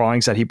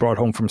drawings that he brought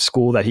home from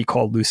school that he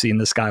called Lucy in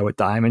the Sky with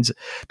Diamonds.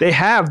 They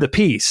have the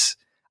piece.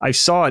 I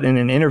saw it in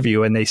an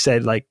interview, and they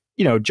said, like,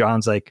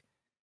 John's like,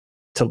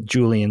 to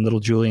little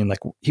Julian, like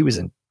he was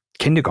in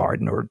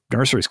kindergarten or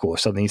nursery school or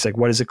something. He's like,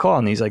 what is it called?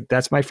 And he's like,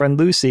 that's my friend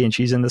Lucy, and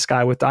she's in the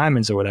sky with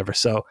diamonds or whatever.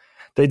 So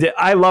they did.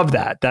 I love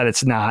that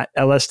it's not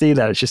LSD,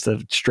 that it's just a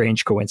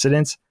strange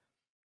coincidence,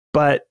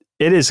 but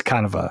it is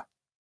kind of a,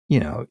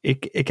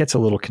 it gets a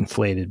little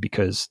conflated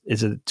because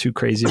is it too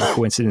crazy of a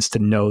coincidence to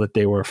know that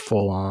they were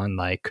full on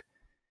like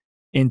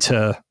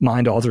into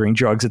mind altering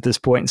drugs at this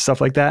point and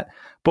stuff like that.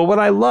 But what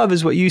I love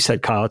is what you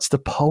said, Kyle. It's the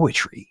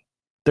poetry.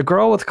 The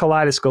girl with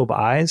kaleidoscope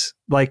eyes,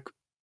 like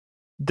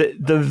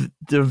the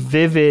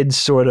vivid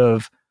sort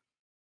of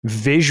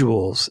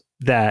visuals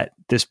that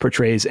this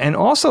portrays. And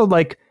also,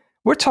 like,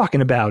 we're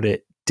talking about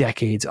it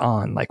decades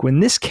on. Like when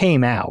this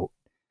came out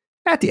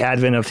at the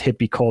advent of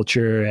hippie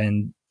culture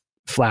and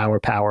flower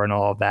power and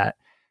all of that.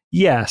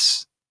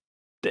 Yes,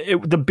 the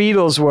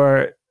Beatles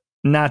were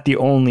not the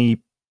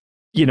only,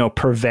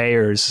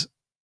 purveyors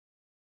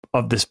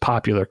of this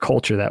popular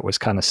culture that was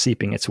kind of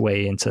seeping its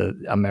way into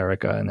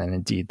America and then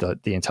indeed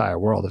the entire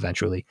world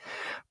eventually.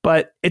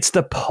 But it's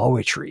the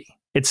poetry,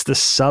 it's the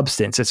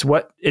substance,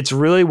 it's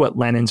really what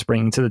Lennon's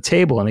bringing to the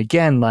table. And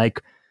again,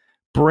 like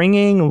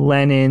bringing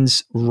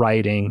Lennon's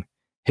writing,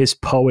 his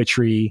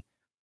poetry,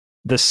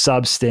 the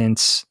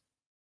substance,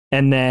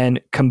 and then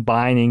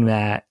combining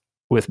that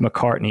with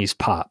McCartney's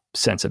pop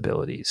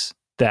sensibilities,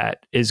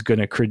 that is going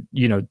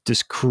to,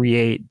 just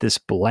create this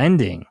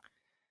blending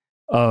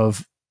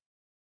of,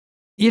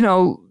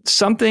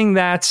 something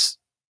that's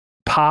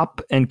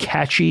pop and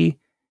catchy,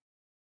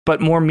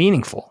 but more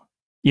meaningful,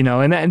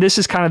 and this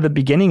is kind of the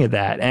beginning of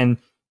that. And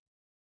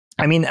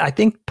I mean, I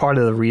think part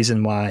of the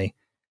reason why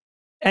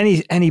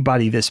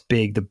anybody this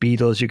big, the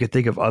Beatles, you could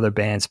think of other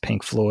bands,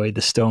 Pink Floyd,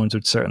 the Stones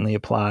would certainly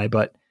apply,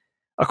 but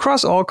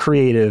across all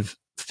creative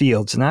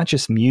fields, not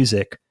just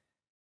music,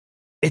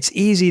 it's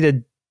easy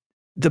the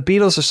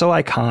Beatles are so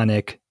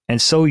iconic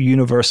and so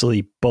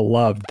universally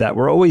beloved that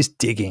we're always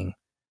digging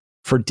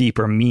for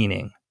deeper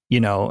meaning,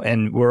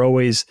 and we're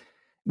always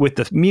with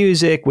the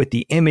music, with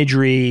the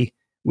imagery,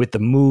 with the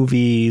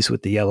movies,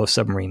 with the Yellow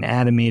Submarine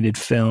animated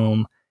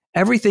film,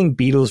 everything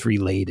Beatles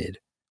related.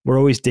 We're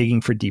always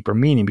digging for deeper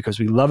meaning because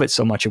we love it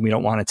so much and we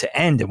don't want it to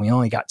end. And we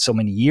only got so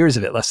many years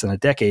of it, less than a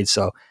decade.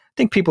 So I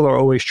think people are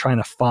always trying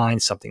to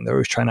find something. They're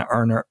always trying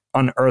to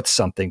unearth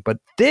something. But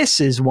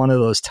this is one of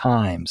those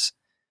times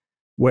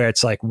where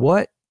it's like,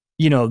 what,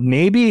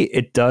 maybe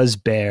it does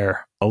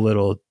bear a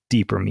little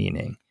deeper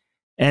meaning.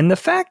 And the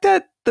fact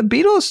that the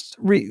Beatles,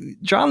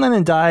 John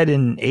Lennon died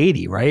in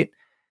 80, right?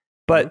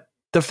 But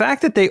the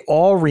fact that they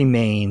all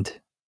remained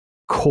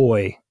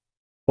coy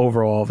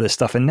over all of this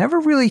stuff and never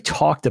really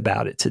talked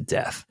about it to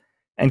death,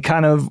 and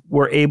kind of we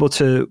were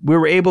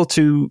able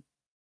to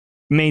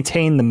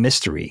maintain the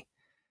mystery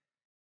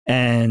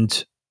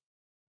and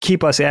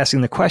keep us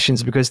asking the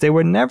questions, because they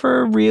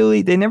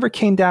never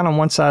came down on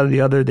one side or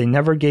the other. They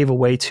never gave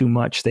away too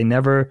much. They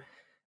never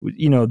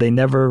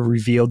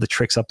revealed the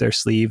tricks up their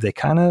sleeve. They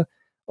kind of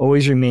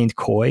always remained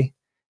coy.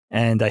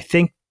 And I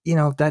think,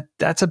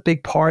 that's a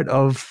big part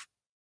of,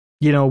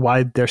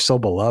 why they're so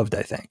beloved.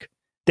 I think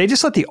they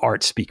just let the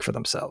art speak for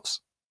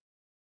themselves.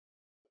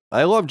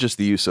 I love just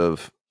the use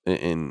of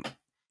in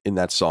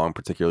that song,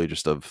 particularly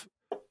just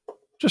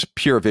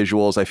pure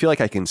visuals. I feel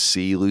like I can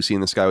see Lucy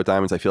in the Sky with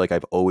Diamonds. I feel like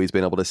I've always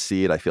been able to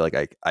see it. I feel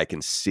like I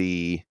can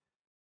see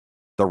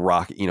the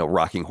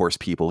rocking horse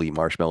people eat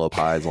marshmallow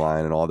pies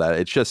line and all that.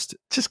 It's just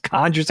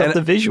conjures up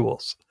the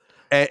visuals.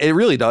 It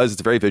really does. It's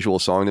a very visual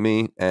song to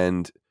me.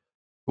 And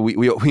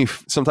we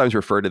sometimes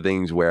refer to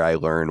things where I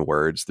learn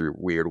words through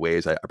weird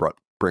ways. I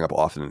bring up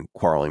often in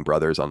Quarreling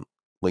Brothers on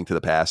Link to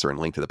the Past, or in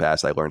Link to the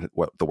Past, I learned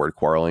what the word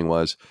quarreling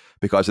was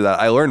because of that.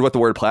 I learned what the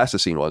word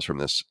plasticine was from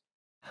this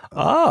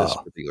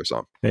particular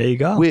song. There you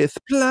go. With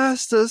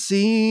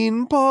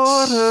plasticine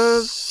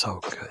porters. So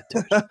good,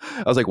 dude.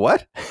 I was like,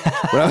 what?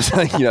 When I was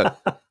like,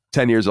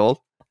 10 years old.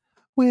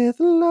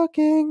 With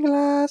looking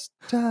glass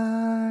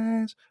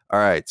ties. All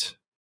right.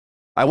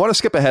 I want to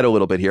skip ahead a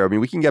little bit here. I mean,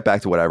 we can get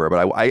back to whatever,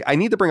 but I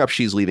need to bring up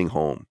She's Leaving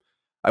Home.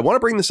 I want to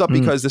bring this up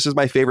because this is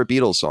my favorite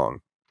Beatles song.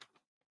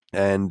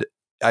 And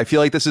I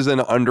feel like this is an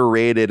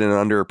underrated and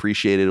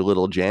underappreciated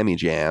little jammy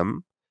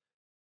jam.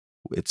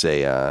 It's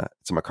a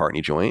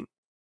McCartney joint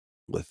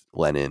with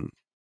Lennon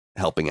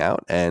helping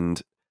out.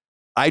 And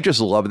I just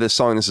love this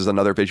song. This is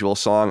another visual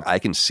song. I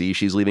can see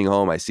She's Leaving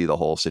Home. I see the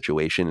whole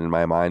situation in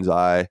my mind's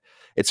eye.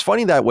 It's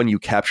funny that when you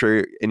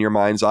capture in your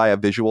mind's eye a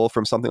visual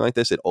from something like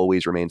this, it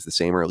always remains the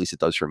same, or at least it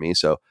does for me.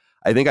 So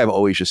I think I've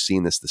always just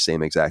seen this the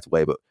same exact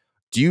way. But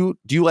Do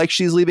you like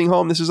She's Leaving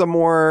Home? This is a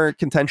more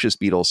contentious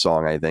Beatles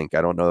song, I think.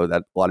 I don't know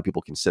that a lot of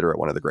people consider it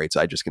one of the greats.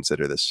 I just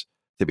consider this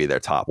to be their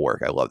top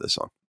work. I love this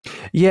song.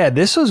 Yeah,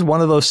 this was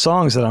one of those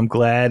songs that I'm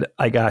glad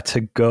I got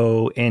to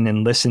go in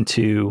and listen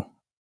to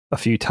a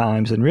few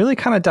times and really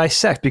kind of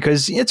dissect,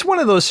 because it's one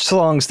of those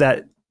songs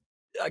that,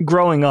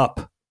 growing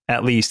up,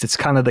 at least, it's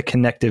kind of the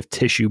connective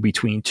tissue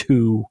between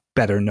two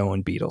better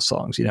known Beatles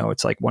songs. You know,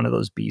 it's like one of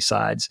those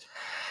B-sides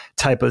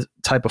type of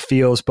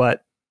feels.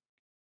 But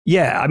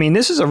yeah, I mean,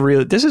 this is a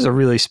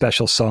really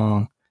special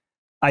song.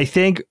 I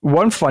think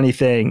one funny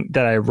thing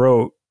that I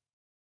wrote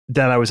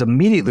that I was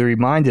immediately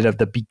reminded of,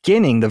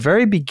 the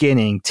very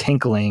beginning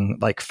tinkling,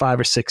 like 5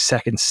 or 6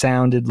 seconds,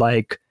 sounded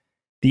like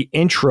the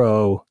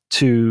intro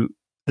to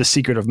The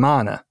Secret of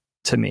Mana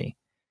to me.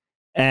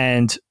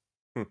 And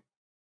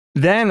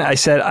then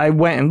I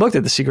went and looked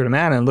at The Secret of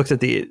Mana and looked at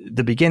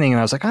the beginning, and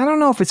I was like, I don't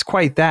know if it's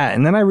quite that.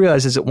 And then I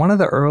realized, is it one of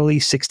the early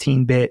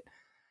 16-bit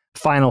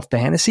Final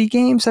Fantasy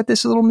games that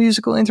this little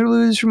musical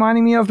interlude is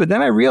reminding me of? But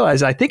then I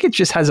realized, I think it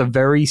just has a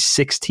very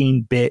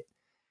 16-bit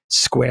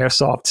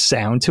Squaresoft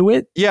sound to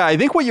it. Yeah, I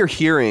think what you're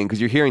hearing,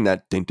 because you're hearing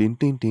that ding, ding,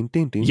 ding, ding,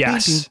 ding, ding,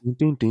 yes,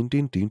 ding, ding,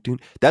 ding, ding, ding.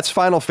 That's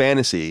Final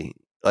Fantasy.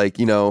 Like,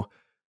 you know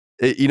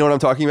what I'm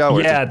talking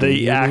about? Yeah,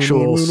 the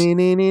actual this thing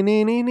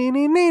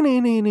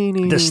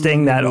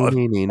that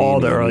all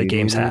the early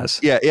games has.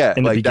 Yeah,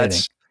 in the like beginning.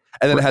 that's,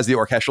 and then it has the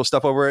orchestral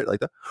stuff over it, like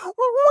the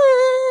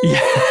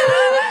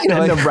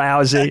and the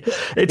rousing.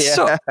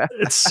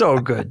 It's so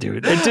good,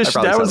 dude.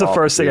 That was the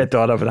first thing I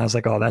thought of, and I was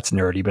like, oh, that's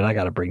nerdy, but I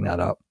got to bring that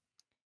up.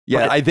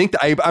 Yeah, but I think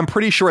I'm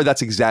pretty sure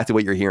that's exactly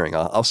what you're hearing.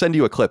 I'll send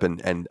you a clip,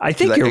 and I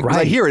think you're right.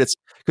 I hear it. It's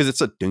because it's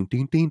a ding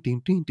ding ding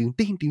ding ding ding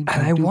ding ding.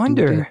 And I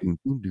wonder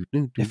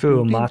if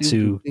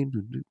Uematsu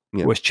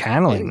was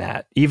channeling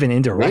that, even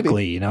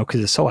indirectly, you know, because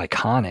it's so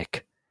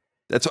iconic.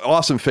 That's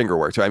awesome finger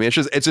work too. I mean,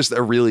 it's just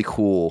a really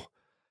cool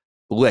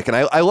lick, and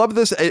I love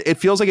this. It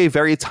feels like a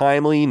very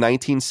timely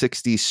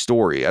 1960s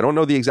story. I don't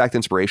know the exact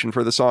inspiration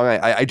for the song.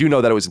 I do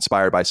know that it was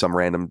inspired by some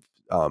random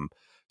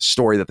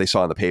story that they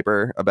saw in the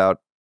paper about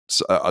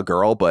a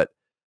girl, but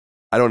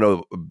I don't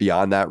know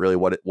beyond that really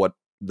what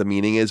the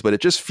meaning is. But it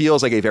just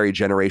feels like a very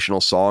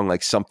generational song,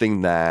 like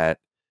something that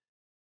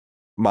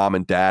mom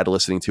and dad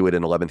listening to it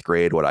in 11th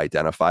grade would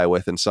identify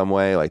with in some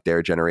way, like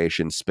their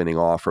generation spinning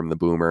off from the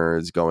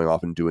boomers, going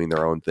off and doing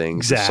their own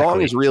things. Exactly. The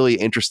song is really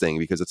interesting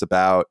because it's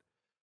about,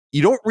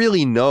 you don't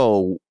really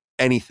know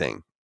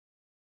anything.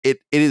 It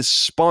is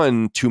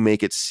spun to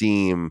make it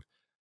seem,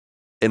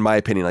 in my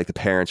opinion, like the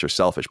parents are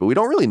selfish, but we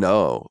don't really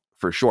know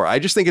for sure. I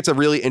just think it's a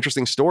really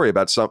interesting story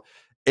about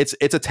it's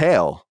a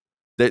tale.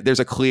 There's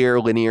a clear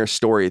linear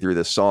story through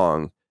this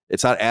song.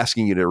 It's not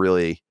asking you to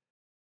really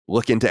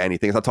look into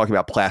anything. It's not talking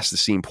about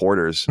plasticine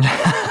porters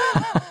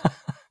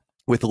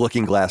with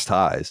looking glass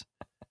ties.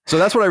 So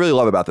that's what I really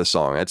love about this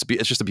song. It's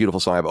just a beautiful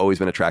song. I've always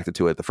been attracted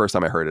to it. The first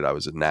time I heard it, I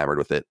was enamored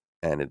with it,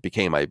 and it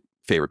became my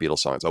favorite Beatles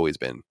song. It's always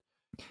been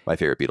my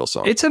favorite Beatles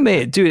song. It's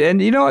amazing, dude.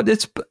 And you know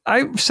what?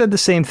 I've said the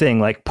same thing.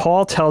 Like,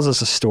 Paul tells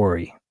us a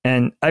story.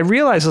 And I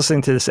realized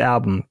listening to this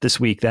album this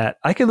week that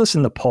I could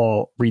listen to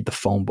Paul read the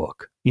phone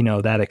book, you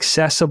know, that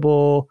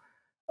accessible,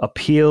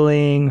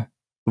 appealing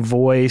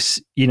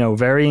voice, you know,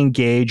 very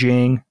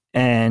engaging.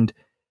 And,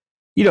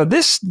 you know,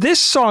 this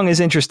song is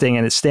interesting,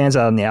 and it stands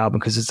out on the album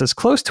because it's as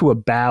close to a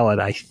ballad,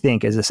 I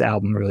think, as this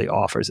album really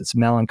offers. It's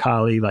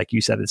melancholy. Like you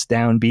said, it's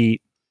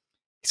downbeat.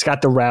 It's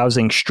got the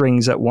rousing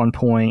strings at one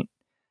point.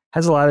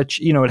 Has a lot of,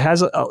 you know, it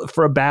has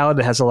for a ballad,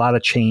 it has a lot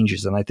of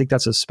changes. And I think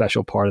that's a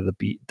special part of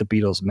the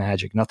Beatles'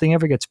 magic. Nothing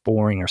ever gets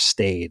boring or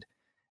stayed.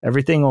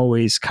 Everything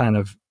always kind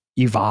of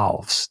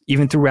evolves,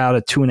 even throughout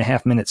a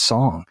 2.5-minute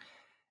song.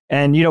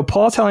 And, you know,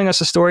 Paul telling us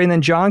a story, and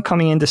then John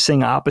coming in to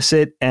sing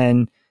opposite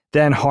and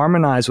then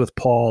harmonize with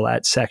Paul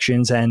at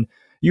sections. And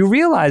you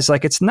realize,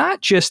 like, it's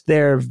not just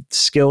their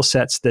skill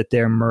sets that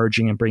they're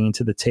merging and bringing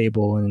to the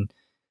table. And,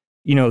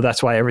 you know,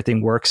 that's why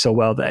everything works so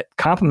well, that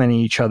complementing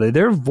each other.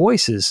 Their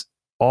voices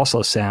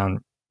also sound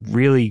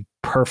really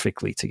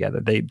perfectly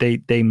together.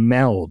 They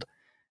meld.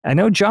 I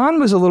know John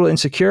was a little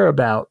insecure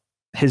about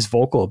his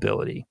vocal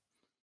ability.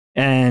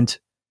 And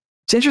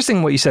it's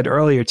interesting what you said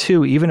earlier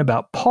too, even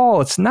about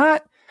Paul. It's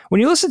not, when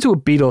you listen to a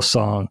Beatles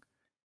song,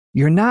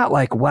 you're not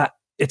like, what?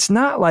 It's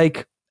not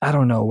like, I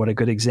don't know what a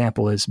good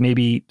example is.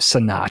 Maybe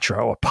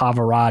Sinatra or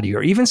Pavarotti,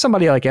 or even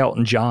somebody like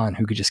Elton John,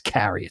 who could just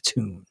carry a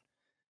tune,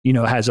 you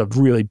know, has a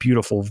really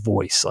beautiful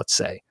voice, let's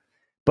say.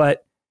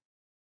 But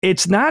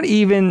it's not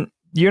even,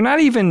 you're not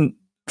even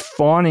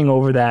fawning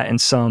over that in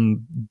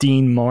some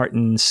Dean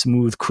Martin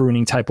smooth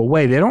crooning type of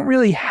way. They don't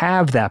really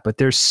have that, but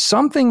there's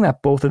something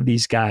that both of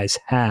these guys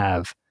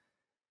have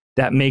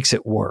that makes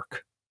it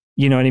work.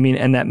 You know what I mean?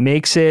 And that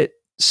makes it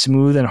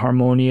smooth and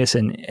harmonious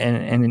and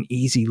an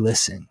easy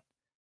listen.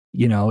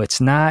 You know,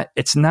 it's not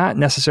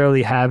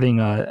necessarily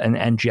having an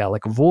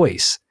angelic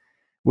voice,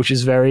 which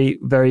is very,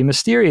 very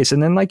mysterious.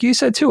 And then, like you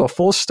said too, a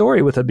full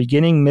story with a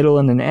beginning, middle,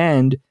 and an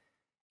end.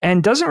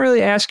 And doesn't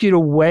really ask you to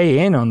weigh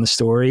in on the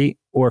story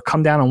or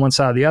come down on one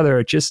side or the other.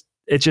 It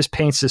just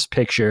paints this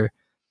picture.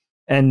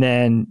 And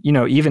then,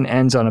 even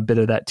ends on a bit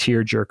of that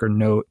tearjerker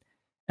note.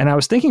 And I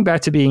was thinking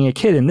back to being a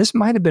kid, and this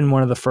might have been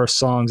one of the first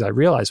songs I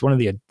realized, one of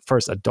the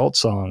first adult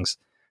songs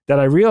that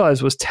I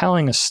realized was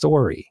telling a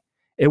story.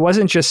 It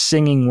wasn't just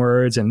singing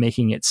words and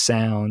making it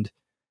sound,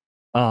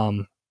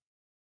 making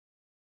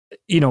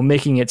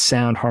it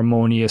sound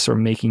harmonious or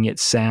making it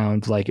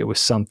sound like it was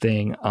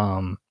something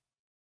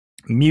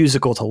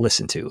musical to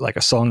listen to, like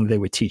a song that they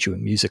would teach you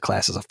in music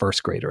class as a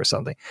first grader or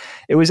something.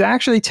 It was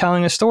actually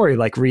telling a story,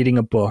 like reading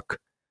a book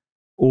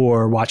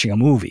or watching a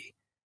movie.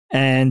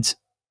 And,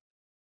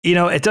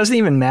 it doesn't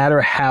even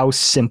matter how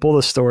simple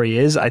the story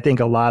is. I think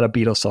a lot of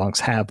Beatles songs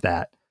have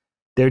that.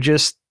 They're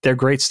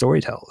great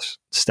storytellers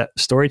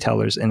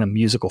in a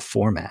musical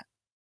format.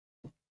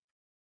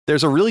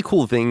 There's a really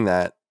cool thing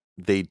that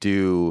they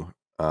do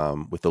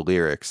with the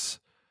lyrics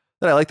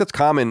that I like, that's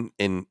common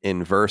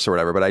in verse or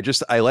whatever, but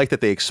I like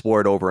that they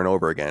explore it over and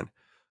over again.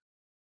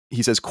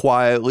 He says,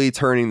 quietly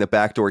turning the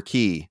backdoor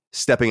key,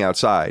 stepping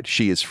outside,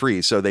 she is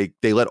free. So they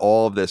let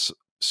all of this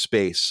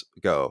space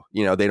go.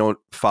 They don't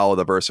follow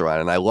the verse around.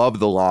 And I love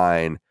the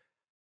line,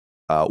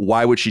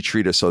 why would she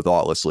treat us so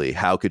thoughtlessly?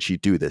 How could she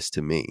do this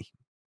to me?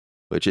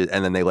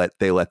 And then they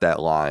let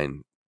that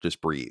line just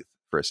breathe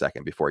for a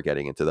second before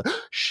getting into the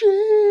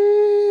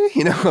she,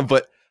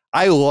 but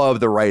I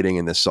love the writing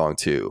in this song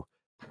too.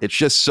 It's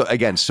just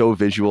so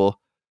visual.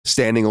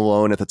 Standing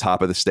alone at the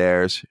top of the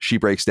stairs, she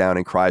breaks down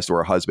and cries to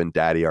her husband,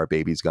 Daddy, our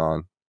baby's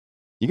gone.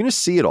 You're going to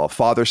see it all.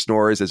 Father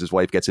snores as his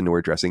wife gets into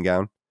her dressing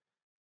gown.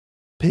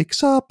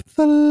 Picks up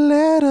the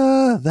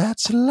letter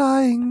that's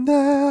lying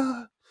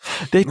there.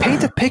 They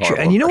paint a picture.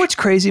 And you know what's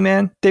crazy,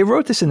 man? They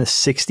wrote this in the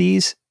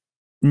 60s.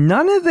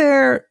 None of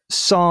their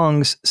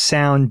songs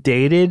sound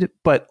dated,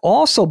 but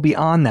also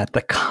beyond that,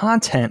 the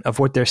content of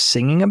what they're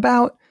singing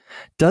about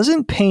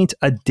doesn't paint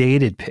a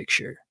dated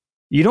picture.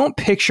 You don't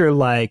picture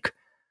like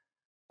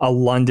a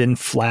London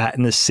flat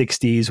in the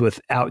 60s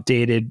with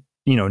outdated,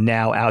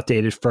 now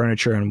outdated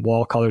furniture and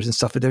wall colors and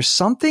stuff. But there's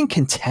something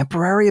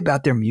contemporary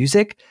about their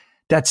music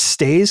that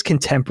stays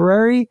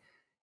contemporary.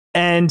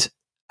 And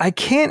I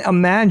can't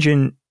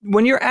imagine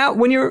when you're out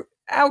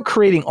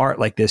creating art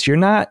like this,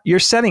 you're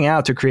setting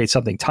out to create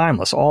something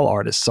timeless. All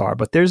artists are,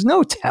 but there's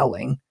no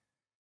telling,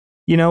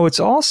 it's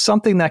all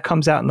something that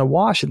comes out in the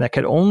wash, and that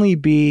could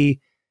only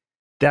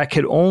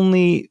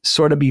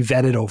sort of be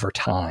vetted over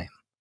time.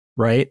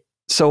 Right.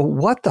 So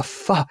what the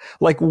fuck,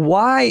 like,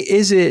 why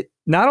is it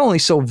not only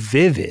so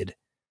vivid,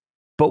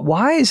 but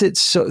why is it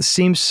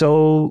seems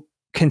so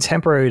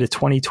contemporary to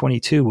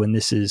 2022 when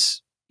this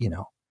is,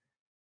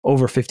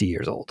 over 50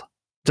 years old?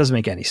 Doesn't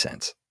make any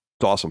sense.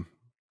 It's awesome.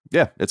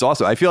 Yeah, it's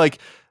awesome. I feel like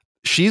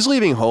She's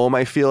Leaving Home,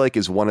 I feel like,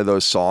 is one of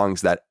those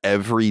songs that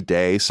every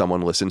day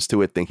someone listens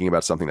to it thinking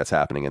about something that's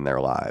happening in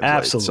their lives.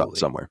 Absolutely. Like,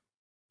 somewhere.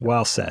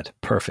 Well said.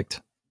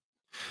 Perfect.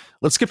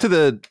 Let's skip to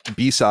the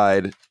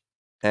B-side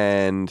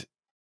and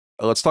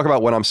let's talk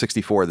about When I'm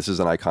 64. This is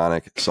an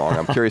iconic song.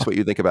 I'm curious what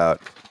you think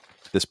about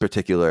this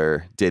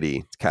particular ditty.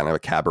 It's kind of a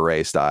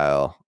cabaret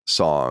style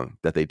song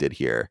that they did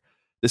here.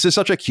 This is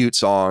such a cute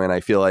song, and I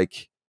feel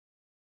like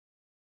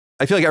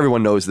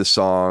everyone knows this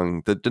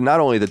song. Not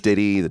only the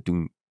ditty, the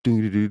doom,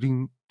 doom,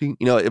 doom, doom,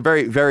 doom,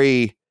 very,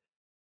 very.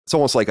 It's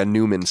almost like a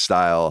Newman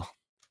style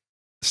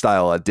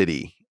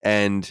ditty,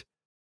 and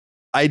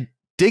I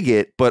dig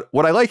it. But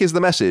what I like is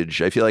the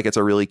message. I feel like it's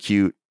a really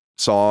cute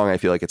song. I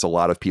feel like it's a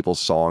lot of people's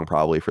song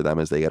probably for them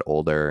as they get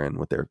older and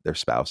with their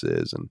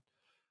spouses. And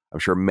I'm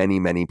sure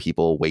many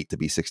people wait to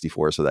be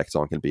 64 so that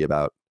song can be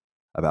about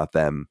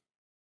them.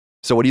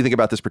 So what do you think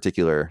about this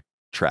particular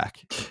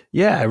track?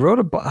 Yeah, I wrote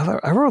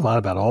a lot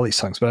about all these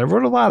songs, but I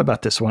wrote a lot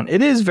about this one.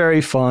 It is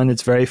very fun.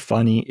 It's very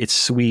funny. It's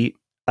sweet.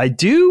 I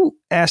do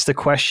ask the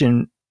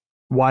question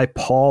why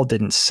Paul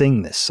didn't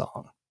sing this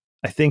song.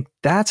 I think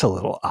that's a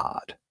little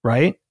odd,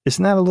 right?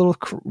 Isn't that a little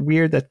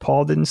weird that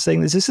Paul didn't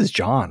sing this? This is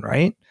John,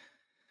 right?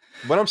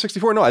 When I'm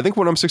 64? No, I think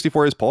When I'm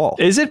 64 is Paul.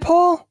 Is it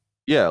Paul?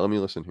 Yeah, let me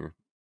listen here.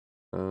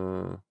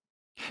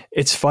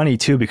 It's funny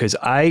too, because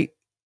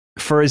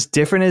for as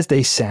different as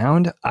they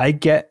sound, I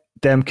get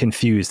them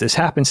confused. This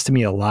happens to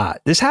me a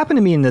lot. This happened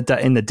to me in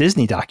the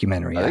Disney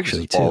documentary,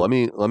 actually, too. Paul.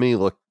 Let me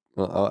look.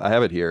 I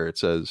have it here. It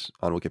says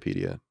on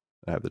Wikipedia.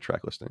 I have the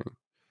track listing.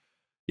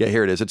 Yeah,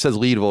 here it is. It says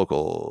lead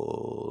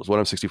vocals. When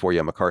I'm 64,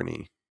 yeah,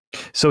 McCartney.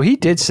 So he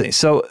did sing.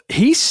 So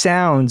he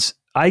sounds.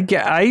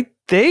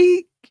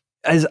 They,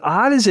 as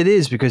odd as it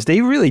is, because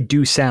they really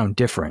do sound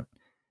different.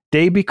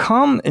 They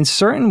become, in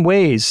certain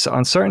ways,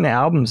 on certain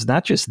albums,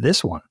 not just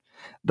this one,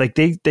 like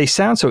they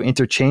sound so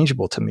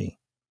interchangeable to me.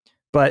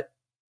 But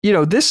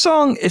this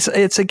song,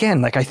 it's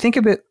again, like, I think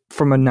of it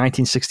from a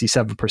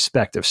 1967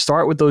 perspective.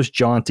 Start with those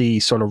jaunty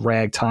sort of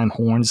ragtime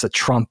horns, the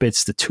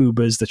trumpets, the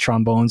tubas, the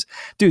trombones.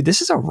 Dude,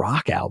 this is a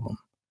rock album.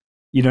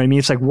 You know what I mean?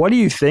 It's like, what are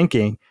you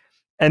thinking?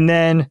 And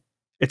then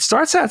it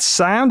starts out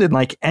sounding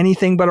like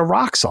anything but a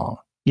rock song.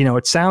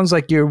 It sounds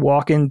like you're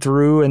walking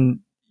through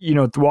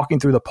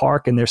the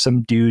park, and there's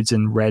some dudes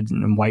in red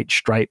and white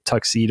striped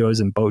tuxedos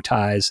and bow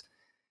ties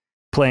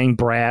playing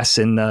brass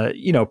and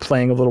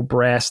playing a little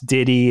brass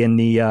ditty in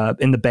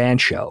the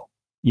band show.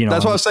 You know,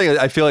 that's what I was saying.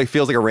 I feel like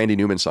feels like a Randy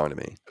Newman song to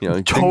me. You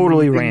know,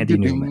 totally Randy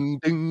Newman.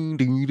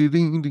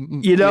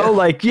 You know,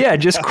 like, yeah,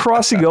 just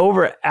crossing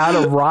over out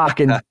of rock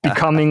and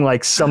becoming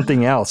like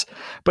something else.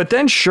 But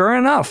then sure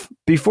enough,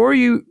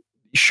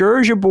 sure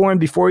as you're born,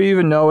 before you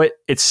even know it,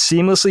 it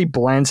seamlessly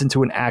blends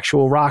into an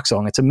actual rock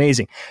song. It's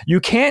amazing. You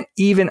can't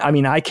even, I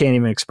mean, I can't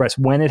even express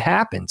when it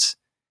happens.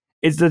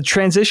 The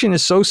transition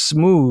is so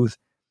smooth.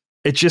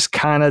 It just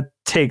kind of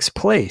takes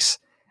place.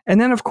 And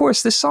then, of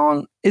course, this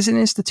song is an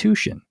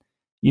institution.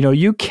 You know,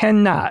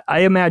 I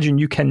imagine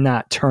you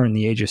cannot turn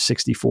the age of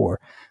 64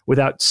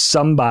 without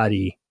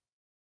somebody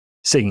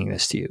singing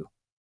this to you.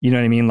 You know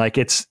what I mean? Like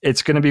it's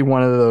going to be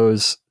one of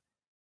those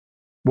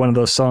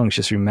songs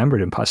just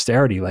remembered in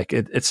posterity. Like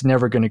it's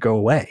never going to go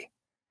away.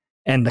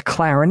 And the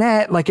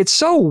clarinet, like it's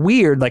so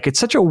weird. Like it's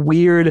such a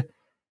weird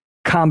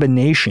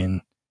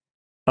combination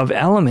of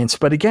elements,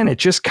 but again, it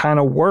just kind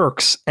of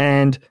works.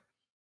 And,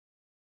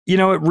 you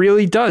know, it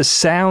really does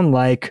sound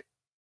like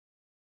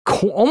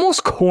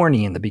almost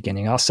corny in the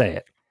beginning. I'll say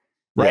it.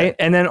 Right. Yeah.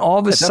 And then all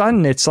of a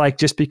sudden it's like,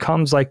 just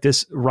becomes like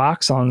this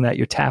rock song that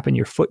you're tapping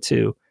your foot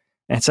to.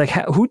 And it's like,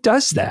 who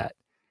does that?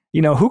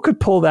 You know, who could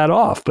pull that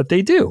off? But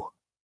they do.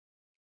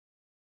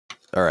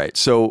 All right.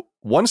 So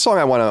one song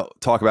I want to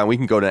talk about, and we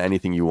can go to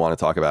anything you want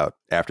to talk about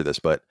after this,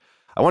 but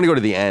I want to go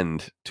to the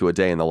end, to A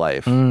Day in the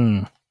Life.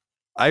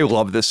 I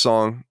love this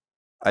song.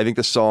 I think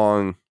the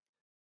song,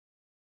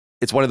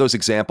 it's one of those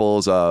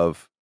examples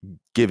of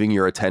giving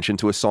your attention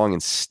to a song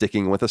and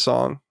sticking with a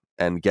song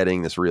and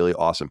getting this really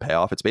awesome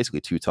payoff. It's basically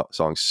two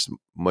songs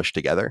mushed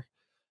together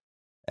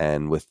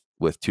and with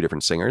two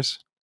different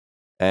singers.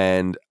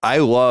 And I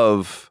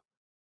love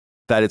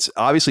that it's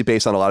obviously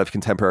based on a lot of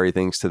contemporary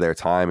things to their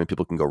time, and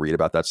people can go read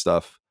about that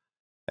stuff.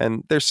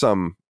 And there's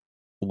some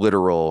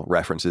literal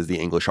references. The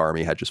English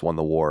army had just won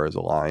the war as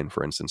a line,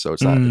 for instance. So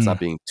it's not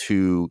being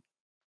too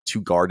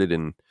guarded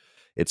in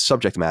its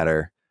subject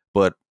matter.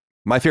 But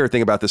my favorite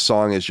thing about this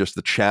song is just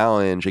the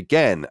challenge.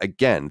 Again,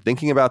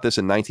 thinking about this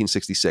in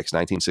 1966,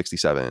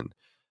 1967,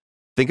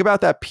 think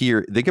about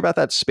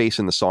that space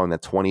in the song,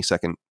 that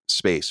 20-second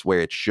space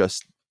where it's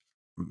just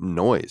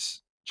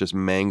noise, just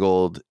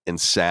mangled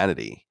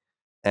insanity.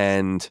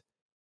 And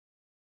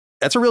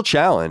that's a real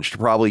challenge to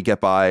probably get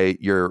by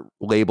your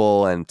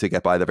label and to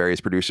get by the various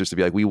producers to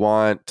be like, we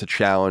want to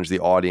challenge the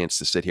audience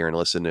to sit here and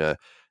listen to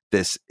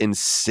this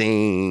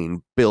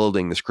insane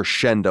building, this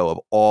crescendo of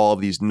all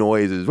of these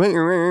noises,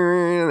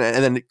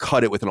 and then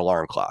cut it with an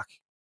alarm clock.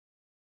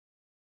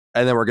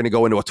 And then we're going to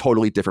go into a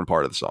totally different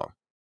part of the song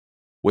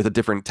with a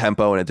different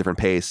tempo and a different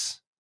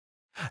pace.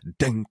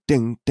 Ding,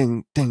 ding,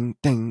 ding, ding,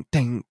 ding,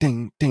 ding,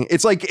 ding, ding.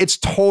 It's like, it's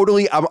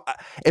totally,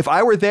 if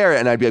I were there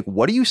and I'd be like,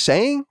 what are you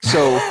saying?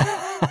 So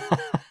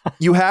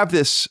you have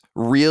this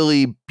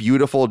really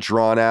beautiful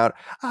drawn out,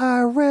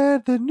 I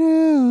read the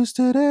news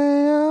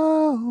today,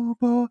 oh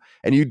boy.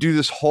 And you do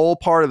this whole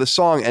part of the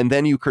song and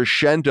then you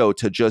crescendo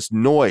to just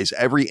noise,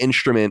 every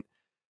instrument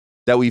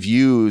that we've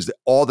used,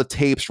 all the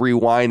tapes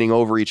rewinding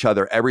over each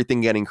other, everything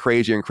getting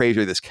crazier and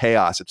crazier, this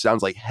chaos. It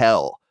sounds like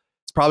hell.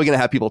 It's probably going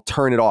to have people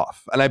turn it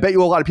off. And I bet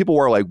you a lot of people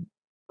were like,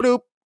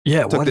 bloop,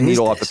 took the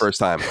needle off the first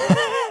time.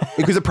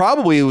 Because it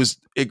probably was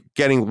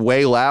getting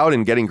way loud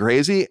and getting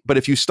crazy. But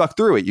if you stuck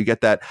through it, you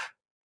get that.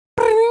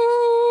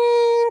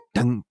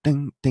 Ding,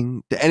 ding,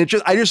 ding, and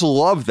I just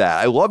love that.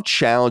 I love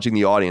challenging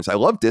the audience. I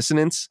love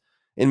dissonance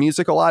in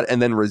music a lot,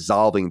 and then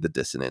resolving the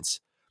dissonance.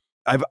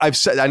 I've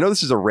said, I know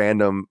this is a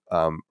random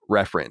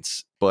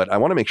reference, but I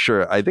want to make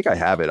sure. I think I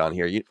have it on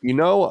here. You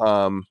know,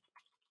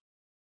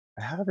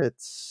 I have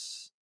it.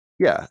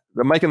 Yeah,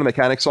 the Mike and the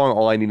Mechanic song,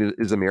 All I Need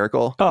Is a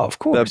Miracle. Oh, of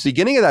course. The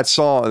beginning of that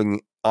song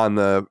on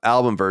the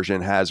album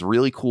version has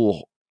really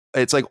cool,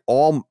 it's like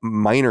all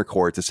minor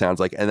chords, it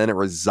sounds like, and then it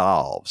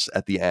resolves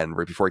at the end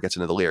right before it gets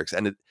into the lyrics.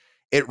 And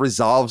it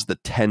resolves the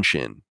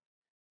tension.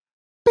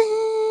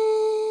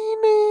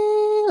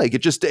 Like it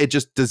just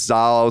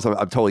dissolves.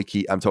 I'm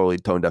totally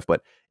tone deaf,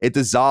 but it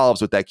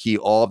dissolves with that key,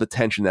 all the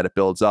tension that it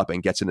builds up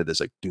and gets into this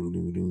like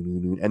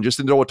and just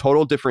into a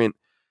total different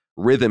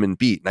rhythm and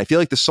beat. And I feel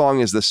like the song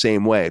is the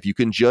same way. If you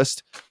can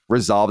just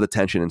resolve the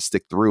tension and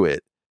stick through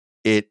it,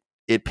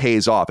 it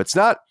pays off. It's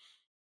not,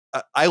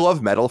 I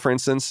love metal, for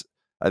instance.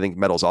 I think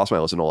metal's awesome. I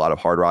listen to a lot of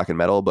hard rock and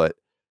metal, but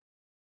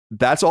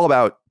that's all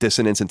about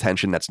dissonance and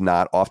tension that's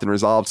not often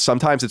resolved.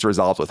 Sometimes it's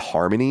resolved with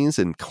harmonies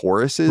and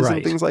choruses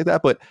and things like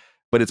that, but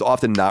it's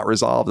often not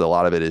resolved. A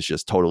lot of it is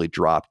just totally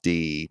drop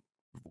D,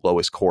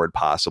 lowest chord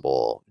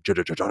possible. And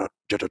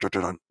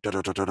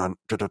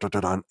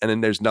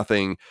then there's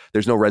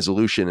no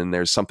resolution, and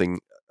there's something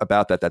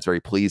about that that's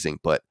very pleasing,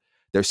 but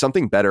there's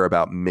something better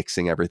about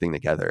mixing everything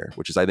together,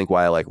 which is, I think,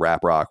 why I like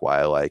rap rock, why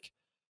I like,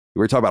 we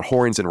were talking about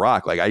horns and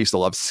rock. Like I used to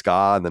love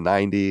ska in the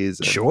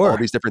 90s and all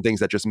these different things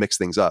that just mix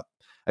things up.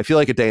 I feel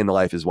like A Day in the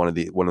Life is one of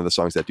the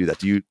songs that do that.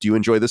 Do you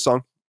enjoy this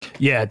song?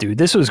 Yeah, dude,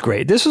 this was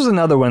great. This was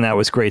another one that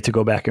was great to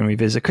go back and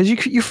revisit, because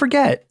you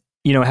forget,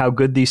 you know, how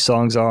good these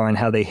songs are and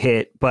how they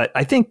hit. But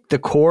I think the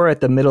core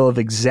at the middle of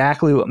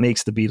exactly what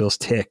makes the Beatles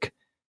tick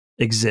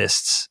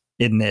exists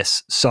in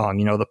this song.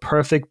 You know, the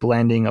perfect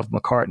blending of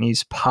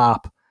McCartney's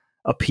pop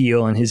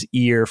appeal and his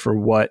ear for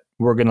what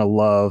we're going to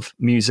love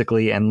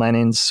musically, and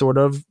Lennon's sort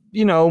of,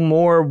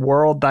 more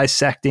world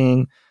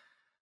dissecting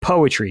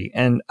poetry.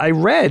 And I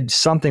read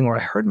something, or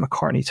I heard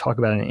McCartney talk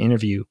about in an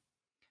interview,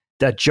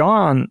 that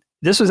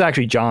this was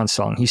actually John's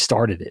song. He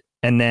started it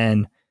and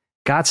then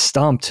got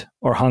stumped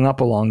or hung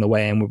up along the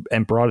way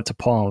and brought it to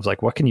Paul and was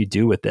like, what can you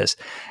do with this?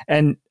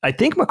 And I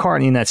think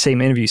McCartney in that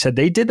same interview said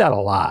they did that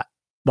a lot.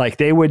 Like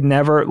they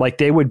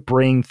would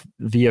bring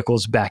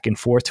vehicles back and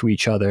forth to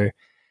each other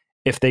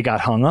if they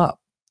got hung up,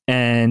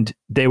 and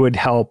they would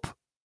help,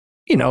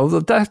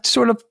 that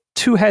sort of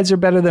two heads are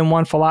better than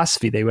one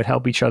philosophy. They would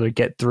help each other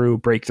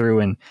break through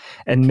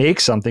and make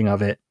something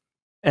of it.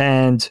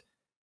 And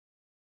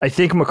I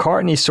think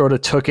McCartney sort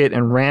of took it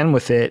and ran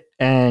with it.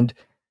 And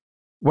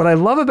what I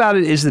love about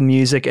it is the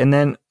music. And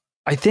then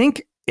I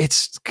think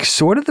it's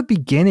sort of the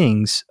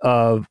beginnings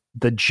of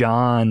the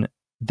John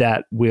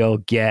that we'll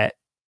get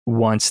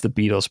once the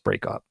Beatles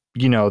break up.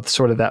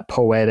 Sort of that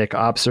poetic,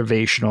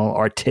 observational,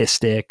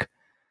 artistic,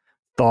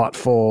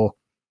 thoughtful,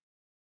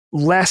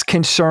 less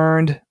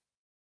concerned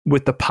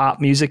with the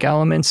pop music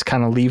elements,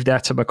 kind of leave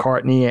that to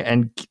McCartney,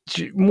 and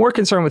more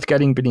concerned with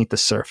getting beneath the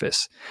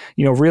surface,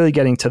 really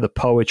getting to the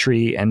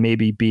poetry and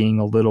maybe being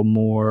a little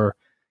more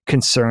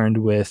concerned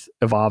with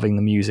evolving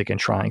the music and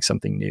trying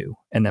something new.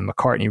 And then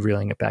McCartney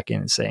reeling it back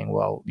in and saying,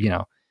 well,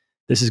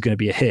 this is going to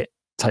be a hit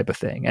type of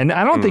thing. And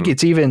I don't think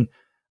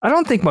I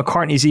don't think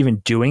McCartney's even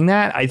doing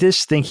that. I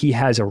just think he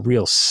has a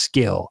real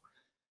skill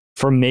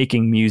for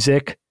making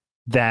music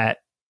that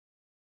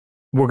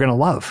we're going to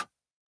love.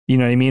 You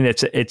know what I mean?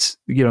 It's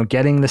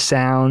getting the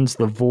sounds,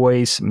 the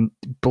voice,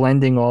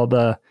 blending all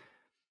the,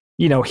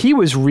 he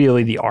was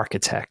really the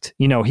architect.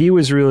 He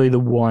was really the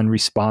one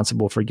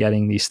responsible for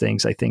getting these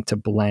things, I think, to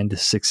blend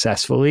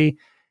successfully.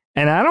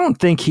 And I don't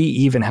think he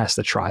even has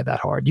to try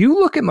that hard. You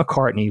look at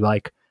McCartney,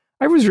 like,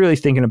 I was really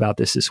thinking about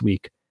this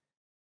week.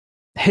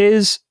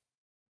 His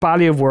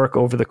body of work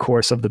over the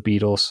course of the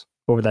Beatles,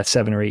 over that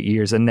 7 or 8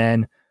 years, and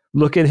then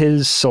look at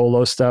his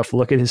solo stuff,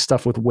 look at his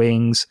stuff with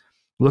Wings,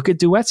 look at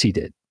duets he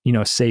did.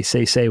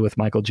 Say with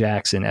Michael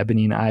Jackson,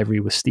 Ebony and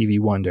Ivory with Stevie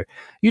Wonder.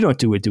 You don't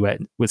do a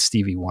duet with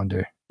Stevie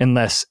Wonder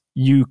unless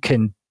you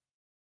can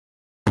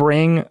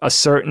bring a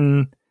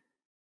certain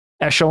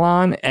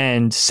echelon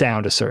and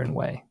sound a certain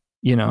way,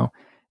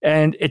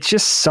 and it's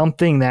just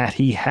something that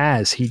he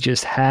has. He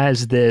just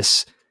has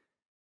this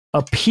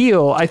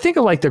appeal. I think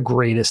of like the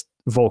greatest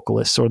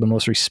vocalists or the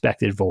most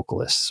respected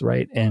vocalists,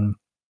 right? In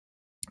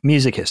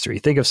music history.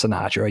 Think of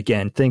Sinatra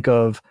again. Think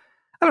of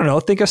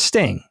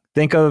Sting.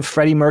 Think of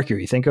Freddie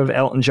Mercury. Think of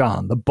Elton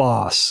John, the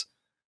Boss.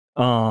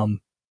 On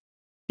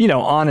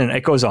and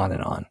it goes on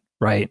and on,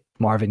 right?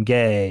 Marvin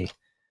Gaye.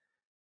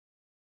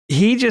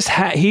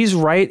 He's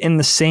right in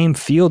the same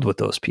field with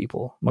those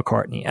people,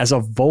 McCartney, as a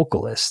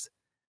vocalist.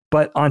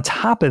 But on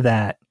top of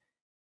that,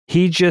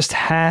 he just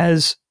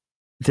has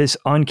this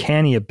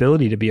uncanny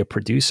ability to be a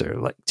producer,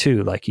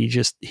 like he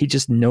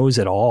just knows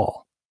it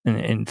all,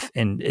 and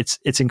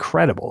it's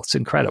incredible. It's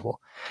incredible,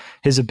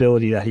 his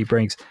ability that he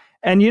brings.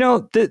 And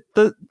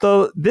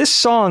this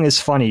song is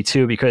funny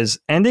too, because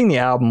ending the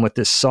album with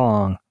this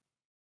song,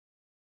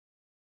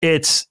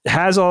 it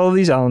has all of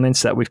these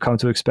elements that we've come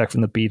to expect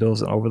from the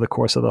Beatles, and over the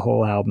course of the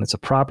whole album, it's a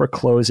proper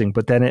closing.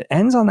 But then it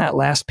ends on that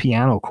last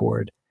piano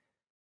chord,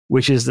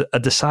 which is a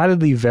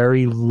decidedly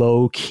very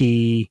low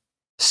key,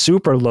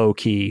 super low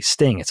key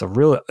Sting. It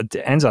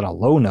ends on a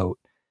low note,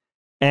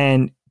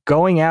 and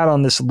going out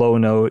on this low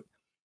note,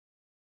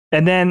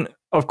 and then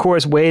of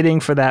course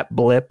waiting for that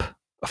blip,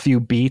 a few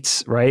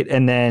beats, right?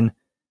 And then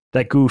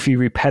that goofy,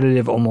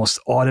 repetitive, almost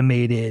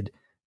automated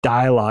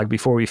dialogue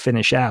before we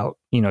finish out.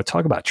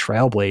 Talk about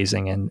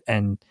trailblazing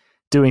and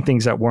doing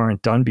things that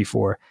weren't done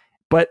before.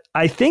 But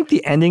I think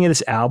the ending of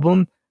this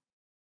album,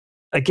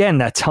 again,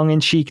 that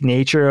tongue-in-cheek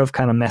nature of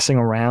kind of messing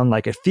around,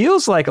 like it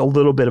feels like a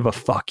little bit of a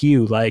fuck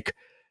you. Like,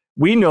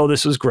 we know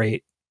this was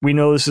great. We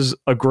know this is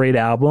a great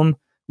album.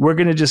 We're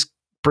going to just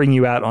bring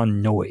you out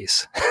on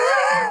noise.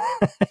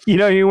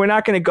 We're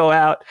not going to go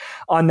out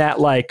on that,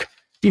 like,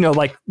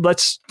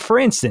 let's, for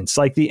instance,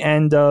 like the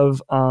end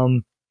of,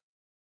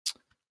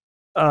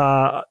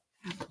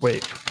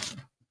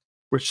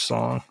 which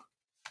song?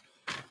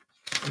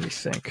 Let me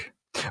think.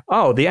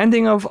 Oh, the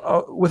ending of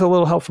With a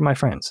Little Help from My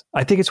Friends.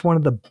 I think it's one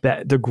of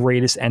the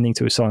greatest ending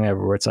to a song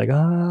ever, where it's like,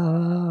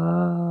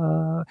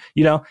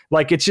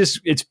 like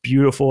it's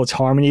beautiful. It's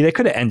harmony. They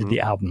could have ended the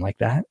album like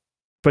that,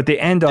 but they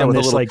end on with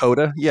this a little like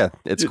coda. Yeah,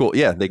 it's cool.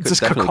 Yeah, they could. It's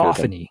just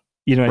cacophony.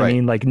 You know what I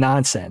mean? Like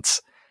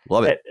nonsense.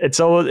 Love it.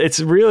 It's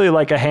really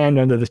like a hand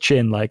under the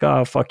chin, like,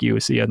 oh, fuck you,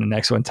 see you on the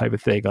next one type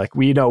of thing. Like,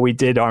 we know we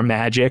did our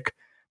magic.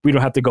 We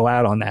don't have to go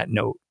out on that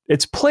note.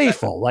 It's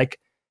playful. Like,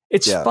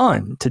 it's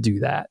fun to do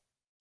that.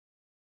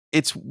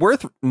 It's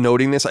worth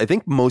noting this. I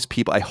think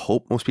I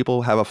hope most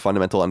people have a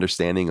fundamental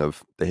understanding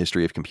of the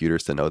history of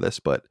computers to know this,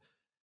 but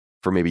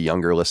for maybe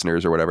younger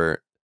listeners or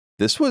whatever,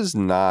 this was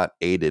not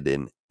aided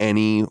in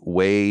any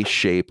way,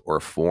 shape, or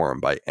form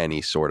by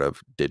any sort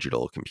of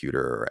digital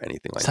computer or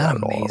anything like that.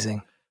 Is that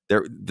amazing?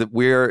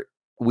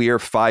 we are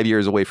 5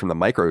 years away from the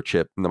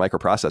microchip and the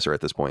microprocessor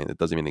at this point. It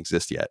doesn't even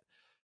exist yet.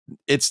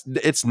 It's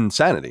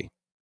insanity.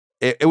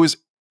 It was.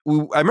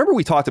 I remember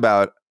we talked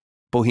about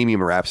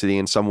Bohemian Rhapsody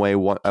in some way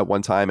at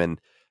one time, and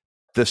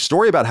the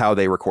story about how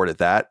they recorded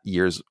that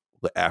years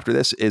after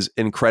this is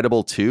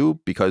incredible too,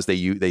 because they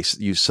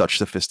use such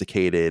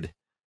sophisticated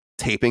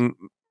taping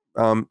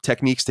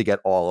techniques to get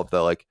all of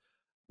the like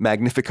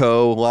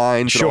Magnifico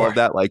lines and all of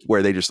that, like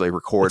where they just like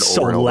record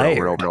over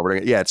and over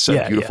again. Yeah, it's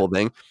a beautiful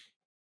thing.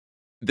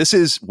 This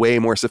is way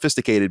more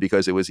sophisticated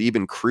because it was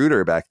even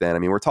cruder back then. I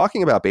mean, we're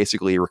talking about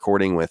basically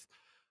recording with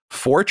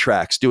 4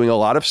 tracks, doing a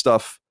lot of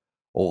stuff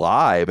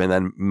live and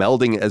then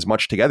melding as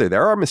much together.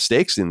 There are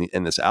mistakes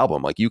in this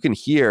album. Like you can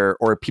hear,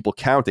 or people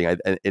counting,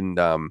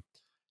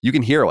 you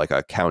can hear like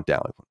a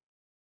countdown, like 1,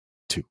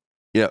 2,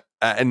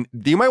 and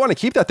you might want to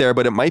keep that there,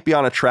 but it might be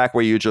on a track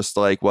where you just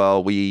like,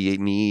 well,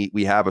 we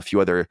have a few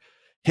other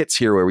hits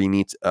here where we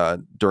need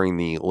during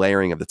the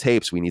layering of the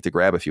tapes, we need to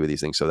grab a few of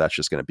these things. So that's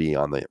just going to be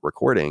on the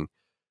recording.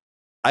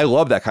 I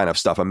love that kind of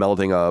stuff. A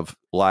melding of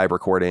live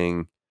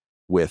recording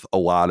with a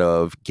lot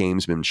of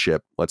gamesmanship,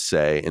 let's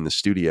say, in the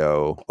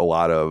studio, a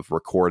lot of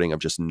recording of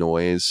just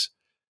noise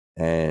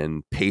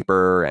and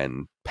paper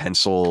and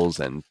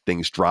pencils and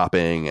things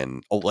dropping.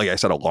 And like I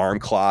said, alarm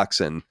clocks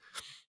and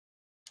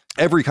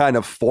every kind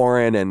of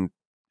foreign. And,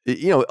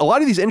 a lot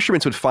of these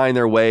instruments would find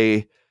their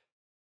way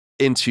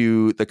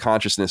into the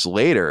consciousness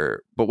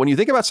later. But when you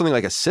think about something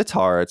like a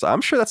sitar,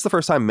 I'm sure that's the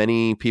first time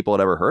many people had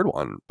ever heard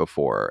one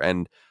before.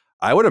 And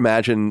I would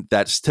imagine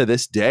that's to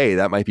this day,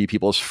 that might be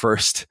people's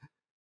first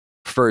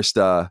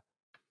interaction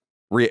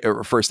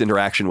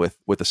with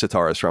the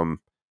sitar is from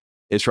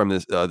the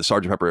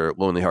Sgt. Pepper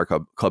Lonely Heart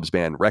Club's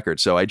Band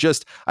record. So I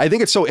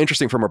think it's so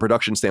interesting from a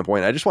production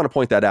standpoint. I just want to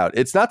point that out.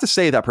 It's not to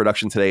say that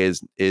production today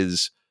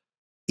is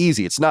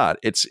easy. It's not.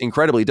 It's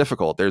incredibly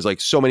difficult. There's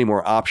like so many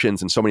more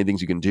options and so many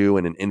things you can do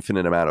and an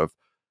infinite amount of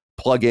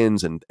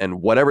plugins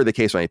and whatever the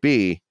case might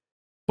be.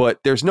 But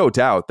there's no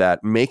doubt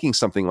that making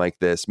something like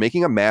this,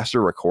 making a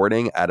master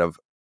recording out of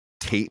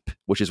tape,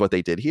 which is what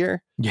they did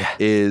here,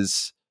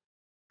 is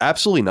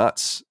absolutely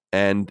nuts.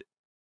 And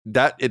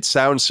that it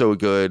sounds so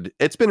good.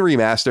 It's been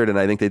remastered, and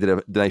I think they did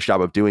a nice job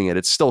of doing it.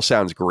 It still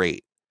sounds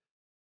great.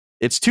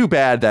 It's too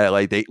bad that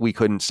like we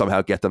couldn't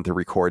somehow get them to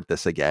record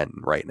this again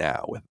right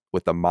now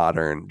with the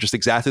modern, just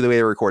exactly the way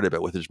they recorded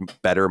it, with just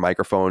better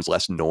microphones,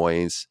 less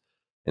noise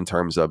in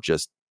terms of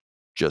just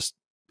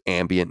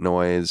ambient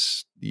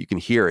noise. You can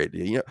hear it.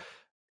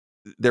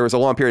 There was a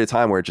long period of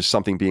time where just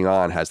something being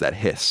on has that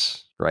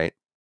hiss, right?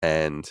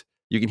 And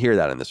you can hear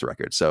that in this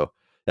record. So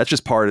that's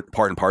just part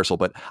and parcel.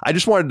 But I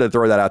just wanted to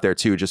throw that out there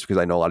too, just because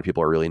I know a lot of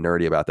people are really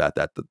nerdy about that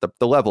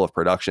the level of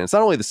production. It's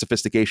not only the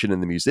sophistication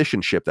and the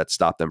musicianship that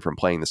stopped them from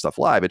playing this stuff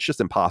live. It's just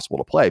impossible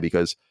to play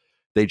because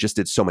they just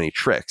did so many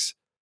tricks.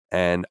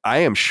 And I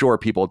am sure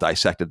people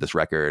dissected this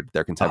record,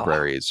 their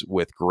contemporaries,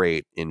 with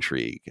great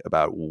intrigue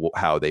about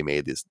how they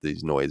made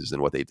these noises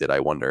and what they did. I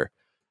wonder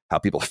how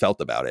people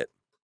felt about it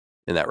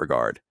in that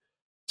regard.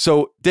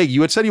 So, Dig,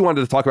 you had said you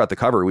wanted to talk about the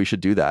cover. We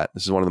should do that.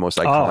 This is one of the most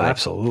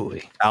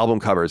iconic album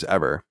covers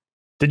ever.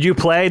 Did you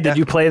play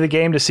the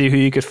game to see who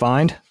you could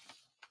find?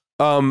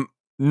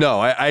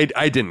 No, I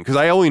didn't, because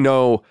I only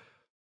know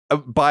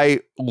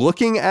by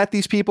looking at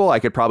these people, I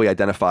could probably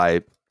identify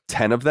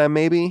 10 of them,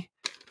 maybe.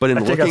 But in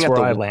looking that's at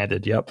where I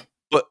landed. Yep.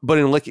 But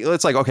in looking,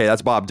 it's like, okay,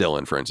 that's Bob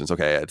Dylan, for instance.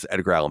 Okay, it's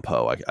Edgar Allan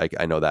Poe.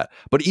 I know that.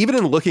 But even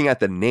in looking at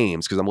the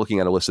names, because I'm looking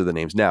at a list of the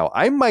names now,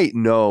 I might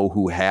know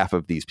who half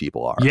of these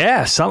people are.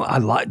 Yeah,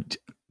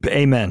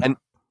 amen. And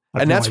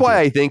that's why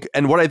I think,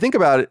 and what I think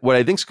about it,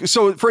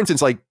 so for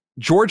instance, like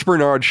George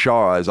Bernard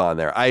Shaw is on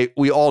there.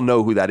 We all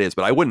know who that is,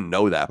 but I wouldn't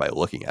know that by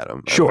looking at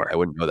him. Sure. I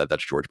wouldn't know that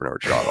that's George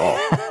Bernard Shaw at all.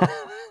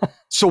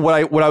 So what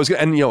I was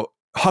going to, and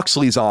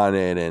Huxley's on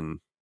it and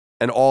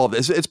all of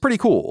this, it's pretty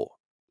cool.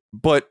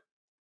 But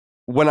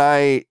when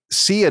I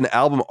see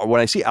album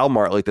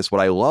art like this,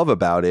 what I love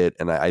about it,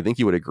 and I think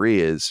you would agree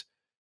is,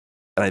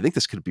 and I think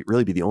this could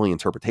really be the only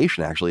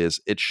interpretation actually, is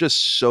it's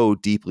just so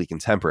deeply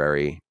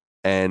contemporary,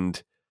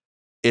 and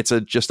it's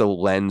just a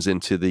lens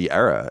into the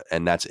era,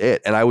 and that's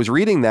it. And I was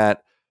reading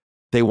that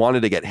they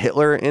wanted to get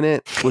Hitler in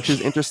it, which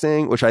is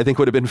interesting, which I think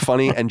would have been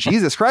funny, and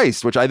Jesus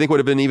Christ, which I think would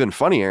have been even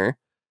funnier.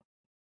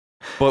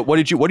 But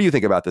what do you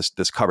think about this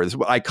cover? This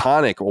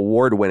iconic,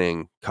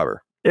 award-winning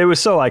cover. It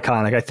was so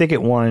iconic. I think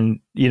it won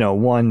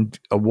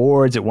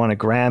awards. It won a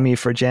Grammy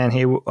for Jan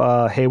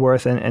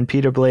Hayworth and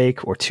Peter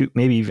Blake, or two,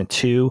 maybe even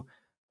two.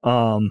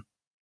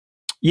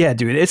 Yeah,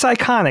 dude, it's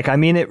iconic. I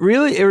mean, it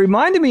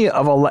reminded me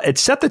of it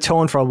set the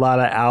tone for a lot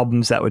of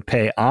albums that would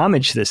pay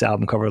homage to this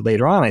album cover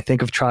later on. I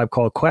think of Tribe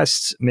Called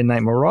Quest's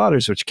Midnight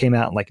Marauders, which came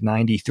out in like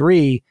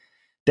 93.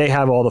 They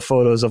have all the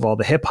photos of all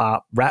the hip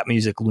hop rap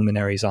music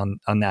luminaries on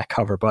that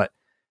cover. But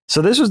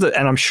so this was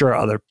and I'm sure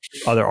other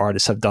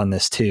artists have done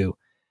this too,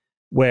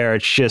 where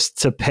it's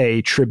just to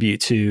pay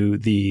tribute to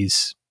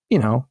these,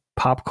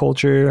 pop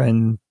culture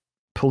and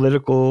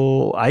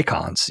political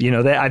icons.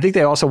 I think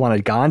they also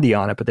wanted Gandhi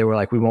on it, but they were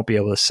like, we won't be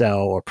able to sell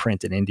or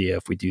print in India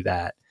if we do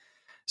that.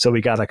 So we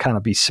got to kind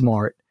of be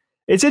smart.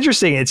 It's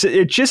interesting. It's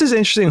just as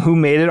interesting who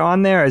made it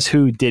on there as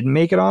who didn't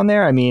make it on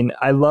there. I mean,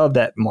 I love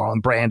that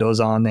Marlon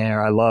Brando's on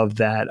there. I love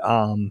that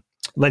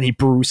Lenny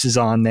Bruce is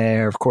on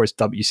there. Of course,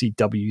 W.C.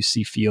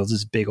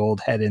 Fields' big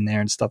old head in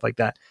there and stuff like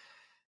that.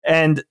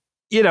 And,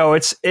 you know,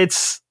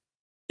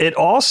 it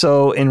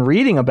also, in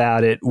reading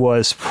about it,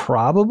 was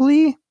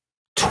probably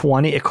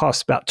it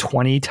costs about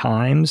 20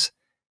 times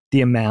the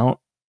amount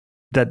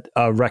that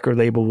a record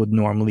label would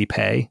normally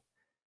pay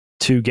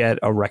to get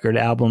a record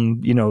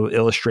album, you know,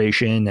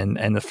 illustration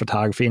and the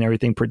photography and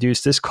everything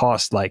produced. This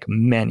cost like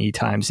many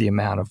times the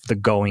amount of the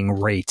going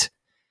rate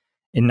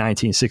in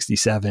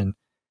 1967.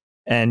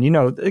 And, you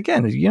know,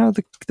 again, you know,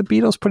 the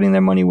Beatles putting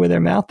their money where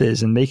their mouth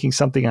is and making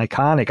something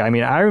iconic. I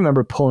mean, I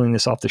remember pulling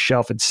this off the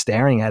shelf and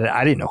staring at it.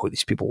 I didn't know who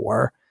these people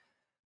were,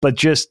 but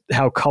just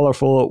how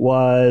colorful it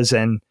was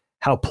and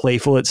how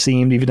playful it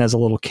seemed, even as a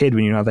little kid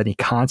when you don't have any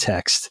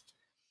context.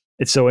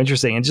 It's so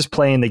interesting. And just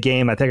playing the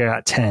game, I think I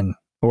got 10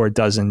 or a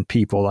dozen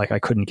people. Like I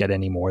couldn't get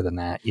any more than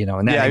that, you know.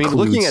 And that I mean,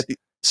 looking at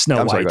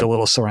Snow White, the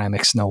little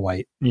ceramic Snow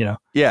White, you know.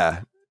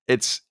 Yeah,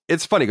 it's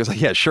funny because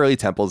like Shirley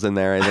Temple's in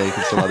there, I think,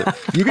 and some other.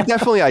 You could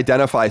definitely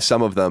identify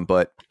some of them,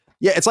 but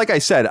yeah, it's like I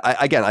said.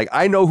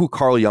 I know who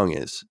Carl Jung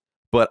is,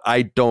 but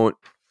I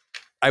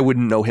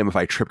wouldn't know him if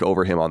I tripped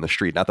over him on the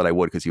street. Not that I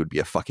would, because he would be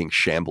a fucking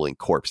shambling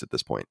corpse at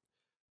this point.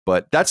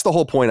 But that's the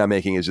whole point I'm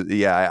making is,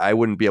 I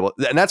wouldn't be able,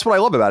 and that's what I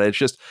love about it. It's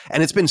just,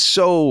 and it's been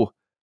so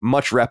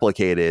much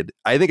replicated.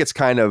 I think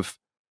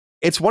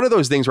it's one of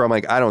those things where I'm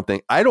like, I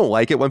don't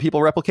like it when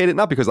people replicate it,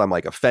 not because I'm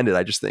like offended.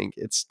 I just think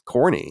it's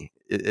corny.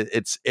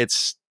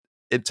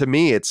 To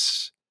me,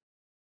 it's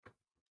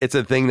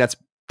a thing that's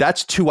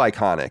too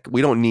iconic.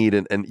 We don't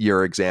need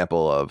your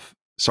example of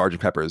Sgt.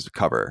 Pepper's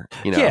cover,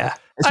 you know? Yeah,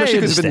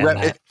 especially because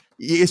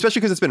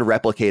it's been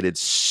replicated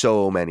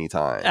so many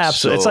times.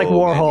 Absolutely. It's like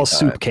Warhol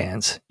soup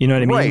cans. You know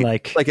what I mean?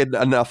 Right. Like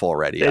enough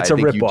already. It's a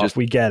ripoff.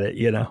 We get it,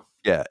 you know?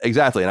 Yeah,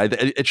 exactly. And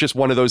it's just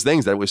one of those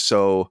things that was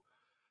so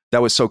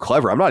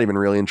clever. I'm not even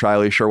really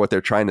entirely sure what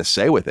they're trying to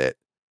say with it.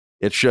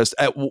 It's just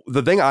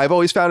the thing I've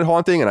always found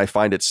haunting, and I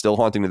find it still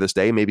haunting to this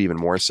day, maybe even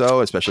more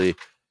so, especially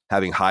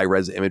having high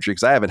res imagery,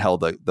 because I haven't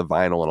held the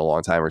vinyl in a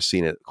long time or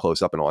seen it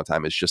close up in a long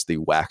time. It's just the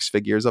wax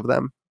figures of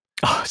them.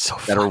 Oh, it's so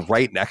that funny. are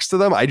right next to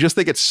them. I just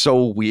think it's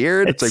so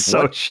weird. It's like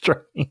so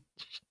strange.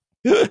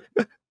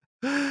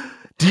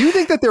 Do you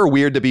think that they're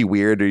weird to be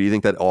weird, or do you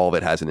think that all of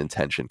it has an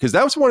intention? Because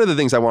that was one of the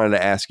things I wanted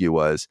to ask you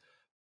was,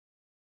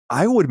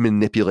 I would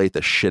manipulate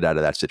the shit out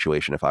of that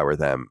situation if I were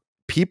them.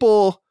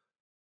 People,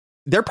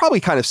 they're probably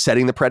kind of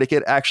setting the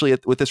predicate actually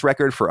with this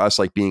record for us,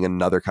 like being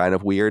another kind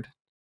of weird,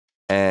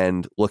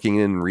 and looking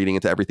in and reading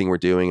into everything we're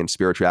doing and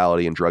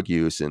spirituality and drug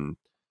use and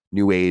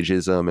new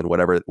ageism and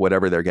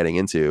whatever they're getting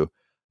into.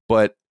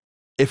 But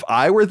if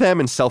I were them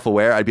and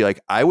self-aware, I'd be like,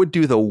 I would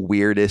do the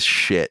weirdest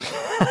shit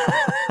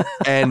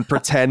and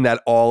pretend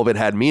that all of it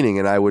had meaning.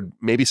 And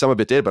maybe some of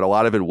it did, but a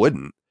lot of it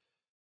wouldn't.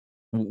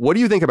 What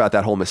do you think about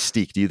that whole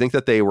mystique? Do you think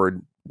that they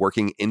were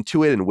working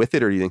into it and with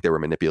it, or do you think they were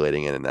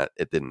manipulating it and that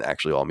it didn't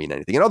actually all mean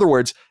anything? In other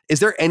words, is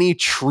there any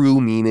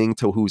true meaning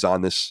to who's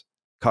on this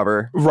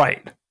cover?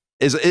 Right.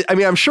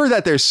 I'm sure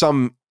that there's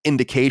some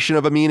indication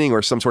of a meaning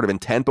or some sort of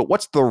intent, but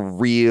what's the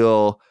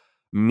real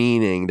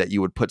meaning that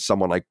you would put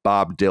someone like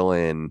Bob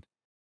Dylan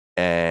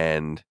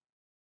and,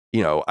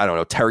 you know, I don't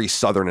know, Terry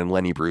Southern and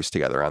Lenny Bruce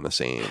together on the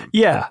same?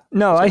 Yeah,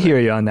 no, I hear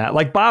you on that.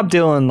 Like Bob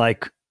Dylan,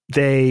 like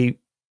they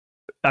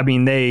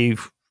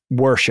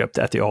worshipped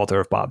at the altar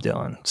of Bob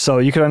Dylan. So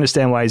you could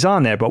understand why he's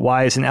on there, but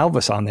why isn't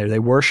Elvis on there? They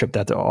worshipped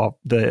at the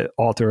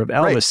altar of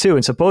Elvis, right, too.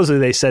 And supposedly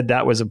they said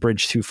that was a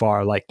bridge too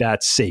far. Like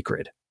that's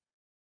sacred.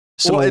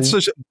 So, well,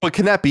 but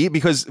can that be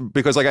because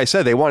like I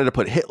said, they wanted to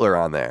put Hitler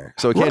on there,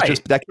 so it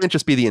can't that can't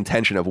just be the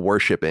intention of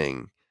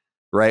worshiping,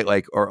 right?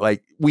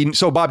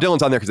 So Bob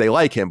Dylan's on there because they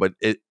like him, but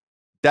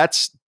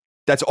that's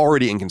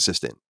already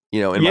inconsistent, you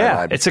know. In my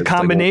mind, it's a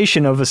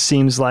combination of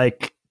seems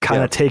like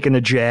kind of taking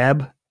a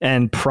jab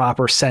and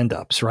proper send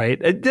ups, right?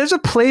 There's a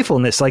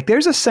playfulness, like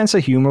there's a sense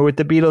of humor with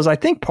the Beatles. I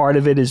think part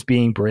of it is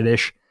being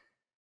British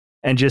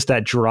and just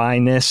that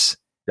dryness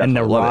and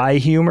the wry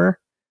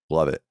humor.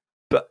 Love it.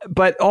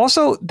 But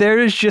also there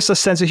is just a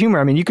sense of humor.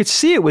 I mean, you could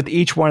see it with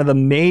each one of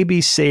them,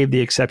 maybe save the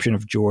exception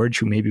of George,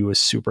 who maybe was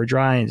super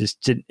dry and just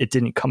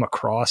didn't come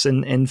across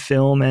in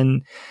film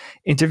and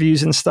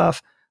interviews and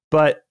stuff.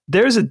 But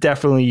there's a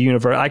definitely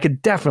universe. I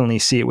could definitely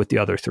see it with the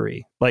other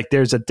three. Like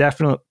there's a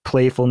definite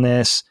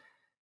playfulness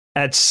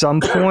at some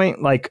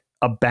point, like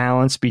a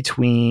balance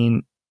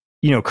between,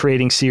 you know,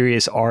 creating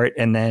serious art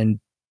and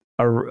then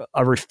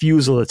a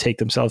refusal to take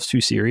themselves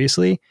too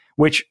seriously,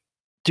 which,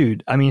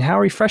 dude, I mean, how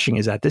refreshing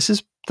is that? This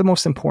is the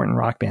most important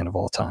rock band of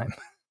all time.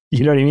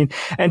 You know what I mean?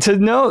 And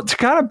to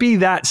kind of be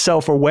that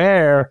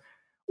self-aware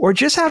or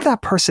just have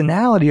that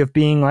personality of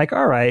being like,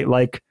 all right,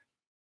 like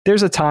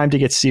there's a time to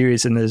get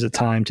serious and there's a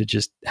time to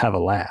just have a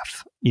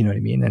laugh. You know what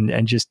I mean?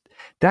 And just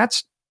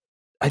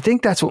I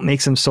think that's what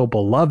makes them so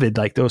beloved,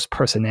 like those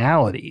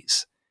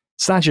personalities.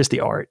 It's not just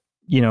the art,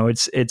 you know,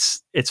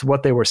 it's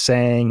what they were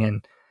saying.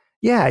 And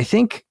yeah, I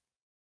think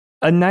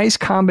a nice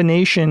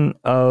combination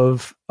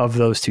of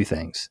those two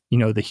things, you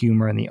know, the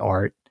humor and the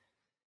art.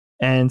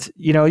 And,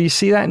 you know, you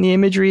see that in the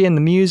imagery and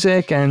the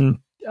music. And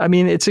I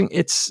mean, it's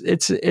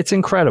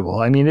incredible.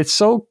 I mean, it's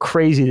so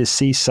crazy to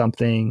see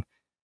something,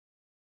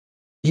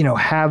 you know,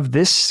 have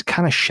this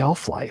kind of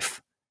shelf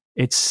life.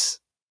 It's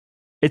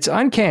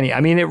uncanny.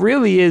 I mean, it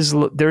really is.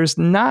 There's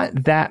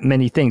not that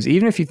many things.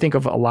 Even if you think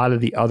of a lot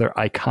of the other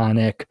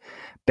iconic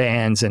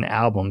bands and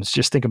albums,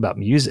 just think about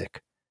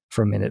music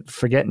for a minute.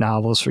 Forget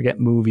novels, forget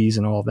movies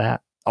and all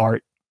that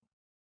art,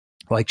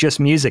 like just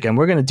music. And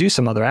we're going to do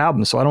some other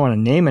albums, so I don't want to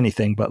name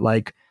anything, but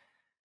like,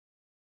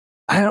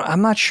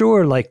 I'm not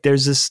sure. Like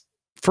there's this,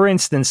 for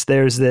instance,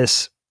 there's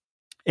this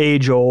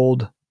age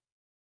old,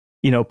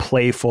 you know,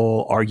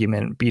 playful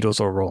argument,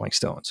 Beatles or Rolling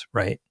Stones,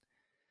 right?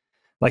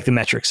 Like the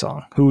metric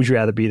song. Who would you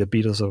rather be, the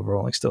Beatles or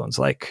Rolling Stones?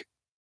 Like,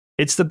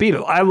 it's the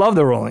Beatles. I love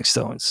the Rolling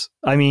Stones.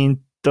 I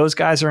mean, those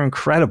guys are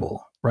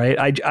incredible, right?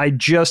 I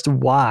just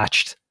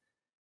watched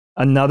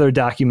another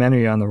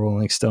documentary on the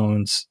Rolling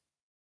Stones,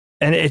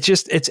 and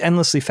it's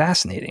endlessly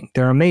fascinating.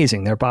 They're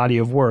amazing. Their body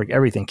of work,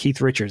 everything.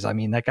 Keith Richards, I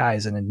mean, that guy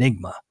is an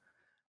enigma,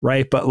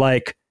 right? But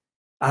like,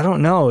 I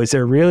don't know. Is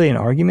there really an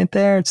argument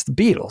there? It's the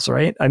Beatles,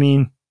 right? I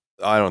mean,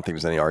 I don't think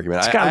there's any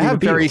argument.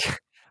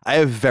 I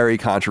have very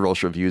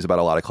controversial views about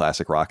a lot of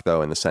classic rock,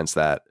 though, in the sense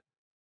that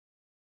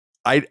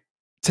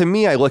to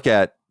me, I look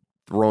at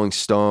the Rolling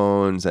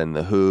Stones and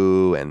the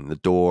Who and the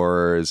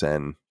Doors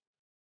and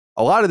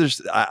a lot of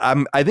this.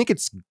 I think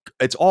it's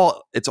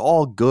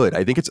all good.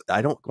 I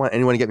don't want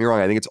anyone to get me wrong.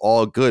 I think it's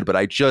all good, but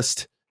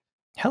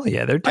hell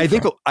yeah, they're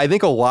different. I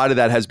think a lot of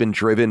that has been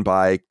driven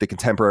by the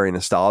contemporary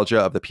nostalgia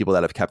of the people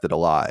that have kept it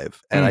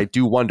alive. And I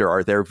do wonder,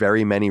 are there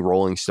very many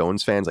Rolling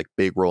Stones fans, like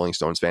big Rolling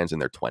Stones fans in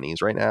their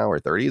 20s right now or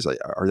 30s? Like,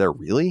 are there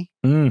really?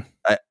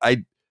 But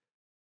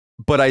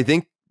I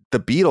think the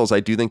Beatles,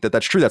 I do think that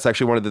that's true. That's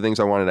actually one of the things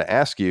I wanted to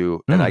ask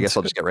you. And I guess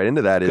I'll just get right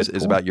into that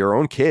is about your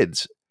own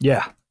kids.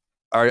 Yeah.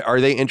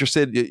 Are they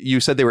interested? You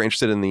said they were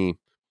interested in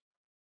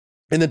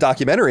the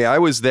documentary. I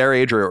was their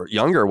age or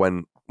younger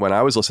when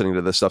I was listening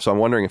to this stuff. So I'm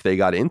wondering if they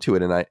got into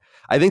it. And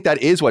I think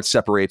that is what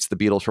separates the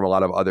Beatles from a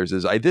lot of others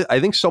is I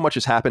think so much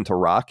has happened to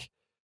rock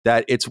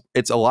that it's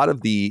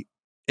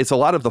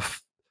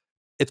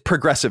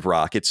progressive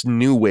rock. It's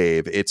new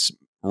wave. It's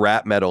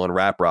rap metal and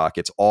rap rock.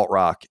 It's alt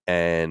rock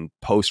and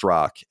post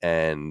rock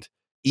and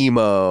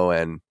emo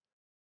and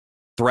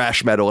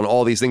thrash metal and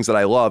all these things that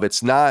I love.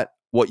 It's not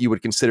what you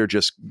would consider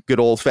just good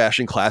old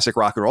fashioned classic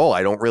rock and roll.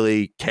 I don't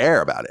really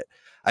care about it.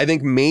 I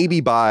think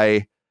maybe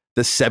by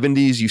the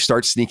 70s, you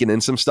start sneaking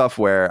in some stuff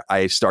where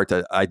I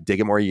dig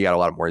it more. You got a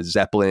lot more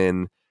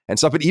Zeppelin and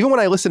stuff. But even when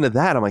I listen to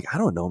that, I'm like, I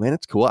don't know, man,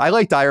 it's cool. I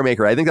like Dire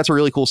Maker. I think that's a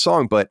really cool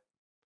song, but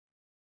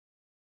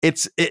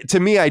to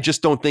me, I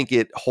just don't think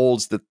it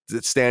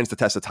stands the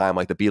test of time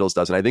like the Beatles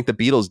does. And I think the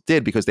Beatles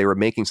did because they were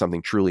making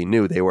something truly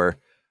new. They were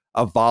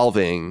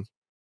evolving,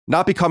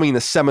 not becoming the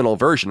seminal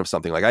version of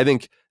something. Like I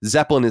think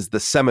Zeppelin is the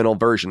seminal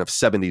version of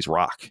 70s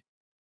rock,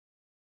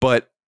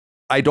 but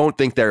I don't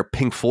think they're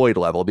Pink Floyd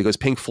level because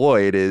Pink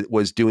Floyd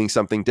was doing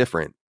something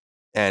different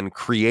and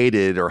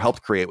created or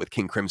helped create with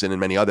King Crimson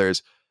and many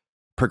others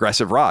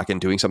progressive rock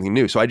and doing something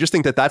new. So I just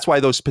think that that's why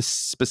those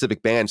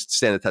specific bands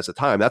stand the test of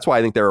time. That's why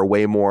I think there are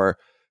way more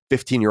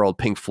 15-year-old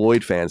Pink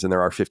Floyd fans than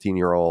there are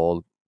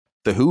 15-year-old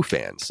The Who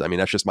fans. I mean,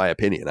 that's just my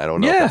opinion. I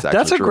don't know. Yeah, if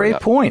that's a great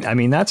point. I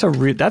mean, that's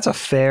a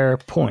fair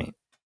point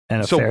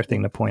and a fair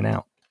thing to point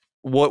out.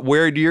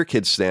 Where do your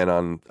kids stand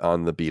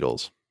on the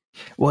Beatles?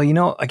 Well, you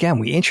know, again,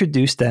 we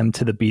introduced them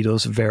to the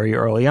Beatles very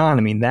early on.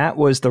 I mean, that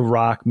was the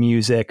rock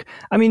music.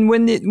 I mean,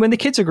 when the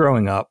kids are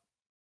growing up,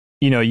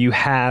 you know, you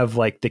have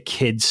like the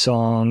kids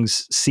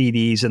songs,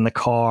 CDs in the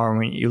car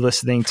when you're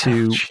listening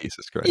to,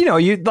 Jesus Christ. You know,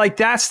 you like,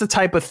 that's the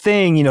type of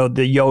thing, you know,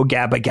 the Yo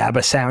Gabba Gabba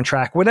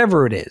soundtrack,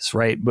 whatever it is,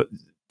 right? But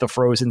the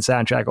Frozen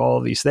soundtrack, all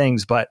of these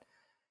things. But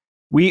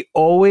we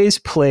always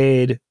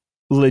played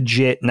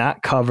legit,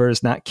 not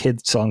covers, not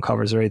kids song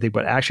covers or anything,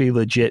 but actually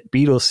legit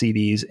Beatles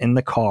CDs in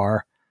the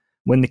car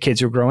when the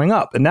kids were growing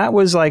up. And that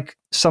was like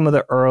some of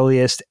the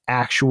earliest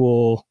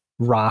actual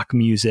rock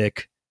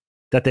music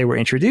that they were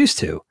introduced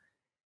to,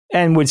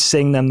 and would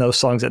sing them those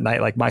songs at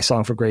night. Like my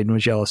song for Graydon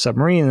was Yellow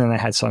Submarine. And then I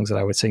had songs that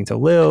I would sing to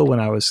Lil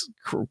when I was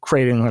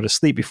cradling her to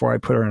sleep before I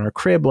put her in her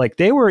crib. Like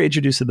they were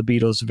introduced to the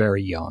Beatles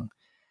very young.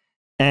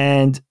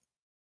 And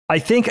I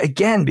think,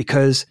 again,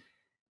 because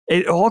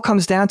it all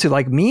comes down to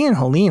like me and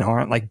Helene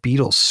aren't like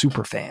Beatles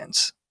super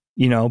fans,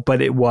 you know, but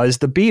it was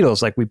the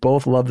Beatles. Like we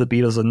both love the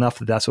Beatles enough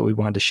that that's what we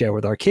wanted to share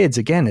with our kids.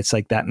 Again, it's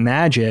like that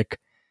magic,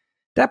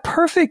 that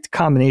perfect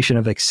combination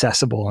of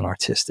accessible and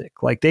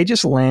artistic. Like they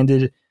just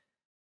landed,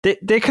 they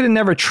could have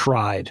never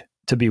tried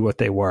to be what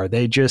they were.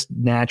 They just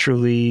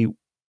naturally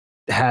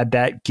had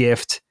that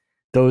gift.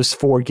 Those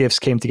four gifts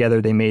came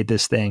together. They made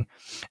this thing.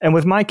 And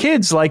with my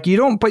kids, like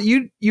you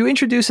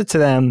introduce it to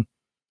them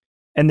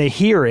and they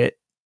hear it.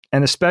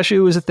 And especially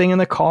it was a thing in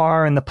the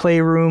car, in the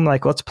playroom,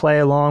 like, let's play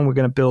along. We're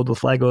going to build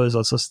with Legos.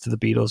 Let's listen to the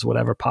Beatles,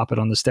 whatever, pop it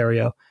on the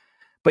stereo.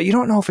 But you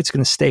don't know if it's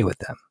going to stay with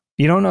them.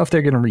 You don't know if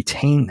they're going to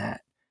retain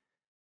that.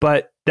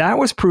 But that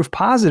was proof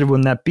positive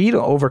when that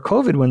over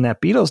COVID, when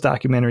that Beatles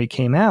documentary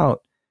came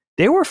out,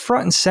 they were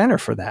front and center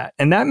for that.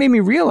 And that made me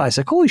realize,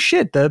 like, holy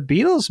shit, the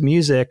Beatles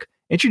music,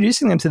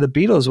 introducing them to the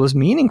Beatles was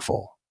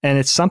meaningful. And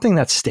it's something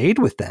that stayed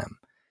with them.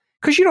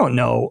 Because you don't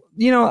know,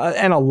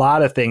 and a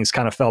lot of things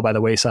kind of fell by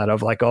the wayside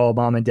of like, oh,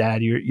 mom and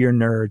dad, you're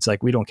nerds.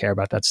 Like, we don't care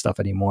about that stuff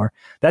anymore.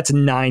 That's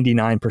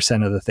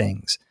 99% of the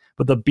things.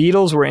 But the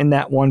Beatles were in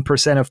that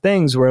 1% of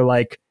things where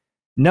like,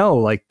 no,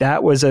 like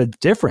that was a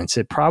difference.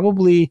 It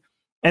probably,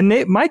 and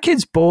my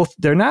kids both,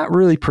 they're not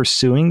really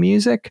pursuing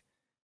music.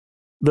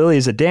 Lily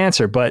is a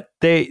dancer, but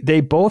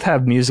they both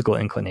have musical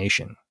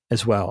inclination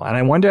as well. And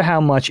I wonder how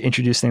much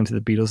introducing them to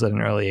the Beatles at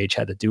an early age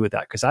had to do with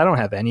that, because I don't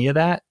have any of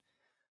that.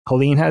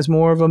 Colleen has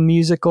more of a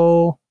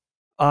musical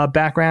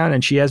background,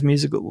 and she has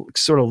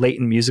sort of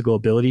latent musical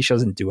ability. She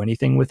doesn't do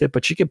anything with it,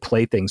 but she could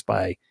play things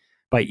by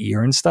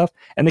ear and stuff.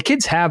 And the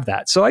kids have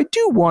that. So I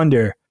do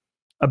wonder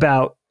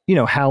about,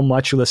 how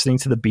much listening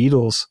to the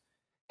Beatles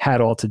had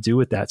all to do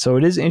with that. So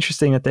it is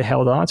interesting that they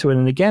held on to it.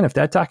 And again, if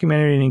that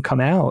documentary didn't come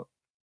out,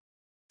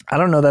 I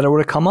don't know that it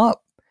would have come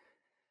up,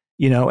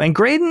 and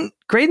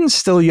Graydon's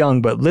still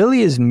young, but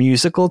Lily's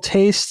musical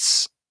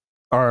tastes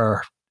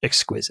are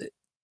exquisite.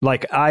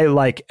 Like, I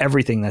like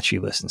everything that she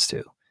listens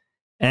to.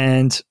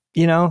 And,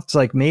 it's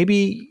like,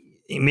 maybe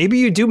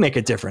you do make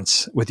a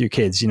difference with your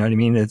kids. You know what I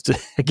mean? It's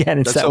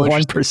that so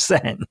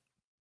 1%.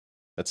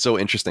 That's so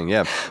interesting.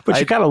 Yeah. But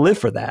you got to live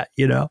for that,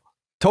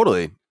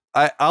 Totally.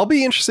 I'll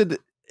be interested.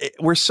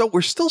 We're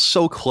still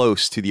so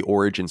close to the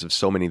origins of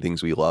so many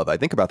things we love. I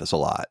think about this a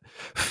lot.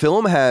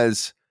 Film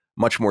has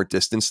much more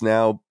distance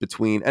now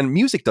between, and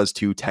music does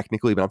too,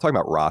 technically, but I'm talking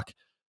about rock.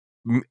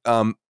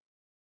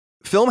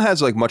 Film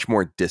has like much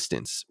more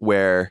distance,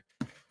 where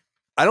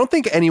I don't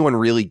think anyone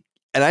really,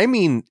 and I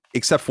mean,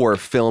 except for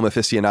film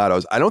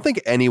aficionados, I don't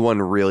think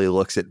anyone really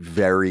looks at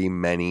very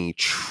many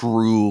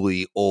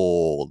truly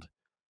old,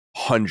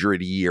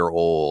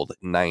 100-year-old,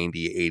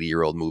 90,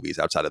 80-year-old movies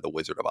outside of The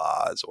Wizard of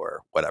Oz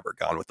or whatever,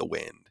 Gone with the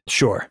Wind.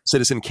 Sure.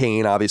 Citizen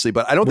Kane, obviously.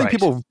 But I don't think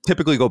people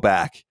typically go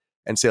back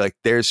and say, like,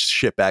 there's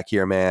shit back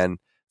here, man.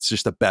 It's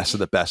just the best of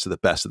the best of the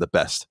best of the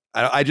best.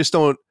 I just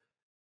don't.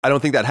 I don't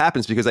think that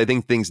happens, because I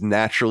think things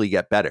naturally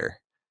get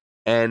better.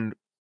 And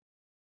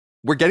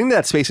we're getting to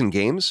that space in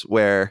games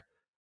where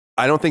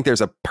I don't think there's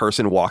a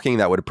person walking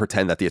that would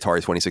pretend that the Atari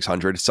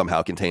 2600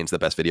 somehow contains the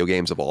best video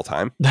games of all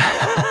time.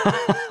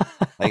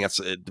 I think that's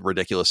a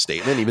ridiculous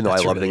statement, even though I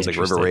love things like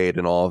River Raid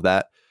and all of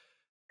that.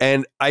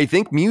 And I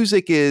think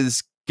music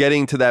is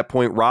getting to that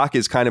point. Rock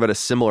is kind of at a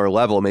similar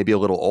level, maybe a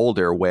little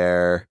older,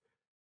 where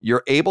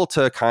you're able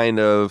to kind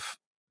of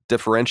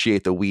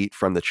differentiate the wheat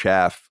from the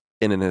chaff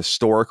in an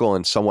historical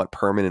and somewhat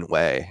permanent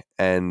way,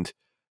 and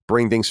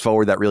bring things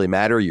forward that really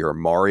matter. Your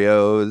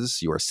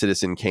Marios, your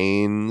Citizen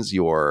Kanes,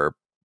 your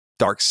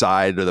Dark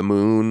Side of the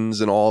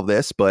Moons, and all of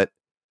this. But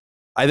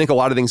I think a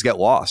lot of things get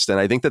lost. And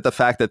I think that the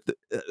fact that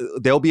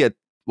there'll be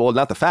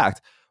not the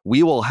fact,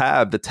 we will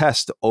have the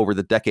test over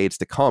the decades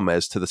to come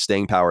as to the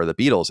staying power of the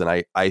Beatles.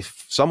 And I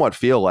somewhat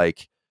feel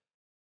like,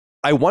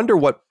 I wonder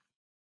what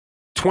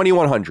year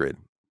 2100,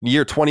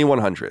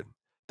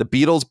 the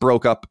Beatles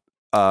broke up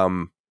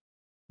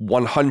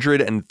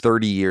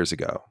 130 years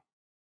ago.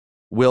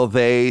 Will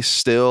they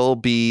still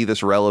be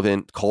this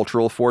relevant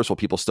cultural force? Will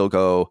people still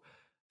go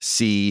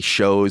see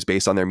shows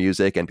based on their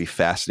music and be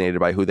fascinated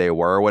by who they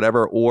were or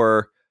whatever?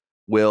 Or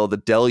will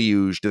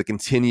the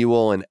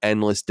continual and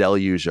endless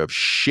deluge of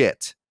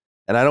shit,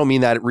 and I don't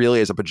mean that really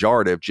as a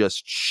pejorative,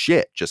 just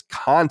shit, just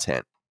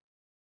content,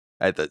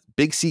 at the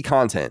big C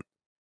content,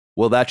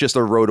 will that just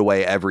erode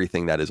away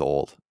everything that is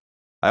old?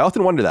 I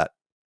often wonder that.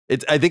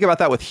 I think about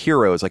that with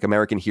heroes, like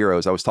American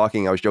heroes. I was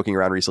joking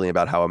around recently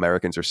about how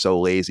Americans are so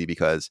lazy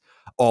because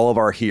all of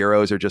our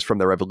heroes are just from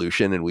the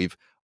Revolution, and we've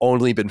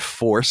only been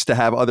forced to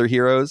have other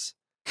heroes.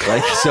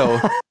 Like, so,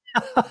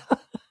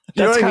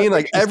 you know what I mean?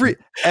 Like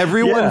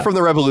everyone from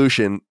the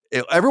Revolution,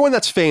 everyone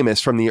that's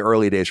famous from the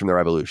early days from the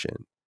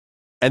Revolution.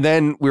 And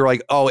then we were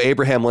like, oh,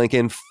 Abraham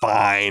Lincoln,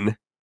 fine.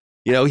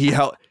 He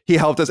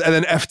helped us. And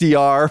then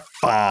FDR,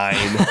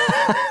 fine.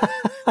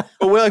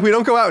 But we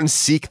don't go out and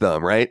seek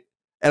them, right?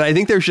 And I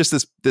think there's just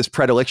this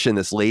predilection,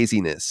 this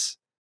laziness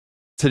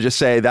to just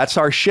say, that's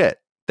our shit.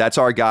 That's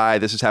our guy.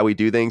 This is how we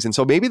do things. And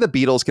so maybe the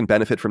Beatles can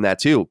benefit from that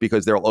too,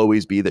 because there'll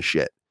always be the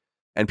shit,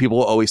 and people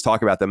will always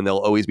talk about them, and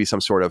there'll always be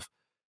some sort of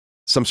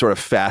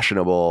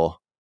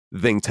fashionable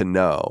thing to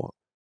know.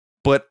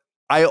 But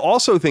I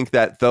also think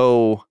that,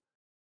 though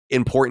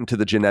important to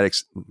the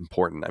genetics,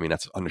 I mean,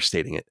 that's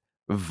understating it,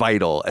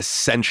 vital,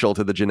 essential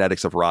to the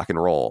genetics of rock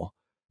and roll,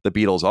 the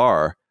Beatles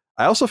are,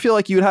 I also feel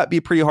like you'd be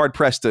pretty hard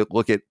pressed to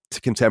look at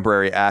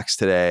contemporary acts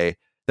today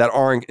that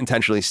aren't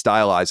intentionally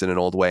stylized in an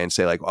old way and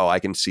say, like, oh, I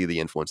can see the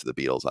influence of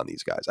the Beatles on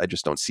these guys. I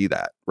just don't see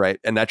that. Right.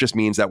 And that just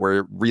means that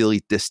we're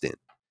really distant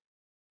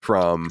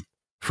from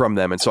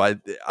them. And so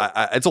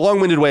it's a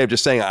long-winded way of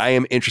just saying, I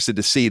am interested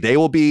to see. They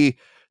will be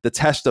the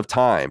test of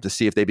time to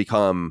see if they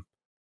become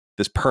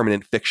this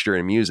permanent fixture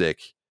in music.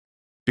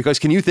 Because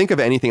can you think of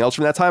anything else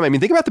from that time? I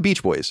mean, think about the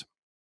Beach Boys.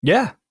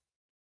 Yeah.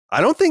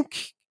 I don't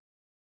think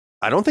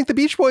I don't think the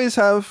Beach Boys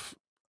have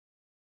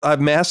a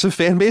massive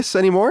fan base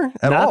anymore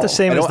at all. Not the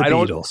same as the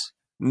Beatles.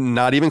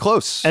 Not even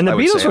close. And the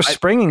Beatles were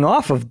springing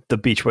off of the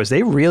Beach Boys.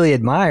 They really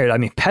admired. I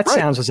mean, Pet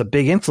Sounds was a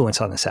big influence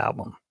on this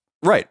album.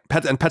 Right.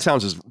 Pet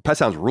Sounds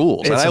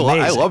rules. It's and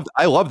amazing.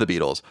 I love the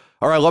Beatles.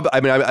 Or I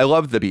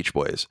love the Beach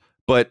Boys.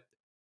 But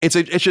that's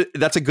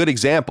a good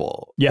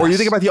example. Yes. Or you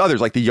think about the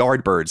others, like the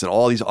Yardbirds and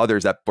all these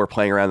others that were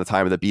playing around the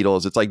time of the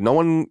Beatles. It's like no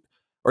one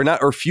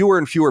or fewer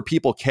and fewer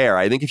people care.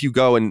 I think if you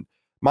go, and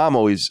Mom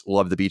always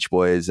loved the Beach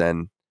Boys,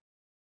 and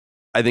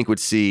I think would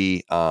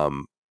see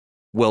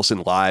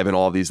Wilson live and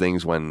all of these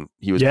things when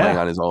he was playing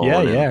on his own. Yeah,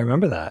 I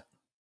remember that.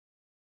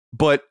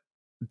 But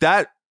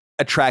that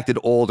attracted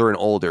older and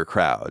older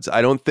crowds.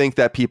 I don't think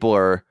that people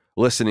are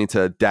listening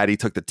to Daddy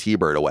Took the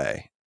T-Bird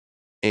Away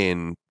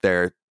in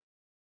their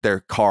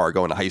car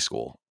going to high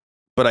school.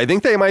 But I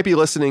think they might be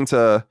listening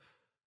to,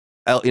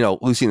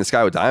 Lucy in the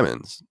Sky with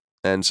Diamonds.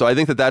 And so I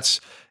think that's,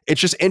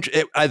 it's just,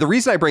 the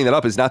reason I bring that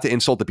up is not to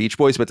insult the Beach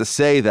Boys, but to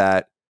say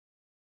that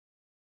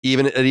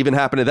it even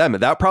happened to them.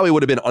 That probably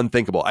would have been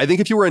unthinkable. I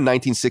think if you were in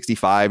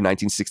 1965,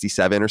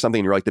 1967 or something,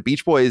 and you're like, the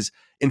Beach Boys,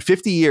 in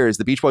 50 years,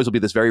 the Beach Boys will be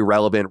this very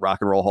relevant rock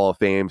and roll Hall of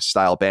Fame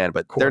style band,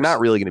 but they're not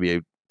really going to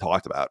be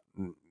talked about.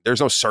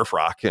 There's no surf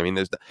rock. I mean,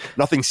 there's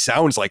nothing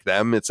sounds like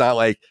them. It's not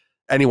like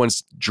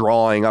anyone's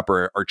drawing up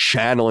or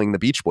channeling the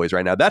Beach Boys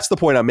right now. That's the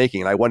point I'm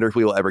making. And I wonder if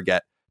we will ever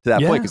get to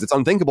that point, because it's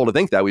unthinkable to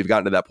think that we've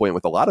gotten to that point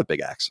with a lot of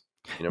big acts.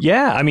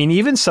 Yeah. I mean,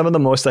 even some of the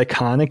most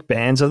iconic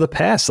bands of the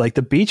past, like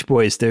the Beach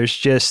Boys, there's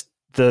just,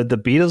 the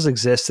Beatles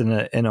exist in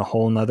a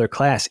whole nother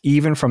class,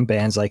 even from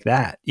bands like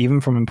that,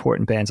 even from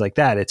important bands like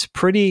that. It's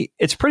pretty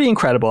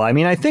incredible. I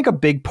mean, I think a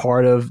big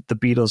part of the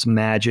Beatles'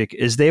 magic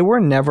is they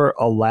were never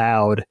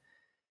allowed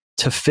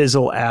to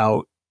fizzle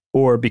out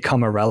or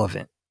become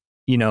irrelevant.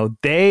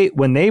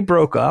 When they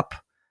broke up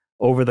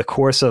over the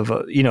course of,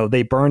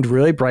 they burned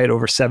really bright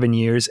over 7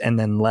 years and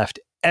then left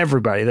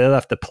everybody. They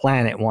left the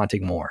planet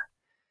wanting more,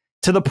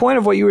 to the point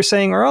of what you were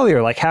saying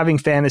earlier, like having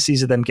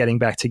fantasies of them getting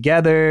back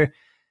together,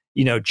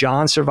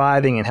 John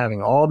surviving and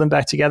having all of them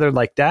back together.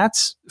 Like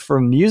that's,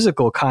 for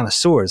musical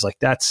connoisseurs, like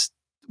that's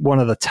one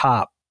of the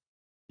top,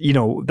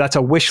 that's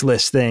a wish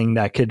list thing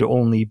that could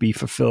only be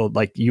fulfilled.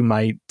 Like you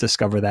might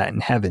discover that in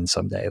heaven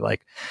someday.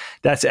 Like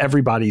that's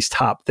everybody's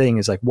top thing,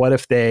 is like, what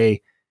if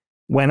they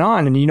went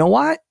on? And you know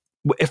what?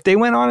 If they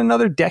went on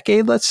another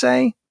decade, let's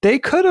say, they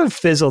could have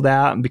fizzled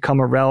out and become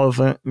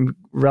irrelevant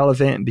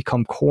and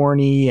become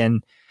corny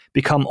and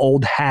become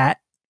old hat.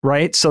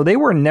 Right. So they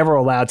were never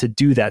allowed to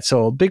do that.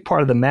 So a big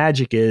part of the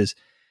magic is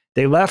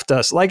they left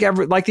us like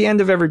the end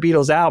of every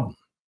Beatles album.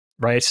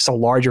 Right. It's just a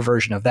larger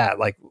version of that.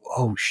 Like,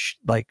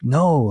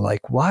 no,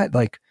 like what?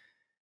 Like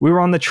we were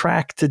on the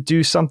track to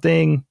do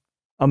something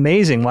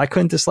amazing. Why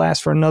couldn't this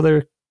last for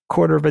another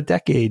quarter of a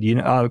decade,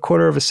 a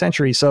quarter of a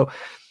century? So,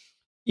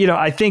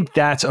 I think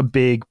that's a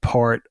big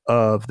part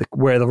of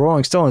where the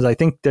Rolling Stones, I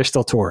think they're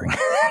still touring.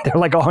 They're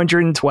like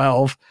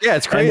 112. Yeah,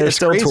 it's crazy. And they're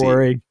still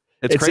touring.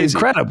 It's crazy.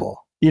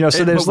 Incredible.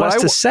 So there's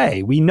less to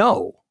say. We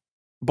know.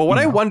 But what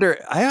I wonder,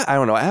 I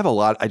don't know. I have a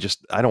lot. I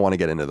don't want to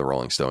get into the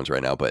Rolling Stones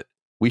right now, but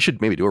we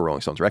should maybe do a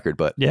Rolling Stones record.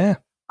 But yeah,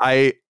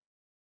 I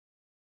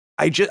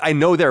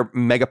know they're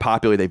mega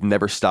popular. They've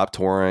never stopped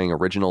touring.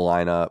 Original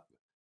lineup,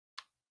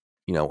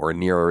 or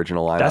near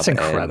original lineup. That's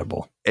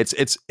incredible.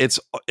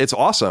 It's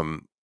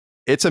awesome.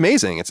 It's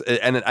amazing.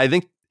 And I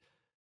think,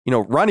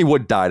 Ronnie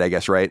Wood died, I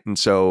guess, right? And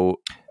so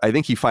I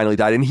think he finally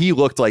died, and he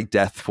looked like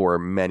death for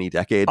many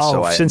decades.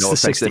 Oh, so since the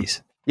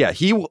 60s. Yeah,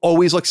 he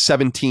always looked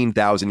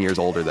 17,000 years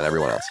older than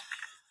everyone else.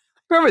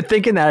 I remember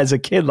thinking that as a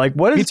kid. Like,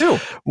 Me too.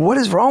 What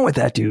is wrong with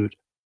that dude?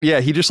 Yeah,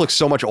 he just looks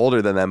so much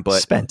older than them.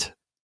 But spent.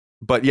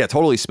 But yeah,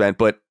 totally spent.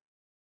 But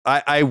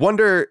I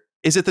wonder,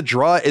 is it the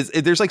draw?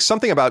 There's like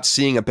something about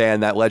seeing a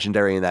band that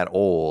legendary and that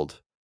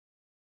old,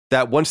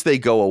 that once they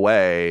go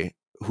away,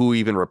 who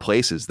even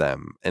replaces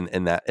them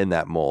in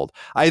that mold?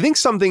 I think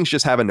some things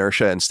just have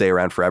inertia and stay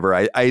around forever.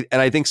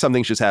 I think some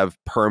things just have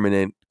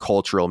permanent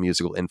cultural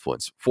musical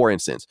influence. For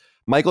instance,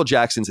 Michael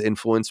Jackson's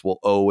influence will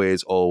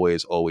always,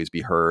 always, always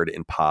be heard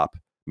in pop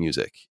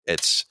music.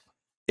 It's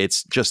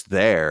just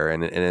there,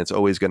 and it's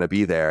always going to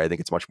be there. I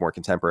think it's much more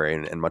contemporary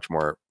and much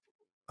more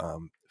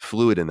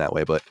fluid in that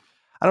way. But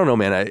I don't know,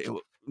 man.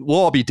 We'll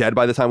all be dead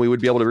by the time we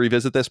would be able to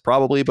revisit this,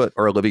 probably,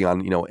 or living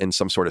on, in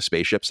some sort of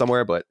spaceship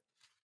somewhere. But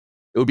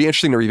it would be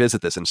interesting to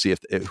revisit this and see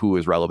if who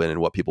is relevant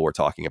and what people were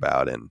talking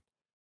about. And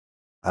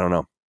I don't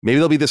know. Maybe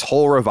there'll be this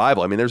whole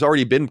revival. I mean, there's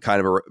already been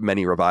kind of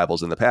many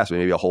revivals in the past.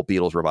 Maybe a whole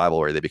Beatles revival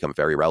where they become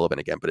very relevant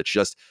again. But it's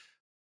just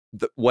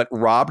what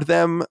robbed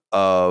them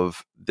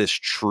of this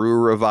true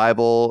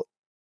revival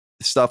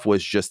stuff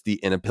was just the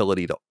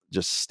inability to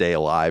just stay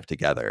alive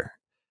together.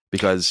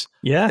 Because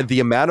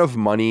the amount of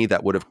money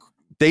that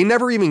they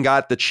never even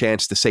got the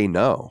chance to say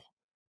no.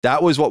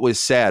 That was what was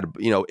sad.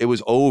 It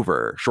was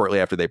over shortly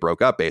after they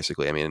broke up,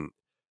 basically. I mean,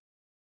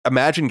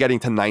 imagine getting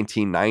to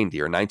 1990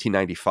 or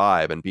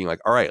 1995 and being like,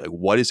 all right, like,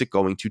 what is it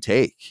going to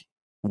take?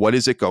 What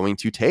is it going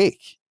to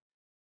take?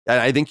 And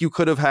I think you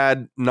could have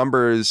had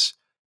numbers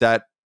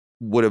that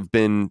would have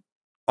been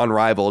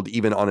unrivaled,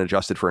 even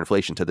unadjusted for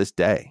inflation to this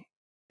day.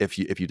 If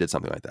you did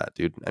something like that,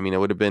 dude, I mean, it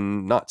would have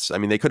been nuts. I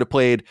mean, they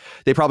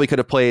probably could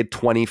have played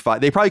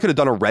 25. They probably could have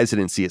done a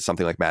residency at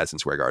something like Madison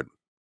Square Garden.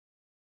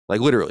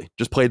 Like literally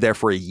just played there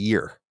for a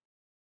year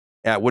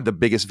at the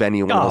biggest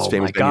venue, one of the most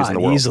famous venues in the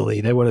world. Easily.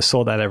 They would have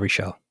sold out every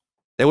show.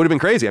 It would have been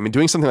crazy. I mean,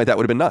 doing something like that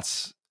would have been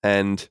nuts.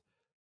 And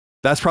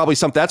that's probably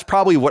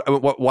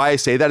why I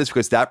say that is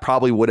because that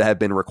probably would have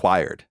been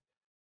required.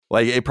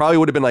 Like it probably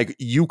would have been like,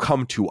 you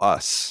come to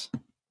us,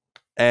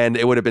 and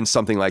it would have been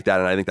something like that.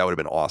 And I think that would have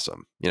been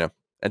awesome,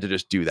 and to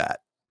just do that.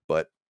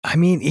 But I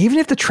mean, even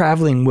if the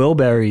Traveling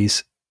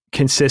Wilburys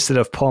consisted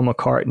of Paul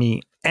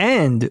McCartney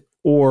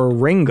or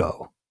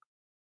Ringo,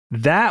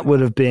 that would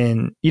have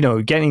been,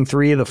 getting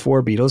 3 of the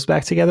 4 Beatles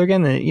back together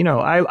again. And,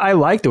 I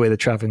like the way the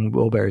Traveling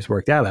Wilburys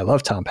worked out. I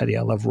love Tom Petty.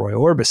 I love Roy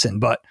Orbison.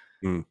 But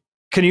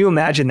can you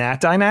imagine that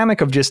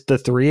dynamic of just the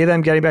 3 of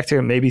them getting back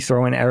together, maybe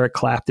throwing Eric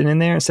Clapton in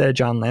there instead of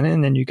John Lennon?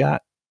 And then you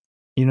got,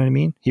 you know what I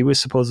mean? He was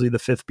supposedly the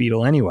 5th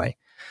Beatle anyway.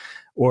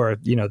 Or,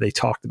 they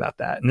talked about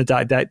that. And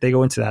they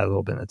go into that a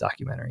little bit in the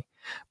documentary.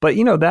 But,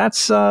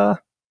 that's...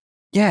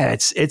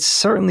 it's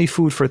certainly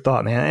food for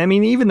thought, man. I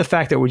mean, even the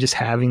fact that we're just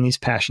having these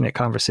passionate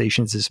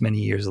conversations this many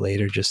years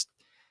later just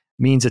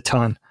means a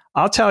ton.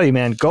 I'll tell you,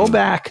 man, go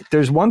back.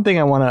 There's one thing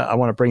I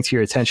want to bring to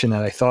your attention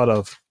that I thought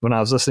of when I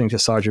was listening to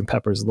Sgt.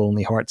 Pepper's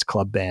Lonely Hearts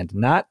Club Band,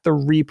 not the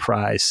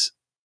reprise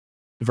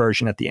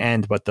version at the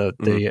end, but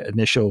the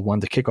initial one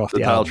to kick off the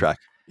title album. Track.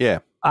 Yeah.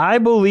 I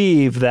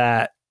believe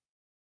that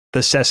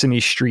the Sesame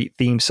Street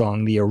theme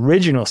song, the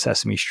original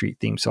Sesame Street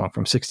theme song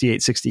from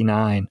 68,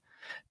 69,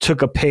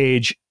 took a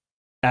page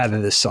out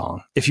of this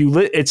song.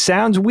 It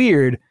sounds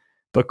weird,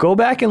 but go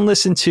back and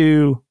listen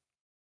to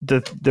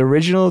the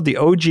original, the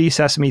OG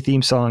Sesame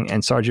theme song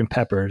and Sgt.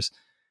 Pepper's,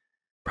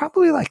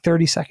 probably like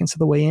 30 seconds of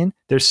the way in.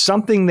 There's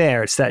something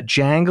there. It's that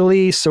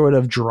jangly sort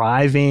of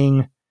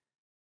driving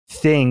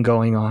thing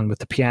going on with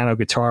the piano,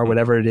 guitar,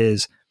 whatever it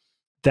is,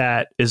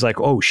 that is like,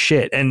 oh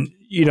shit. And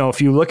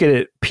if you look at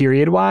it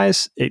period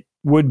wise, it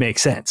would make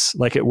sense.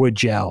 Like it would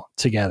gel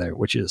together,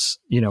 which is,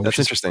 that's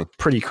interesting.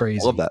 Pretty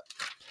crazy.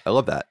 I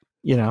love that.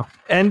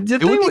 And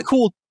it would be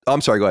cool. Oh,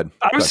 I'm sorry. Go ahead.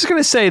 I was just going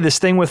to say this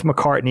thing with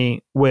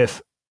McCartney,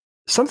 with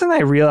something I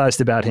realized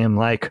about him,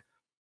 like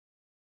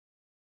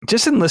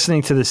just in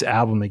listening to this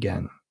album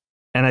again.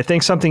 And I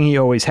think something he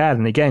always had,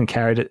 and again,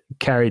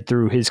 carried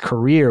through his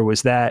career,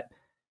 was that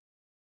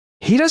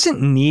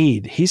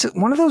he's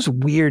one of those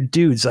weird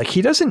dudes. Like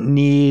he doesn't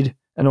need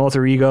an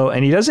alter ego,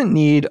 and he doesn't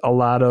need a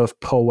lot of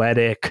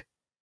poetic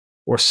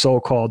or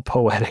so-called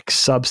poetic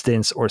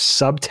substance or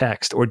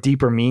subtext or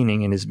deeper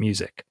meaning in his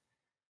music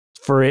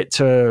for it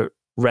to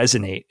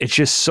resonate. It's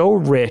just so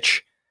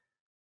rich,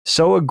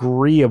 so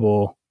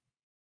agreeable,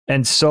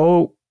 and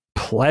so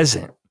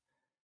pleasant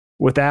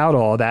without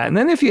all that. And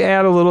then if you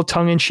add a little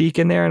tongue-in-cheek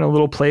in there and a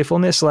little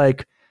playfulness,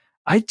 like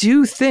I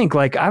do think,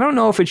 like, I don't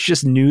know if it's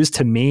just news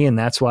to me and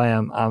that's why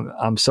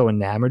I'm so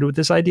enamored with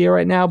this idea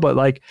right now, but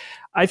like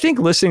I think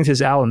listening to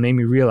this album made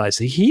me realize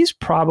that he's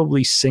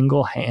probably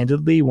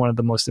single-handedly one of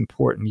the most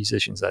important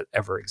musicians that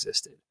ever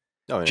existed.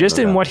 Oh, yeah, just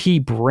in what he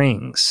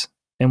brings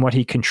and what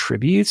he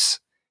contributes.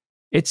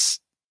 It's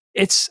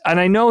and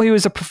I know he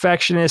was a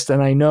perfectionist,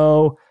 and I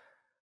know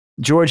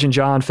George and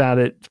John found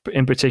it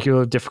in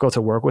particular difficult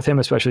to work with him,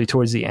 especially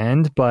towards the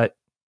end, but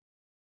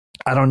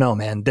I don't know,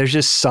 man. There's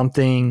just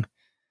something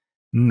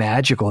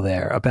magical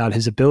there about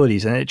his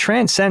abilities, and it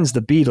transcends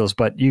the Beatles,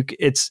 but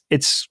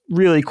it's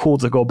really cool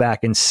to go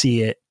back and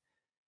see it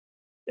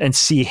and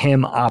see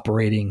him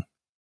operating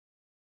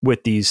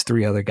with these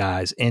 3 other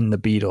guys in the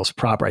Beatles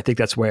proper. I think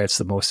that's where it's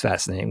the most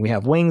fascinating. We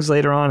have Wings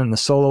later on and the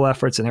solo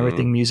efforts and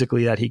everything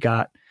musically that he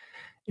got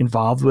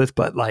involved with,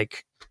 but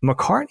like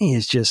McCartney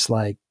is just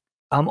like,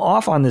 I'm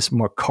off on this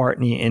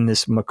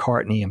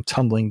McCartney, I'm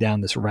tumbling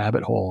down this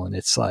rabbit hole, and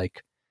it's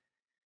like,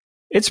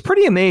 it's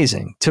pretty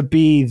amazing to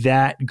be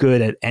that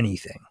good at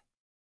anything,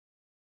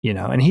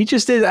 and he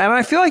just is. And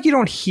I feel like you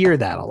don't hear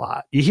that a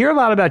lot. You hear a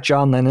lot about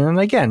John Lennon. And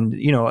again,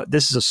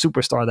 this is a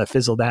superstar that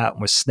fizzled out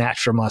and was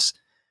snatched from us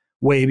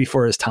way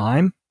before his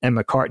time. And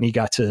McCartney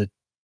got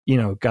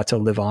to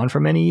live on for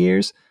many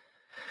years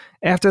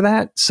after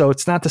that. So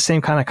it's not the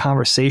same kind of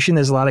conversation.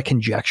 There's a lot of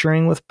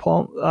conjecturing with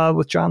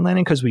with John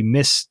Lennon, because we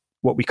miss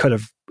what we could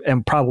have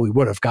and probably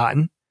would have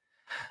gotten.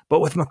 But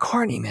with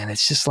McCartney, man,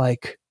 it's just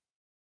like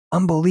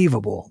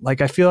unbelievable.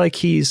 Like I feel like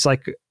he's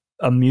like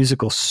a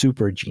musical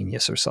super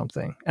genius or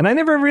something. And I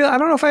don't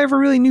know if I ever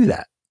really knew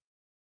that.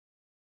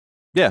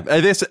 Yeah,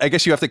 I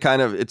guess you have to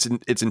kind of, it's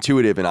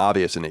intuitive and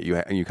obvious in it. You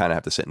kind of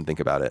have to sit and think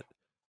about it,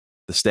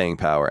 the staying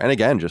power. And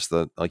again, just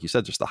like you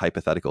said, just the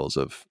hypotheticals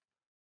of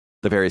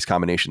the various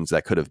combinations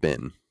that could have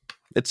been.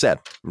 It's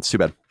sad. It's too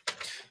bad.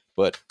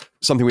 But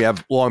something we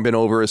have long been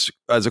over as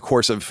a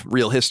course of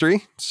real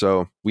history.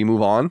 So we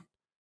move on.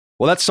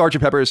 Well, that's Sgt.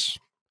 Pepper's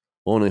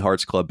Lonely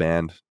Hearts Club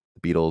Band,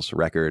 the Beatles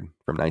record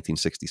from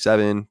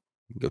 1967. You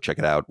can go check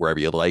it out wherever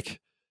you'd like.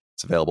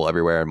 It's available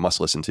everywhere. Must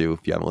listen to.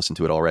 If you haven't listened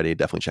to it already,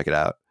 definitely check it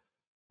out.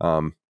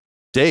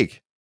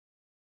 Dig.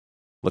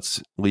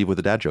 Let's leave with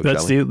a dad joke,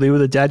 Let's shall we? leave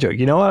with a dad joke.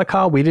 You know what,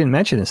 Kyle? We didn't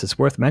mention this. It's